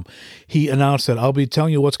kind of dumb, he announced that I'll be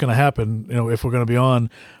telling you what's going to happen, if we're going to be on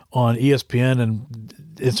ESPN and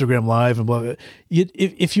Instagram Live and blah.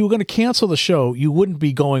 If you were going to cancel the show, you wouldn't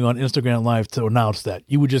be going on Instagram Live to announce that.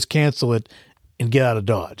 You would just cancel it and get out of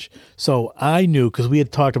Dodge. So I knew, because we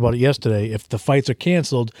had talked about it yesterday, if the fights are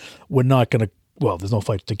canceled, we're not going to, well, there's no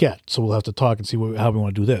fights to get, so we'll have to talk and see how we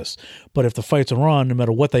want to do this. But if the fights are on, no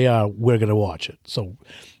matter what they are, we're going to watch it. So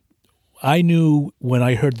I knew when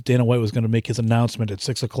I heard that Dana White was going to make his announcement at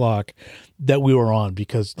 6 o'clock that we were on,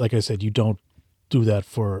 because, like I said, you don't do that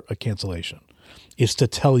for a cancellation. It's to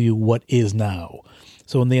tell you what is now.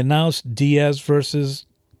 So when they announced Diaz versus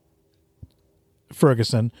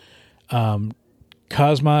Ferguson,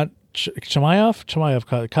 Khamzat Chimaev.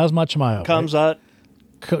 Khamzat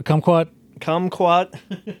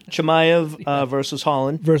Chimaev versus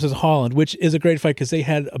Holland. Which is a great fight, because they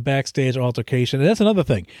had a backstage altercation. And that's another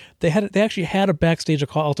thing. They actually had a backstage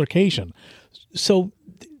altercation. So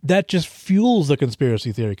that just fuels the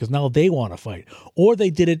conspiracy theory, because now they want to fight. Or they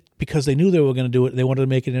did it because they knew they were going to do it. They wanted to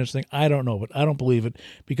make it interesting. I don't know, but I don't believe it,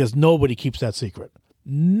 because nobody keeps that secret.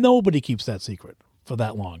 Nobody keeps that secret for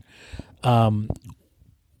that long.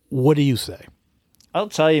 What do you say? I'll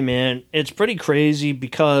tell you, man, it's pretty crazy,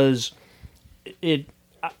 because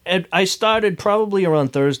I started probably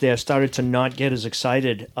around Thursday. I started to not get as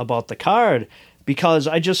excited about the card, because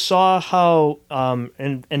I just saw how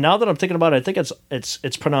and now that I'm thinking about it, I think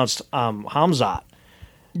it's pronounced Khamzat.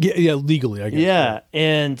 Yeah, legally, I guess. Yeah,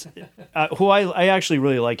 and who I actually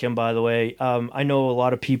really like him, by the way. I know a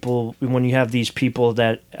lot of people, when you have these people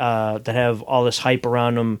that have all this hype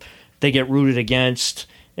around them, they get rooted against,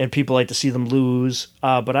 and people like to see them lose.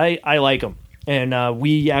 But I like him. And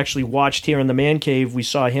we actually watched here in the Man Cave, we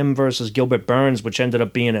saw him versus Gilbert Burns, which ended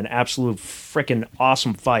up being an absolute freaking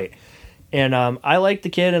awesome fight. And I like the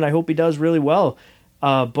kid, and I hope he does really well.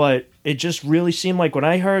 But it just really seemed like when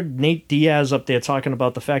I heard Nate Diaz up there talking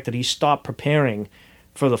about the fact that he stopped preparing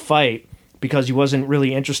for the fight because he wasn't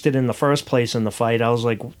really interested in the first place in the fight, I was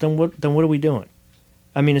like, then what are we doing?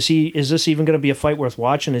 I mean, is this even going to be a fight worth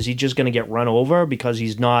watching? Is he just going to get run over because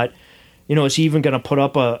he's not, is he even going to put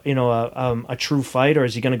up a true fight, or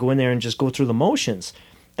is he going to go in there and just go through the motions?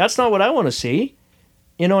 That's not what I want to see.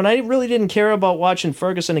 And I really didn't care about watching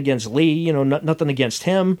Ferguson against Lee, nothing against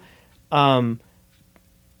him. I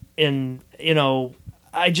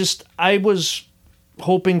was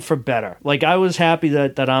hoping for better. Like, I was happy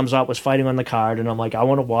that Khamzat was fighting on the card, and I'm like, I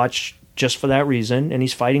want to watch just for that reason. And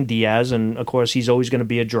he's fighting Diaz, and of course he's always going to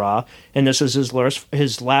be a draw. And this is his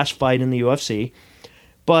last fight in the UFC.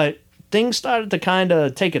 But things started to kind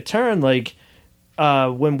of take a turn. Like,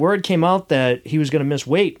 when word came out that he was going to miss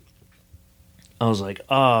weight, I was like,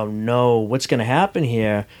 oh no, what's going to happen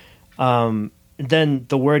here? Then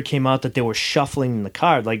the word came out that they were shuffling the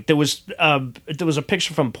card. Like, there was a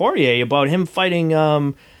picture from Poirier about him fighting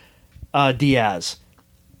Diaz,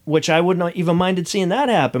 which I would not even minded seeing that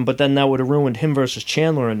happen, but then that would have ruined him versus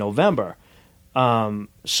Chandler in November.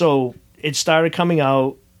 So it started coming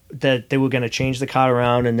out that they were going to change the card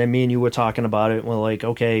around, and then me and you were talking about it, and we're like,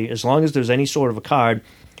 okay, as long as there's any sort of a card,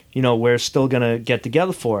 we're still going to get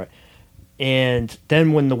together for it. And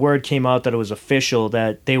then when the word came out that it was official,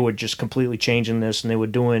 that they were just completely changing this, and they were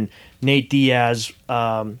doing Nate Diaz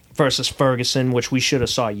versus Ferguson, which we should have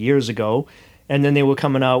saw years ago. And then they were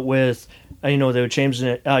coming out with, they were changing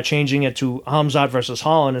it to Khamzat versus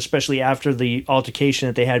Holland, especially after the altercation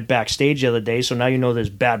that they had backstage the other day. So now there's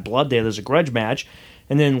bad blood there. There's a grudge match.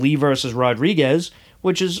 And then Lee versus Rodriguez,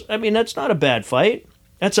 which is, that's not a bad fight.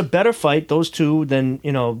 That's a better fight, those two, than,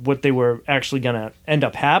 what they were actually going to end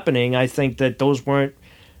up happening. I think that those weren't,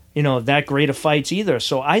 that great of fights either.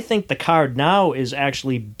 So I think the card now is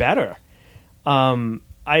actually better. I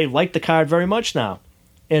like the card very much now.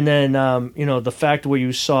 And then, the fact where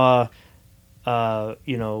you saw, Khamzat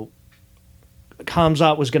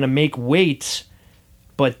was going to make weight,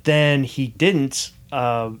 but then he didn't.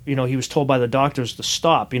 he was told by the doctors to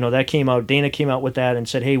stop. That came out. Dana came out with that and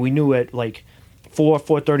said, hey, we knew at like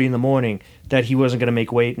 4:30 in the morning that he wasn't going to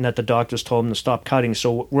make weight and that the doctors told him to stop cutting.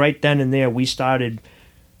 So right then and there, we started,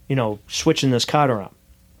 switching this card around.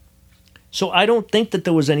 So I don't think that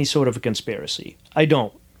there was any sort of a conspiracy. I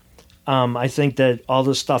don't. I think that all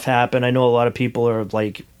this stuff happened. I know a lot of people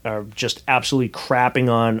are just absolutely crapping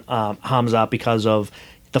on Khamzat because of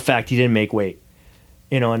the fact he didn't make weight.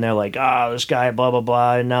 And they're like, this guy, blah, blah,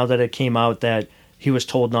 blah. And now that it came out that he was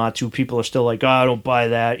told not to, people are still like, I don't buy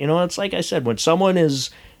that. It's like I said, when someone is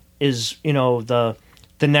the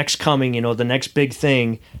next coming, the next big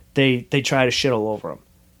thing, they try to shit all over them.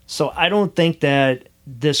 So I don't think that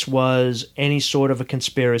this was any sort of a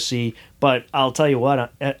conspiracy, but I'll tell you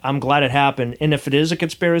what, I'm glad it happened. And if it is a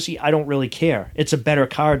conspiracy, I don't really care. It's a better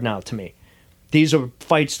card now to me. These are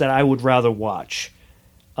fights that I would rather watch.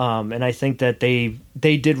 And I think that they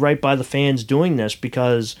did right by the fans doing this,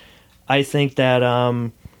 because I think that,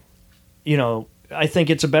 I think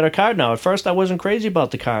it's a better card now. At first, I wasn't crazy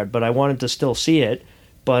about the card, but I wanted to still see it.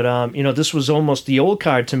 But, this was almost, the old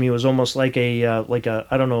card to me was almost like a a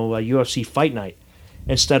UFC fight night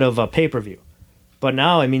instead of a pay-per-view. But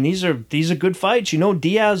now, I mean, these are good fights.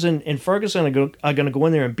 Diaz and Ferguson are going to go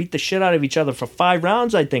in there and beat the shit out of each other for 5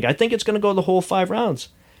 rounds, I think. I think it's going to go the whole 5 rounds.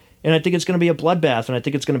 And I think it's going to be a bloodbath, and I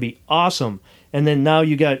think it's going to be awesome. And then now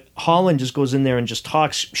you got Holland just goes in there and just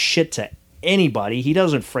talks shit to anybody. He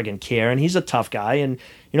doesn't friggin' care, and he's a tough guy. And,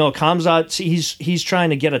 Khamzat, he's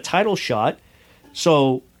trying to get a title shot.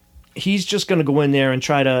 So he's just going to go in there and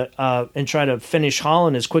try to finish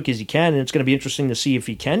Holland as quick as he can, and it's going to be interesting to see if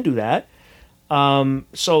he can do that.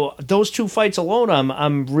 So those 2 fights alone,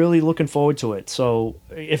 I'm really looking forward to it. So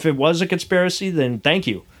if it was a conspiracy, then thank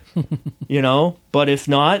you. But if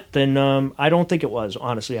not, then I don't think it was.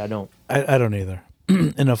 Honestly, I don't. I don't either.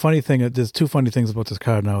 And a funny thing, there's 2 funny things about this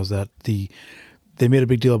card now is that they made a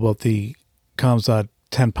big deal about the Khamzat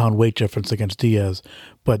 10-pound weight difference against Diaz,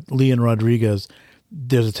 but Leon Rodriguez,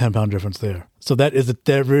 there's a 10-pound difference there. So there is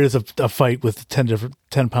a fight with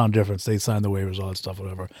 10-pound difference. They signed the waivers, all that stuff,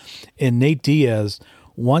 whatever. And Nate Diaz,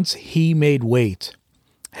 once he made weight,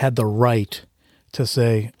 had the right to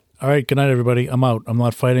say, all right, good night, everybody. I'm out. I'm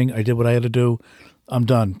not fighting. I did what I had to do. I'm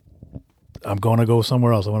done. I'm going to go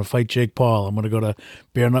somewhere else. I want to fight Jake Paul. I'm going to go to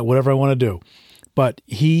Bear Nut, whatever I want to do. But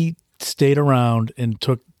he stayed around and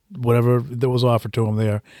took whatever that was offered to him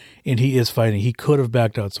there, and he is fighting. He could have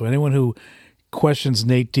backed out. So anyone who questions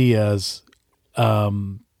Nate Diaz'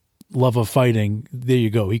 love of fighting, there you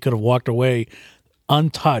go. He could have walked away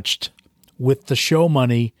untouched with the show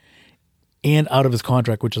money and out of his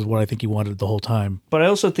contract, which is what I think he wanted the whole time. But I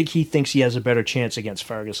also think he thinks he has a better chance against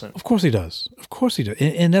Ferguson. Of course he does.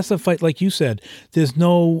 And that's the fight, like you said, there's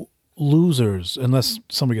no losers unless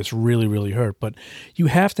somebody gets really, really hurt. But you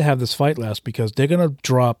have to have this fight last because they're going to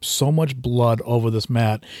drop so much blood over this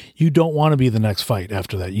mat. You don't want to be the next fight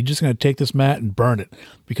after that. You're just going to take this mat and burn it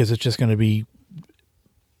because it's just going to be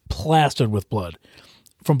plastered with blood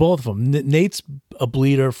from both of them. Nate's a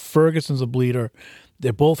bleeder. Ferguson's a bleeder.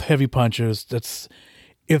 They're both heavy punchers.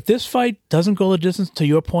 If this fight doesn't go the distance, to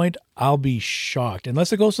your point, I'll be shocked.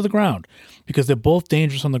 Unless it goes to the ground, because they're both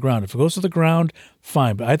dangerous on the ground. If it goes to the ground,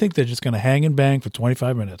 fine. But I think they're just going to hang and bang for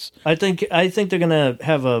 25 minutes. I think they're going to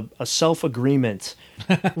have a self-agreement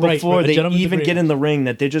before they even get in the ring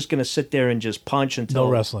that they're just going to sit there and just punch until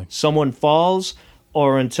wrestling. Someone falls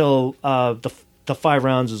or until the 5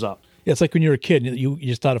 rounds is up. Yeah, it's like when you're a kid,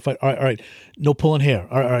 you start a fight. All right, no pulling hair.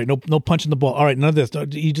 All right, no punching the ball. All right, none of this.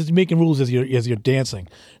 You're just making rules as you're dancing,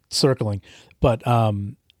 circling. But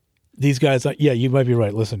these guys, you might be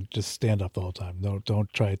right. Listen, just stand up the whole time. No,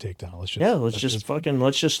 don't try to take down. Let's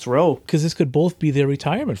just throw. Because this could both be their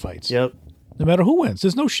retirement fights. Yep. No matter who wins,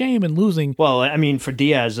 there's no shame in losing. Well, I mean, for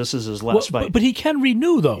Diaz, this is his last fight. But he can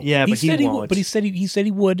renew, though. Yeah, but he won't. But he said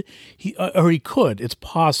he would. Or he could. It's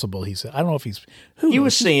possible. He said. I don't know if he's. He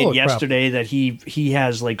was saying yesterday that he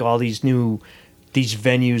has like all these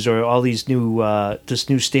venues or all these this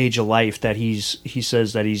new stage of life that he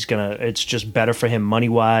says that he's gonna. It's just better for him money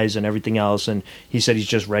wise and everything else, and he said he's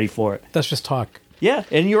just ready for it. That's just talk. Yeah,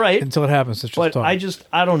 and you're right. Until it happens, it's just talk.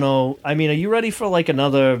 I don't know. I mean, are you ready for like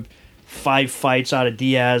another 5 fights out of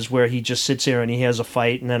Diaz where he just sits there and he has a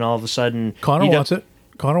fight and then all of a sudden Conor wants it.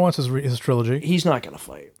 Conor wants his trilogy. He's not going to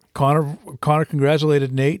fight. Conor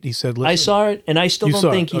congratulated Nate. He said, I saw it, and I still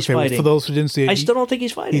don't think he's fighting. For those who didn't see it, I still don't think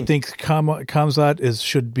he's fighting. He thinks Khamzat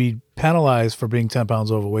should be penalized for being 10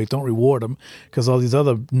 pounds overweight. Don't reward him because all these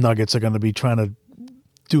other nuggets are going to be trying to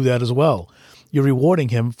do that as well. You're rewarding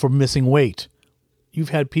him for missing weight. You've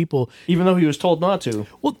had people... Even though he was told not to.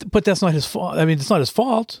 Well, but that's not his fault. I mean, it's not his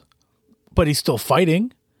fault. but he's still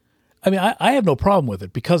fighting. I mean, I have no problem with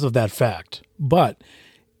it because of that fact. But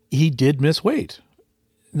he did miss weight.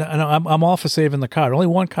 Now, I'm all for saving the card. Only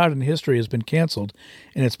one card in history has been canceled,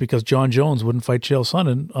 and it's because John Jones wouldn't fight Chael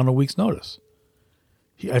Sonnen on a week's notice.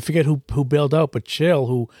 I forget who bailed out, but Chael,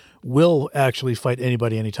 who will actually fight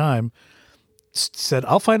anybody anytime, said,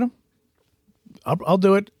 I'll fight him. I'll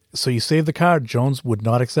do it. So you save the card. Jones would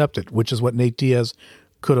not accept it, which is what Nate Diaz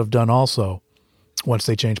could have done also once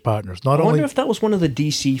they changed partners. I wonder if that was one of the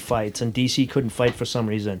DC fights and DC couldn't fight for some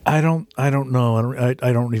reason. I don't know.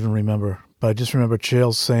 I don't even remember. But I just remember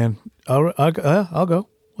Chael saying, I'll go.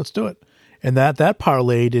 Let's do it. And that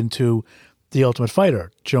parlayed into The Ultimate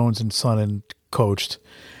Fighter. Jones and Sonnen coached,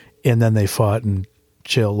 and then they fought, and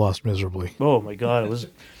Chael lost miserably. Oh, my God.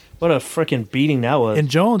 What a freaking beating that was. And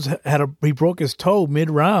Jones he broke his toe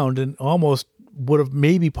mid-round and almost would have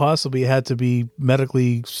maybe possibly had to be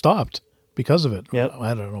medically stopped because of it. Yep.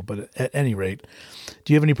 I don't know, but at any rate,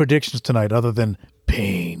 do you have any predictions tonight other than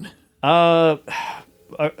pain? I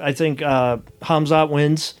think Khamzat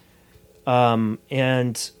wins,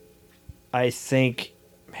 and I think,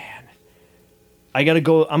 man, I'm going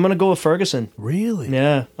to go with Ferguson. Really?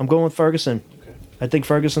 Yeah, I'm going with Ferguson. Okay. I think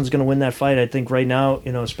Ferguson's going to win that fight. I think right now,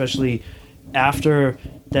 especially after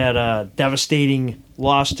that devastating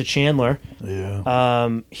loss to Chandler,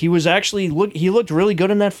 he was actually he looked really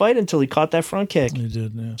good in that fight until he caught that front kick. He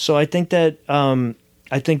did, yeah. So I think that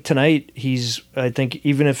I think tonight I think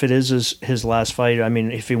even if it is his last fight, I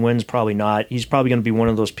mean, if he wins, probably not. He's probably going to be one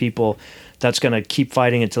of those people that's going to keep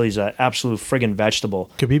fighting until he's an absolute friggin'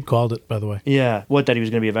 vegetable. Khabib called it, by the way. Yeah. What, that he was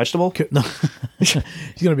going to be a vegetable? No. He's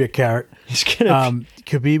going to be a carrot. He's going to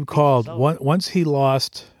Khabib called, once he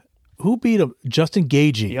lost, who beat him? Justin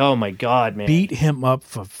Gaethje. Oh, my God, man. Beat him up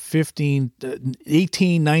for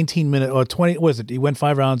 18, 19 minutes, or 20, what was it? He went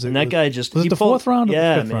 5 rounds. And that guy just... Was it the fourth round or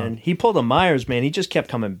the fifth round? He pulled a Myers, man. He just kept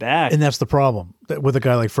coming back. And that's the problem with a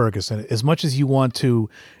guy like Ferguson. As much as you want to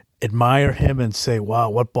admire him and say, wow,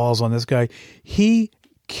 what balls on this guy, he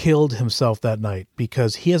killed himself that night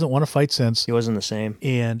because he hasn't won a fight since. He wasn't the same.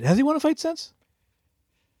 And has he won a fight since?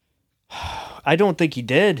 I don't think he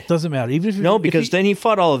did. Doesn't matter. Even if because then he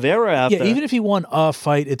fought Oliveira after. Yeah, even if he won a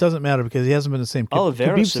fight, it doesn't matter because he hasn't been the same.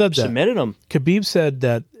 Oliveira submitted him. Khabib said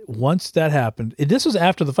that once that happened, and this was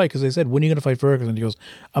after the fight because they said, when are you going to fight Ferguson? He goes,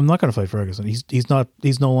 I'm not going to fight Ferguson.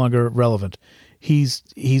 He's no longer relevant. He's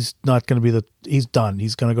not going to be he's done.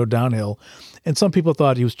 He's going to go downhill. And some people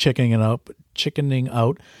thought he was chickening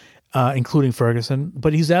out, including Ferguson,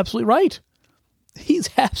 but he's absolutely right. He's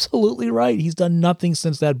absolutely right. He's done nothing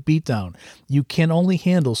since that beatdown. You can only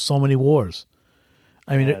handle so many wars.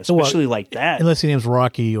 I mean, especially like that. Unless your name's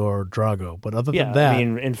Rocky or Drago. But other than that. I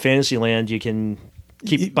mean, in Fantasyland, you can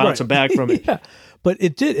keep bouncing back from it. Yeah. But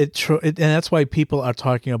it did. And that's why people are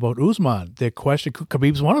talking about Usman. Their question,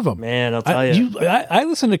 Khabib's one of them. Man, I'll tell you. I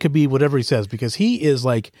listen to Khabib, whatever he says, because he is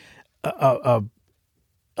like he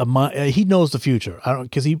knows the future.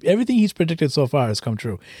 Because everything he's predicted so far has come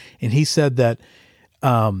true. And he said that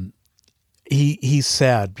he's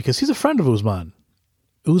sad because he's a friend of Usman.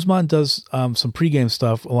 Usman does some pregame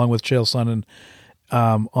stuff along with Chael Sonnen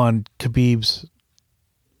on Khabib's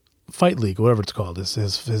Fight League, whatever it's called,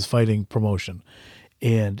 his fighting promotion.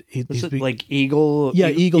 And is it like Eagle? Yeah,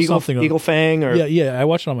 Eagle something. Eagle Fang? Or Yeah. I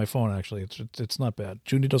watched it on my phone actually. It's not bad.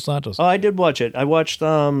 Junior Dos Santos. Oh, I did watch it. I watched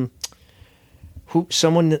someone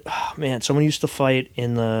used to fight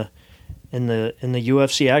in the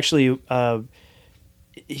UFC. Actually,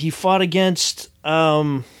 he fought against.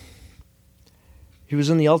 He was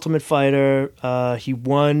in the Ultimate Fighter. He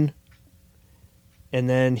won. And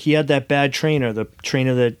then he had that bad trainer, the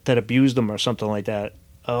trainer that abused him or something like that.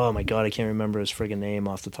 Oh, my God, I can't remember his friggin' name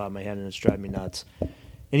off the top of my head, and it's driving me nuts.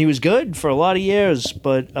 And he was good for a lot of years,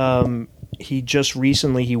 but he just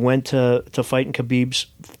recently he went to fight in Khabib's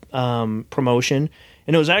promotion,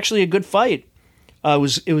 and it was actually a good fight.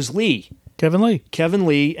 It was Lee. Kevin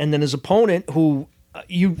Lee, and then his opponent, who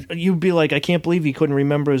you'd be like, I can't believe he couldn't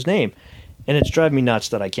remember his name. And it's driving me nuts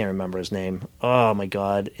that I can't remember his name. Oh, my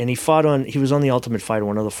God. And he was on the Ultimate Fighter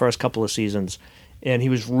one of the first couple of seasons, and he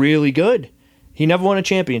was really good. He never won a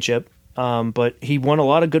championship, but he won a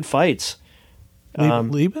lot of good fights.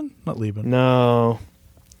 Lieben? Not Lieben. No.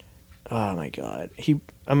 Oh, my God. He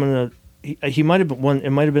might have been one. It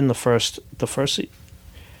might have been the first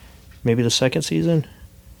maybe the second season.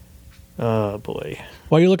 Oh, boy.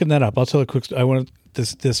 While you're looking that up, I'll tell a quick story.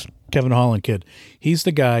 This Kevin Holland kid. He's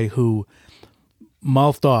the guy who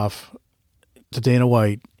mouthed off to Dana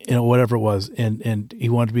White, whatever it was, and he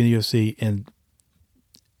wanted to be in the UFC, and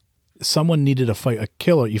someone needed a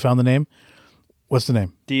killer. You found the name? What's the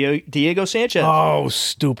name? Diego Sanchez. Oh,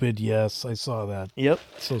 stupid. Yes, I saw that. Yep.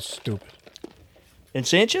 So stupid. And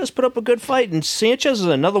Sanchez put up a good fight, and Sanchez is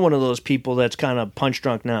another one of those people that's kind of punch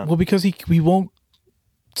drunk now. Well, because he won't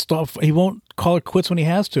stop. He won't call it quits when he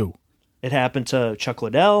has to. It happened to Chuck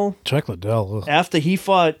Liddell. Chuck Liddell. Ugh. After he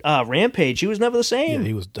fought Rampage, he was never the same. Yeah,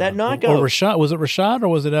 he was done. That knockout. Or Rashad. Was it Rashad or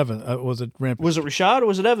was it Evan? Was it Rampage? Was it Rashad or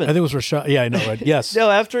was it Evan? I think it was Rashad. Yeah, I know, right? Yes.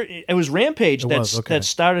 No, after it was Rampage that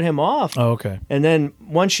started him off. Oh, okay. And then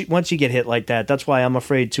once you get hit like that, that's why I'm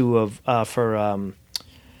afraid too of for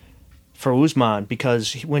Usman,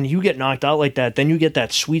 because when you get knocked out like that, then you get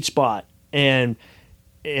that sweet spot, and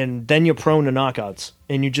then you're prone to knockouts,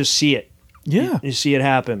 and you just see it. Yeah, you see it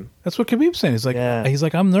happen. That's what Khabib's saying. He's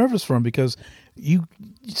like, I'm nervous for him because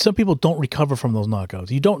some people don't recover from those knockouts.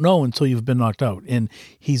 You don't know until you've been knocked out, and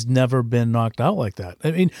he's never been knocked out like that. I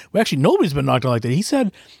mean, actually, nobody's been knocked out like that. He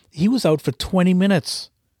said he was out for 20 minutes.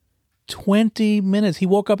 20 minutes. He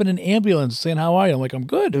woke up in an ambulance saying, "How are you?" I'm like, "I'm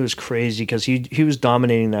good." It was crazy because he was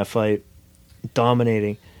dominating that fight,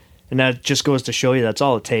 dominating, and that just goes to show you that's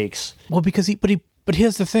all it takes. Well, because but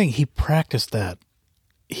here's the thing: he practiced that.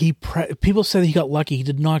 People said he got lucky. He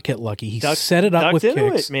did not get lucky. He set it up with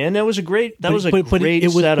kicks. It, man. That was a great. It was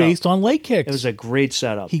setup. Based on leg kicks. It was a great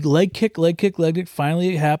setup. He leg kick.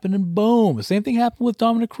 Finally, it happened, and boom! The same thing happened with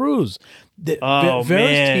Dominic Cruz.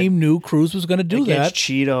 Veras' team knew Cruz was going to do against that.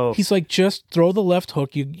 Cheeto. He's like, just throw the left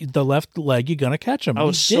hook. The left leg. You're going to catch him. I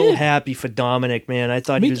was so happy for Dominic, man. I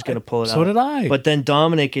thought he was going to pull it out. So did I. But then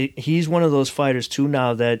Dominic, he's one of those fighters too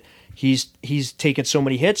now that. He's taken so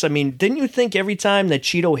many hits. I mean, didn't you think every time that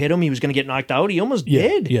Cheeto hit him, he was going to get knocked out? He almost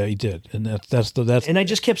did. Yeah, he did, and that's. And I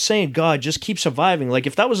just kept saying, God, just keep surviving. Like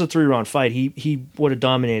if that was a 3-round fight, he would have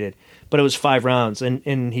dominated. But it was 5 rounds,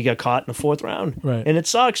 and he got caught in the 4th round. Right. And it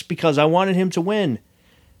sucks because I wanted him to win.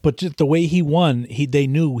 But just the way he won, they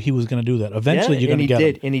knew he was going to do that. Eventually, you're going to get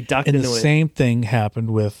him. And he ducked into it. And the same thing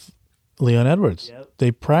happened with Leon Edwards. Yep.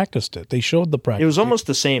 They practiced it. They showed the practice. It was almost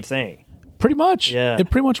the same thing. Pretty much. Yeah. It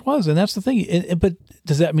pretty much was. And that's the thing. But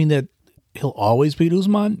does that mean that he'll always beat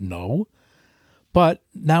Usman? No. But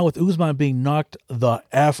now with Usman being knocked the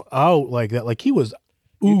F out like that, like he was.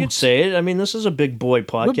 You could say it. I mean, this is a big boy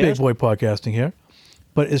podcast. We're big boy podcasting here.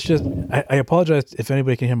 But it's just, I apologize if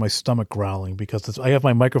anybody can hear my stomach growling because I have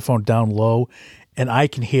my microphone down low and I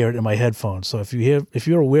can hear it in my headphones. So if you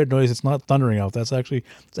hear a weird noise, it's not thundering out. It's actually,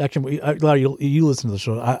 Larry, you listen to the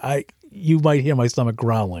show. You might hear my stomach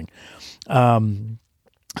growling. I'll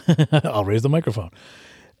raise the microphone.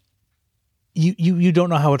 You don't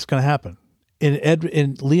know how it's going to happen.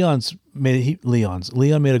 Leon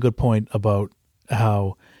made a good point about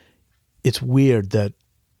how it's weird that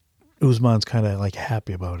Usman's kind of like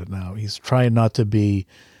happy about it now. He's trying not to be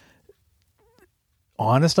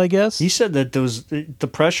honest, I guess. He said that the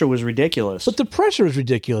pressure was ridiculous. But the pressure is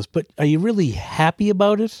ridiculous. But are you really happy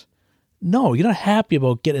about it? No, you're not happy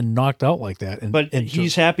about getting knocked out like that.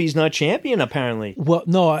 He's happy he's not champion, apparently. Well,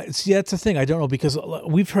 no, see, that's the thing. I don't know because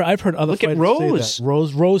I've heard other fighters say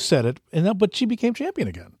that. Rose said it, but she became champion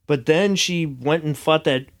again. But then she went and fought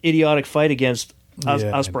that idiotic fight against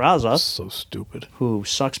Asperraza. So stupid. Who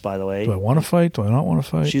sucks, by the way. Do I want to fight? Do I not want to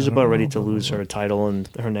fight? She's about ready to lose her title in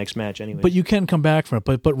her next match anyway. But you can come back from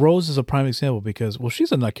it. But Rose is a prime example because, well,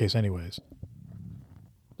 she's a nutcase anyways.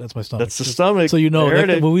 That's my stomach. That's the stomach. So you know,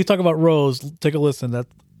 when we talk about Rose, take a listen. That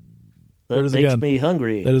makes me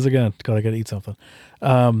hungry. That is again. God, I got to eat something.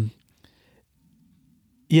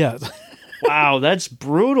 Yeah. Wow, that's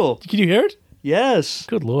brutal. Can you hear it? Yes.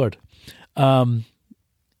 Good Lord. I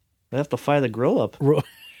have to fire the grill up.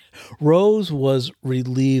 Rose was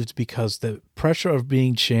relieved because the pressure of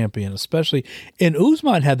being champion, especially, and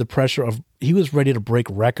Usman had the pressure of, he was ready to break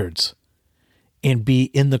records and be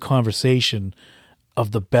in the conversation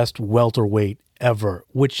of the best welterweight ever,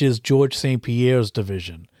 which is George St. Pierre's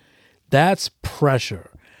division. That's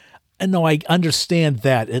pressure. And no, I understand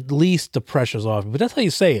that. At least the pressure's off. But that's how you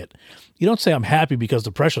say it. You don't say I'm happy because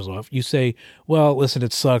the pressure's off. You say, well, listen,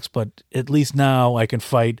 it sucks, but at least now I can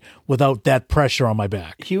fight without that pressure on my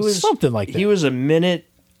back. He was something like that. He was a minute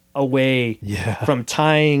away from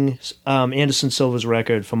tying Anderson Silva's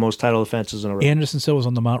record for most title defenses in a row. Anderson Silva's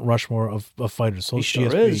on the Mount Rushmore of fighters. So he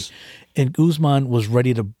sure is. And Usman was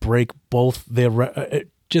ready to break both their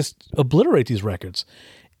just obliterate these records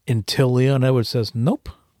until Leon Edwards says, nope,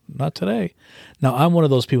 not today. Now, I'm one of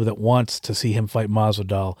those people that wants to see him fight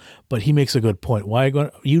Masvidal, but he makes a good point.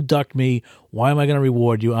 You ducked me. Why am I going to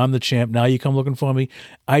reward you? I'm the champ. Now you come looking for me.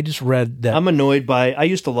 I just read that. I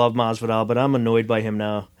used to love Masvidal, but I'm annoyed by him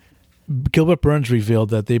now. Gilbert Burns revealed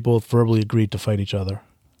that they both verbally agreed to fight each other.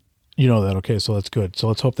 You know that, okay? So that's good. So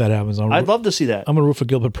let's hope that happens. I'd love to see that. I'm gonna root for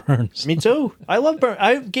Gilbert Burns. Me too. I love Burns.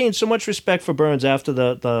 I've gained so much respect for Burns after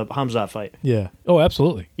the Hamzat fight. Yeah. Oh,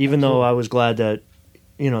 absolutely. Even though I was glad that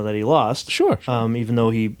that he lost. Sure. Even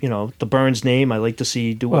though he, the Burns name, I like to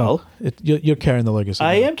see do well. You're carrying the legacy.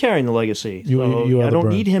 I am carrying the legacy. You are I the don't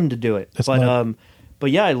Burns. need him to do it.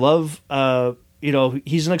 But yeah, I love.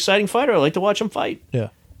 He's an exciting fighter. I like to watch him fight. Yeah.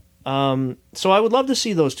 So I would love to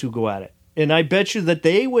see those two go at it. And I bet you that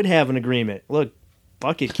they would have an agreement. Look,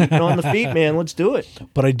 fuck it, keep it on the feet, man. Let's do it.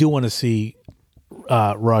 But I do want to see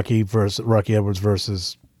Rocky Edwards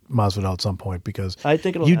versus Masvidal at some point, because I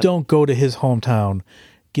think it'll you happen. don't go to his hometown,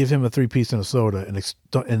 give him a 3-piece and a soda,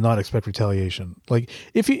 and not expect retaliation. Like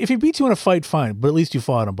if he beats you in a fight, fine, but at least you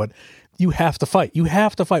fought him. But you have to fight. You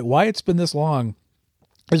have to fight. Why it's been this long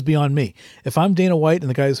is beyond me. If I'm Dana White and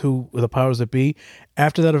the guys who were the powers that be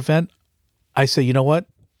after that event, I say, you know what?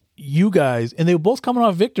 You guys, and they were both coming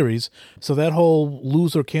off victories, so that whole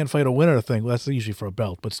loser can't fight a winner thing, that's usually for a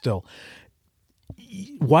belt, but still.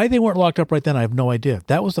 Why they weren't locked up right then, I have no idea.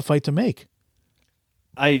 That was the fight to make.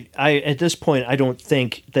 I at this point, I don't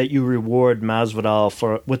think that you reward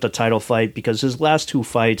Masvidal with the title fight, because his last two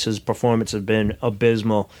fights, his performance has been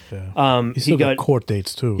abysmal. Yeah. He got court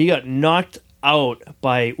dates too. He got knocked out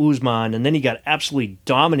by Usman, and then he got absolutely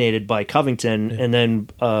dominated by Covington, and then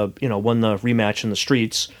won the rematch in the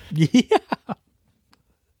streets. Yeah.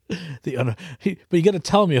 But you got to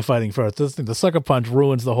tell me you're fighting first. The sucker punch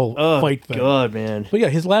ruins the whole fight thing. God, man. But yeah,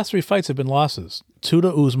 his last 3 fights have been losses. 2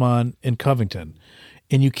 to Usman and Covington.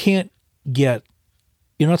 And you can't get,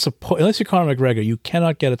 you're not supposed, unless you're Conor McGregor, you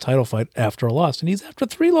cannot get a title fight after a loss. And he's after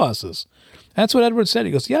 3 losses. That's what Edwards said.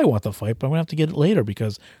 He goes, yeah, I want the fight, but I'm going to have to get it later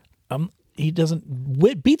because he doesn't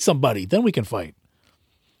beat somebody. Then we can fight.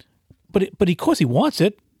 But of course he wants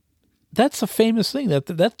it. That's a famous thing.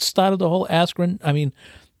 That started the whole Askren,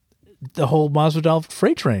 the whole Masvidal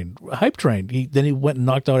freight train, hype train. Then he went and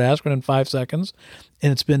knocked out Askren in 5 seconds,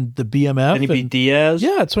 and it's been the BMF. And he beat Diaz?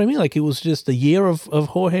 Yeah, that's what I mean. Like, it was just the year of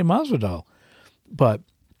Jorge Masvidal. But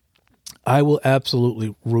I will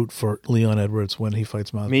absolutely root for Leon Edwards when he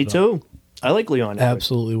fights Masvidal. Me too. I like Leon Edwards.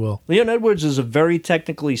 Absolutely will. Leon Edwards is a very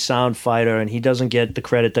technically sound fighter, and he doesn't get the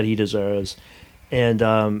credit that he deserves. And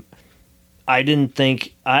I didn't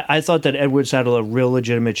think... I thought that Edwards had a real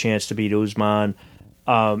legitimate chance to beat Usman.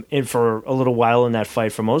 And for a little while in that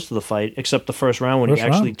fight, for most of the fight, except the first round when he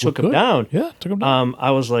actually took him down. Yeah, took him down.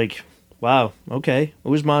 I was like, wow, okay,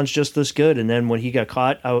 Usman's just this good. And then when he got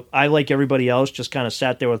caught, I like everybody else, just kind of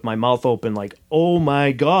sat there with my mouth open like, oh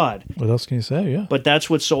my God. What else can you say? Yeah. But that's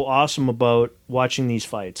what's so awesome about watching these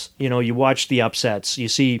fights. You watch the upsets. You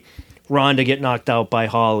see Ronda get knocked out by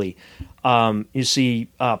Holly. You see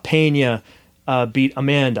Pena beat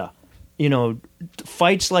Amanda.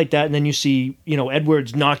 Fights like that, and then you see,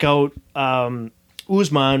 Edwards knock out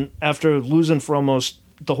Usman after losing for almost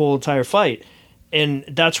the whole entire fight. And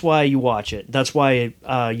that's why you watch it. That's why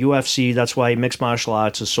UFC, that's why mixed martial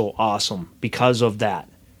arts is so awesome, because of that,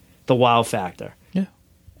 the wow factor. Yeah.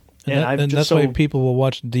 And that's why people will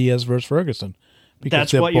watch Diaz versus Ferguson.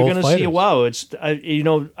 That's what you're going to see a wow. It's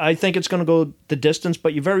I think it's going to go the distance,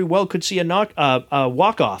 but you very well could see a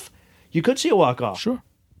walk-off. You could see a walk-off.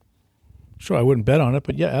 Sure, I wouldn't bet on it,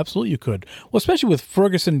 but yeah, absolutely you could. Well, especially with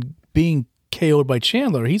Ferguson being KO'd by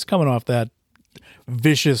Chandler, he's coming off that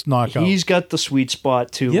vicious knockout. He's got the sweet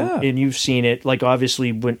spot too, yeah. And you've seen it. Like,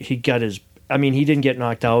 obviously, when he got his... he didn't get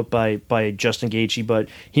knocked out by Justin Gaethje, but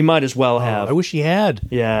he might as well have. I wish he had.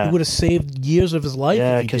 Yeah. He would have saved years of his life.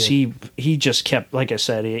 Yeah, because he just kept, like I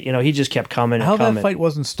said, he just kept coming and coming. How that fight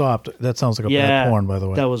wasn't stopped, that sounds like a bad porn, by the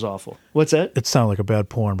way. That was awful. What's that? It sounded like a bad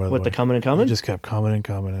porn, by the way. What, the coming and coming? He just kept coming and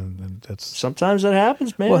coming, and that's... Sometimes that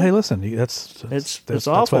happens, man. Well, hey, listen, that's awful. That's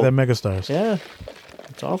why they're megastars. Yeah,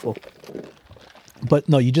 it's awful. But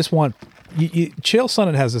no, you just want... Chael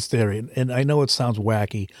Sonnen has this theory, and I know it sounds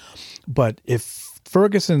wacky, but if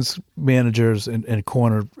Ferguson's managers and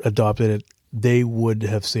corner adopted it, they would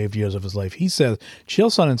have saved years of his life. He says, Chael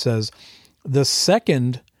Sonnen says, the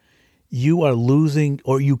second you are losing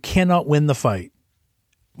or you cannot win the fight,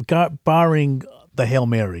 barring the Hail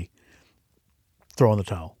Mary, throw in the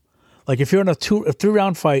towel. Like, if you're in a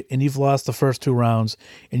 3-round fight and you've lost the first 2 rounds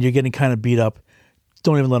and you're getting kind of beat up,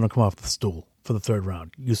 don't even let them come off the stool for the 3rd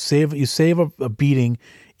round. You save a beating,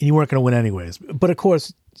 and you weren't going to win anyways. But of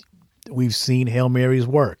course, we've seen Hail Marys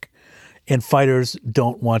work, and fighters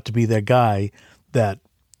don't want to be that guy that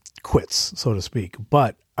quits, so to speak.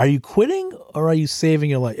 But are you quitting or are you saving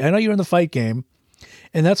your life? I know you're in the fight game,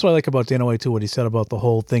 And that's what I like about Dana White, too, what he said about the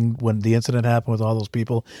whole thing when the incident happened with all those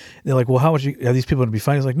people. They're like, well, how much are these people going to be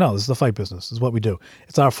fighting? He's like, no, this is the fight business. This is what we do.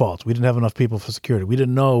 It's our fault. We didn't have enough people for security. We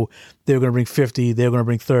didn't know they were going to bring 50. They were going to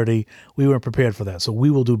bring 30. We weren't prepared for that. So we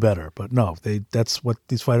will do better. But no, that's what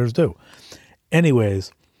these fighters do.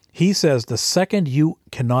 Anyways, he says the second you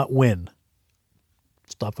cannot win,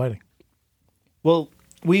 stop fighting. Well,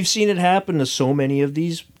 we've seen it happen to so many of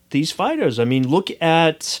these fighters. I mean, look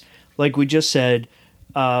at, like we just said,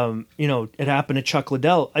 it happened to Chuck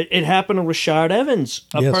Liddell. It happened to Rashard Evans,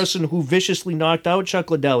 a person who viciously knocked out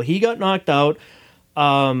Chuck Liddell. He got knocked out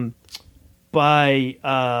by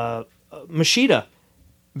Machida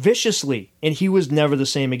viciously, and he was never the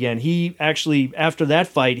same again. He actually, after that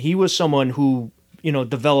fight, he was someone who,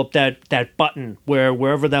 developed that button where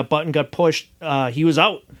wherever that button got pushed, he was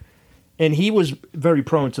out. And he was very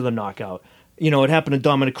prone to the knockout. It happened to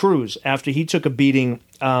Dominic Cruz after he took a beating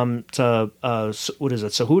to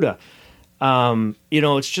Cejudo.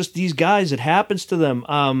 It's just these guys. It happens to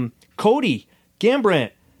them. Cody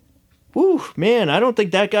Garbrandt. Woo, man, I don't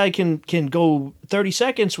think that guy can go 30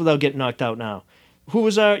 seconds without getting knocked out now. Who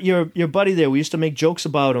was your buddy there? We used to make jokes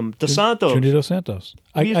about him. Dos Santos. Junior Dos Santos.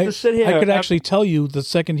 We used to sit here. I could actually tell you the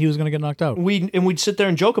second he was going to get knocked out. We'd sit there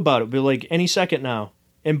and joke about it. Be like, any second now.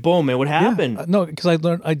 And boom, it would happen. Yeah. No, because I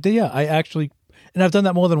learned. I actually, and I've done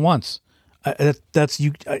that more than once. That's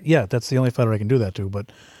the only fighter I can do that to.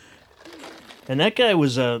 But and that guy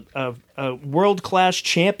was a world class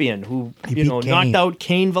champion who knocked out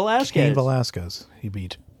Cain Velasquez. Cain Velasquez, he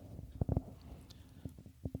beat.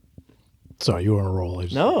 Sorry, you were on a roll.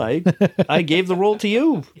 I gave the roll to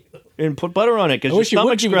you and put butter on it because your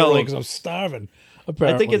stomach's growling. Because I'm starving.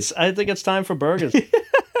 Apparently. I think it's time for burgers.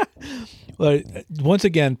 Once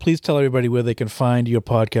again, please tell everybody where they can find your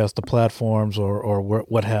podcast, the platforms, or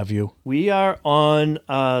what have you. We are on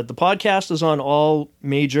the podcast is on all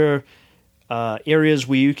major areas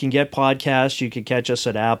where you can get podcasts. You can catch us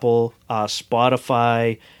at Apple,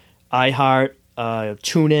 Spotify, iHeart,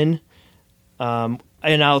 TuneIn.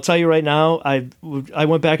 And I'll tell you right now, I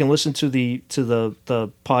went back and listened to the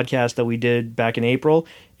podcast that we did back in April,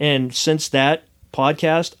 and since that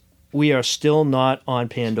podcast, we are still not on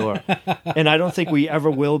Pandora, and I don't think we ever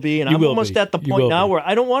will be. And I'm almost at the point now where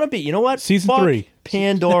I don't want to be. You know what? Season 3,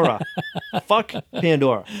 Pandora. Fuck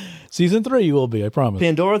Pandora. Season 3, you will be. I promise.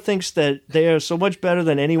 Pandora thinks that they are so much better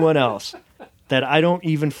than anyone else that I don't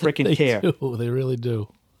even freaking care. They really do.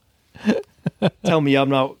 Tell me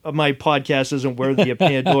my podcast isn't worthy of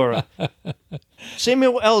Pandora.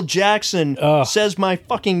 Samuel L. Jackson says my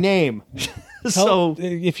fucking name. So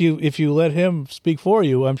if you let him speak for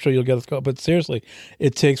you, I'm sure you'll get it. But seriously,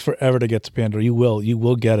 it takes forever to get to Pandora. You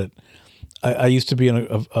will get it. I used to be in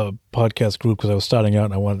a podcast group because I was starting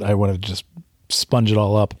out, and I wanted to just sponge it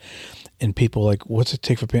all up. And people were like, what's it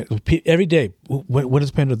take for Pandora? Every day, when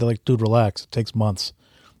is Pandora? They're like, dude, relax. It takes months.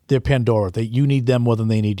 They're Pandora. You need them more than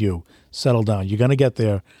they need you. Settle down. You're gonna get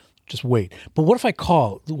there. Just wait. But what if I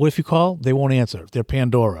call? What if you call? They won't answer. They're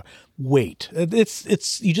Pandora. Wait.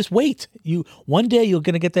 It's you just wait. One day you're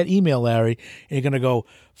gonna get that email, Larry, and you're gonna go,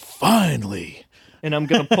 finally. And I'm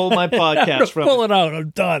gonna pull my podcast from pull it out. I'm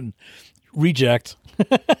done. Reject.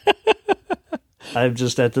 I'm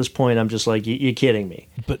just at this point. I'm just like, you're kidding me.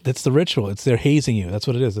 But that's the ritual. They're hazing you. That's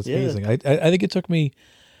what it is. It's hazing. I think it took me.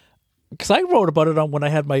 Because I wrote about it when I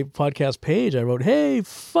had my podcast page. I wrote, hey,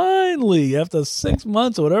 finally, after 6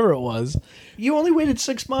 months or whatever it was. You only waited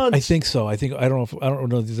 6 months. I think so. I don't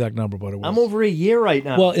know the exact number, but it was. I'm over a year right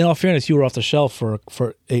now. Well, in all fairness, you were off the shelf for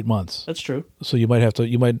 8 months. That's true. So you might have to.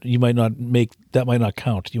 You might not make that. Might not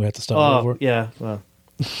count. You have to start over. Yeah. Well,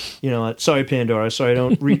 you know what? Sorry, Pandora. Sorry, I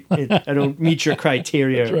don't meet your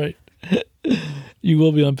criteria. That's right. You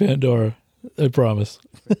will be on Pandora. I promise.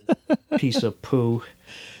 Piece of poo.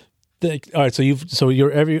 All right, so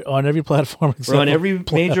you're on every platform. We're on every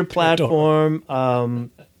major platform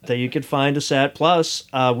that you can find us at. Plus,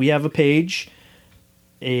 we have a page,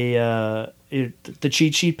 the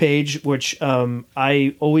cheat sheet page, which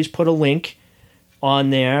I always put a link on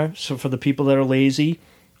there. So for the people that are lazy,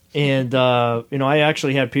 and I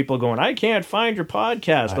actually had people going, I can't find your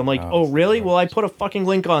podcast. I'm like, oh really? Well, I put a fucking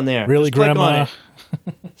link on there. Really, just click Grandma? on it.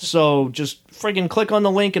 So just friggin' click on the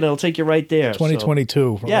link and it'll take you right there.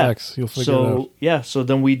 2022. So, relax. You'll figure it out. Yeah, so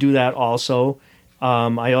then we do that also.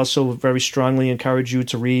 I also very strongly encourage you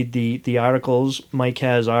to read the articles. Mike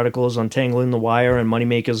has articles on Tangling the Wire and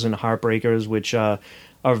Moneymakers and Heartbreakers, which are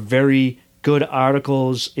very good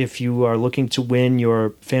articles if you are looking to win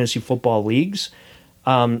your fantasy football leagues.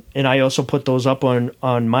 And I also put those up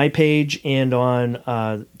on my page and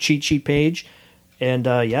on Cheat Sheet page. And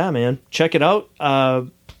yeah, man, check it out.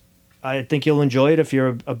 I think you'll enjoy it if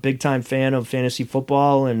you're a big time fan of fantasy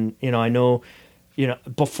football. And I know,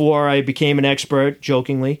 before I became an expert,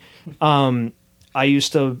 jokingly, I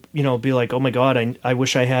used to be like, oh my god, I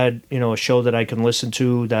wish I had a show that I can listen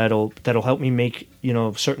to that'll help me make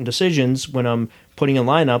certain decisions when I'm putting in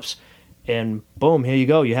lineups. And boom, here you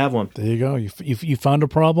go, you have one. There you go. You found a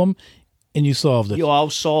problem. And you solved it. I'll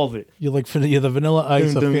solve it. You're the Vanilla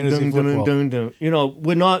Ice of fantasy football.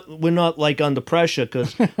 We're not like Under Pressure,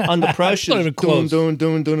 because Under Pressure is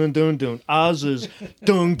dun. Ours is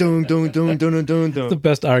dun. It's the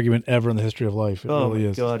best argument ever in the history of life. It really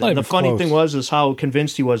is. God. And the funny thing is how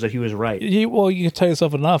convinced he was that he was right. You can tell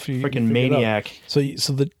yourself enough. Freaking maniac.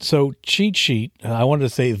 So Cheat Sheet. I wanted to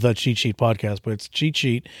say the Cheat Sheet podcast, but it's Cheat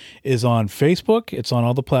Sheet is on Facebook. It's on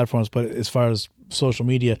all the platforms, but as far as social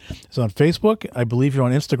media, it's on Facebook. I believe you're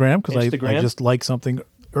on Instagram, because I just liked something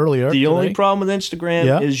earlier. The only problem with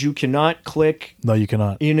Instagram is you cannot click. No, you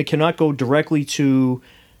cannot. You cannot go directly to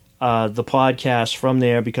the podcast from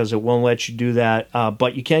there, because it won't let you do that.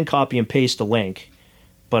 But you can copy and paste the link.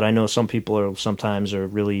 But I know some people sometimes are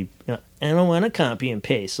really, I don't want to copy and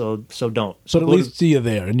paste, so don't. So but at least you're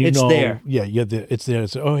there, and it's there. Yeah, you're there. It's there.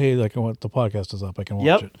 It's, oh, hey, the podcast is up. I can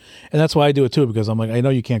watch it, and that's why I do it too, because I'm like, I know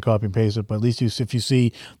you can't copy and paste it, but at least if you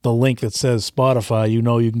see the link that says Spotify, you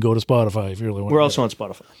can go to Spotify if you really want. We're also on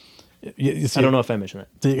Spotify. I don't know if I mentioned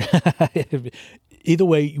that. Either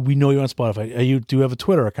way, we know you're on Spotify. Do you have a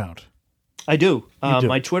Twitter account? I do.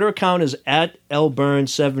 My Twitter account is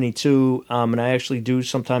 @lburn72, and I actually do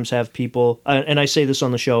sometimes have people, and I say this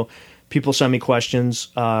on the show, people send me questions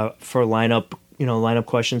for lineup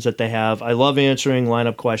questions that they have. I love answering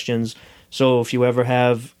lineup questions. So if you ever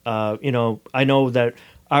have, I know that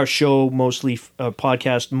our show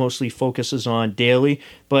podcast mostly focuses on daily,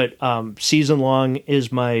 but season long is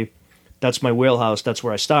that's my wheelhouse. That's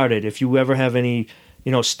where I started. If you ever have any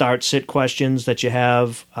start-sit questions that you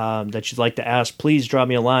have that you'd like to ask, please drop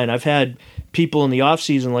me a line. I've had people in the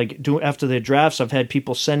off-season, after their drafts, I've had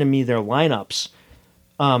people sending me their lineups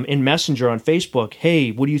in Messenger on Facebook.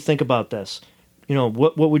 Hey, what do you think about this?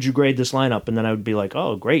 What would you grade this lineup? And then I would be like,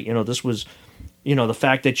 oh, great. This was, the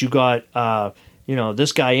fact that you got,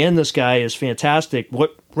 this guy and this guy is fantastic.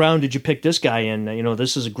 What round did you pick this guy in?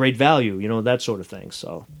 This is a great value, that sort of thing.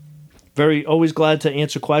 So... always glad to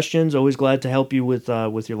answer questions. Always glad to help you with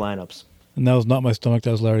your lineups. And that was not my stomach.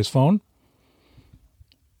 That was Larry's phone.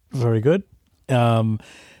 Very good. So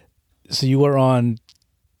you are on.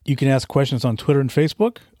 You can ask questions on Twitter and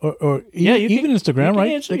Facebook, or even Instagram,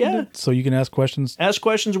 right? Answer, So you can ask questions. Ask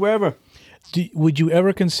questions wherever. Would you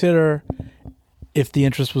ever consider, if the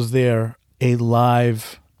interest was there, a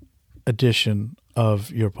live edition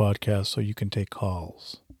of your podcast so you can take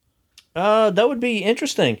calls? That would be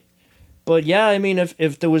interesting. But yeah, I mean,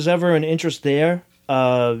 if there was ever an interest there,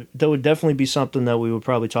 that would definitely be something that we would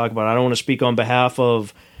probably talk about. I don't want to speak on behalf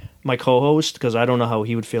of my co-host, because I don't know how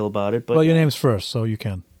he would feel about it. But well, your name's first, so you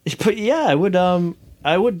can. But yeah, I would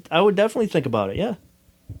definitely think about it. Yeah.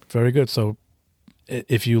 Very good. So,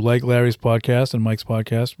 if you like Larry's podcast and Mike's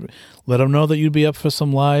podcast, let them know that you'd be up for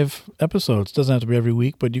some live episodes. It doesn't have to be every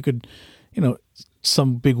week, but you could,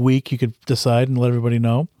 some big week you could decide and let everybody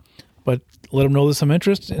know. But let him know there's some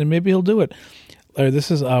interest, and maybe he'll do it. Larry, this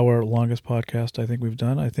is our longest podcast I think we've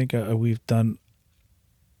done. I think we've done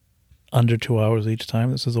under 2 hours each time.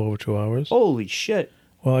 This is over 2 hours. Holy shit.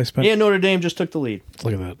 Well, I spent... Yeah, Notre Dame just took the lead.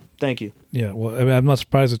 Look at that. Thank you. Yeah, well, I'm not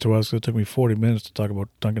surprised at 2 hours, because it took me 40 minutes to talk about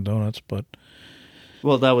Dunkin' Donuts, but...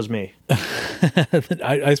 Well, that was me.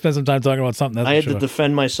 I spent some time talking about something. That's I had to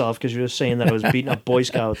defend myself, because you were saying that I was beating up Boy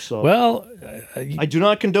Scouts. So. Well... I do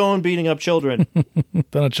not condone beating up children.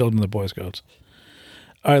 They're not children, they're Boy Scouts.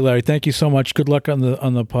 All right, Larry, thank you so much. Good luck on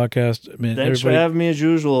the podcast. Man, thanks for having me as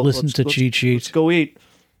usual. Listen to Cheat Sheet. Let's go eat.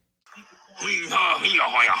 Larry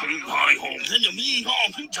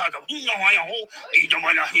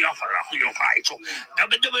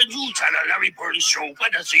Bird Show.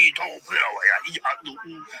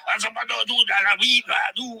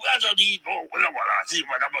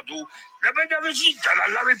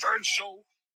 Larry Bird Show.